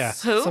 6'6". Yeah.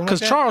 Who? Because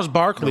Charles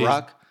Barkley The is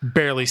Rock?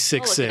 barely look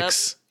it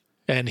 6'6".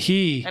 And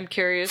he I'm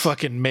curious.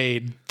 fucking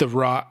made The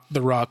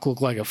Rock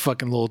look like a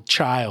fucking little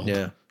child.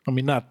 Yeah. I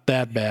mean, not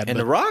that bad. And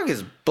but, The Rock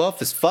is buff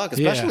as fuck,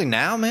 especially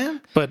now, man.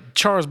 but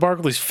Charles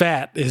Barkley's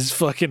fat is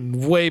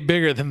fucking way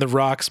bigger than The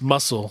Rock's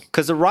muscle.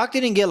 Because The Rock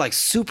didn't get like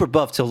super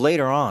buff till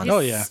later on. Oh,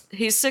 yeah.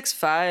 He's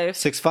 6'5".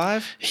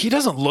 6'5"? He He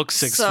doesn't look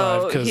 6'5"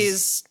 so because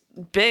he's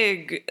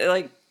big.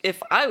 Like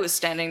if I was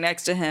standing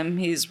next to him,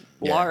 he's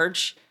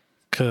large.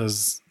 I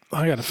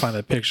got to find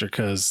that picture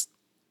because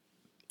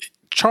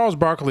Charles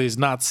Barkley is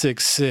not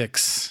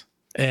 6'6",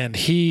 and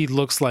he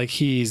looks like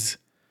he's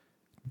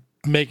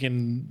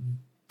making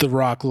The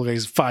Rock look like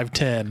he's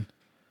 5'10".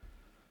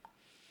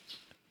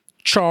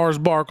 Charles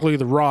Barkley,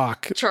 The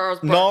Rock. Charles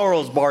Barkley.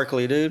 Gnarls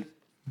Barkley, dude.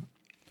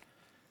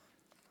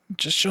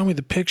 Just show me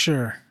the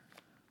picture.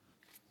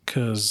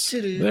 Because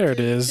there it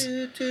is.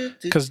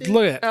 Because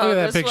look at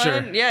that This picture.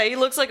 one? Yeah, he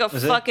looks like a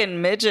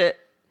fucking midget.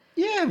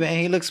 Yeah, man,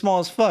 he looks small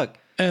as fuck.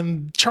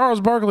 And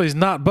Charles Barkley's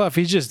not buff.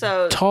 He's just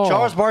So- tall.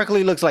 Charles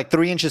Barkley looks like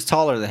 3 inches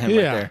taller than him right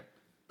Yeah. there.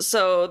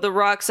 So The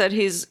Rock said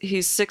he's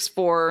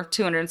 6'4",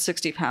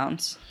 260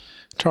 pounds.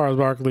 Charles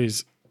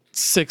Barkley's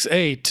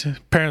 6'8".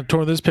 Apparently,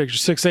 toward this picture,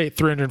 6'8",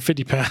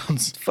 350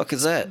 pounds. Fuck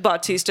is that?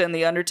 Bautista and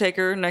The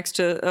Undertaker next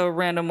to a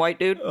random white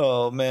dude.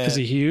 Oh, man. Is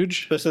he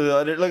huge? Especially the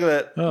other, look at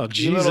that. Oh,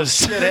 You little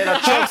Jesus. shithead.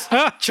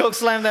 I choke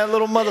slam that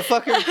little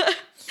motherfucker.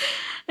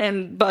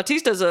 And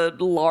Bautista's a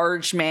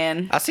large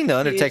man. I seen The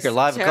Undertaker He's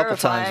live a couple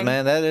times, terrifying.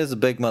 man. That is a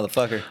big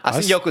motherfucker. I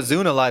seen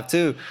Yokozuna live,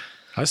 too.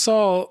 I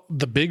saw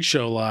The Big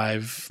Show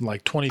live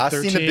like 2013.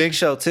 I seen The Big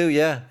Show, too,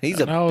 yeah. He's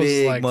a And I was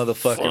big like,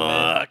 motherfucker,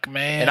 man. Fuck,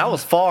 man. And I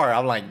was far.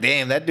 I'm like,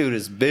 damn, that dude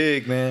is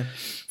big, man.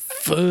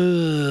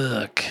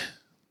 Fuck.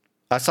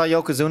 I saw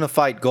Yokozuna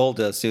fight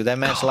Goldust, dude. That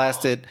match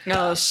lasted.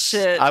 Oh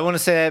shit! I want to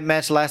say that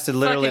match lasted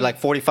literally Fucking like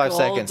 45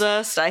 seconds.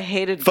 Goldust. I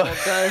hated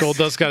Goldust.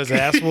 Goldust got his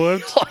ass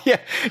whooped. Oh yeah,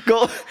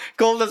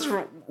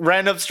 Goldust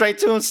ran up straight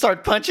to him,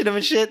 started punching him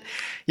and shit.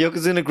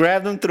 Yokozuna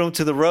grabbed him, threw him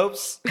to the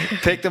ropes,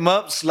 picked him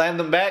up, slammed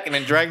him back, and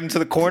then dragged him to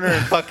the corner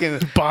and fucking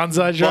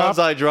Bonsai drop.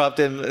 bonsai dropped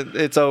him.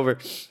 It's over.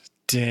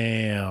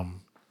 Damn.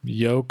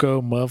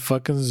 Yoko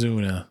motherfucking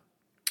Zuna.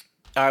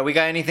 All right, we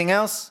got anything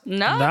else?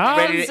 No, Nah.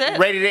 that's it.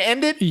 Ready to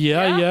end it?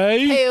 Yeah, yeah.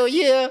 Hell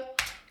yeah.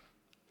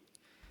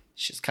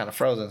 Shit's kind of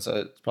frozen, so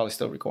it's probably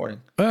still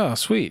recording. Oh,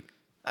 sweet.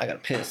 I gotta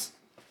piss.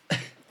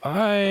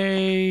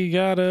 I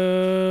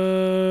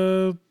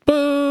gotta.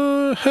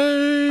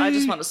 Hey. I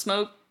just want to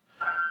smoke.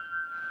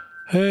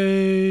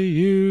 Hey,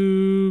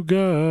 you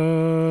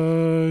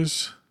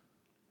guys.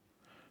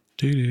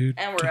 Doo-doo.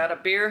 And we're out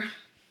of beer.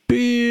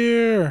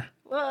 Beer.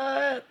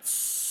 What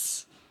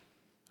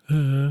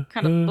kind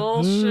of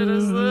bullshit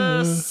is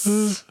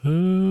this?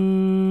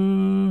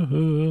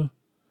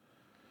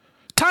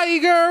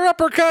 Tiger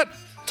uppercut.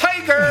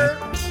 Tiger!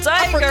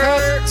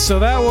 Tiger! So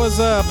that was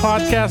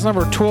podcast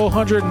number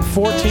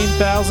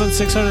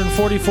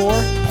 1214,644.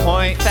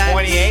 Point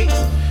 28.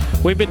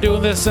 We've been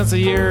doing this since the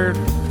year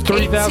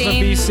 3000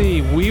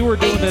 BC. We were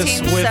doing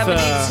this with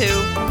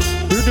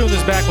 1872. we were doing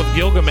this back with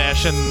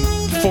Gilgamesh in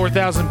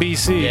 4000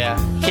 BC. Yeah.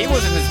 He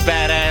wasn't as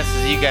badass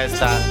as you guys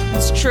thought.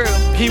 It's true.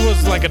 He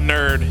was like a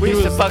nerd. We He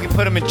used was, to fucking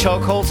put him in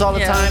chokeholds all the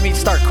Yeah. time. He'd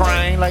start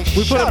crying like,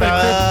 we put him shut in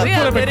up. We put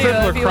have a him in video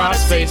crippler if you want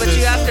cross to see, but faces.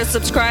 you have to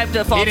subscribe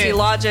to Faulty didn't-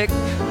 Logic.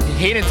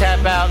 He didn't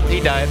tap out. He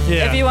died.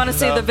 Yeah. If you want to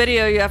see So- the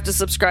video, you have to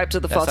subscribe to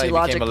the That's how Faulty you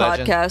Logic became a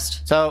legend.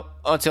 podcast. So,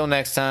 until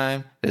next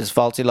time, this is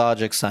Faulty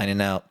Logic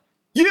signing out.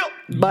 Yeah.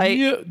 Bye.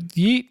 Yeet.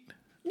 Yeet.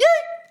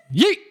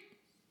 Yeet.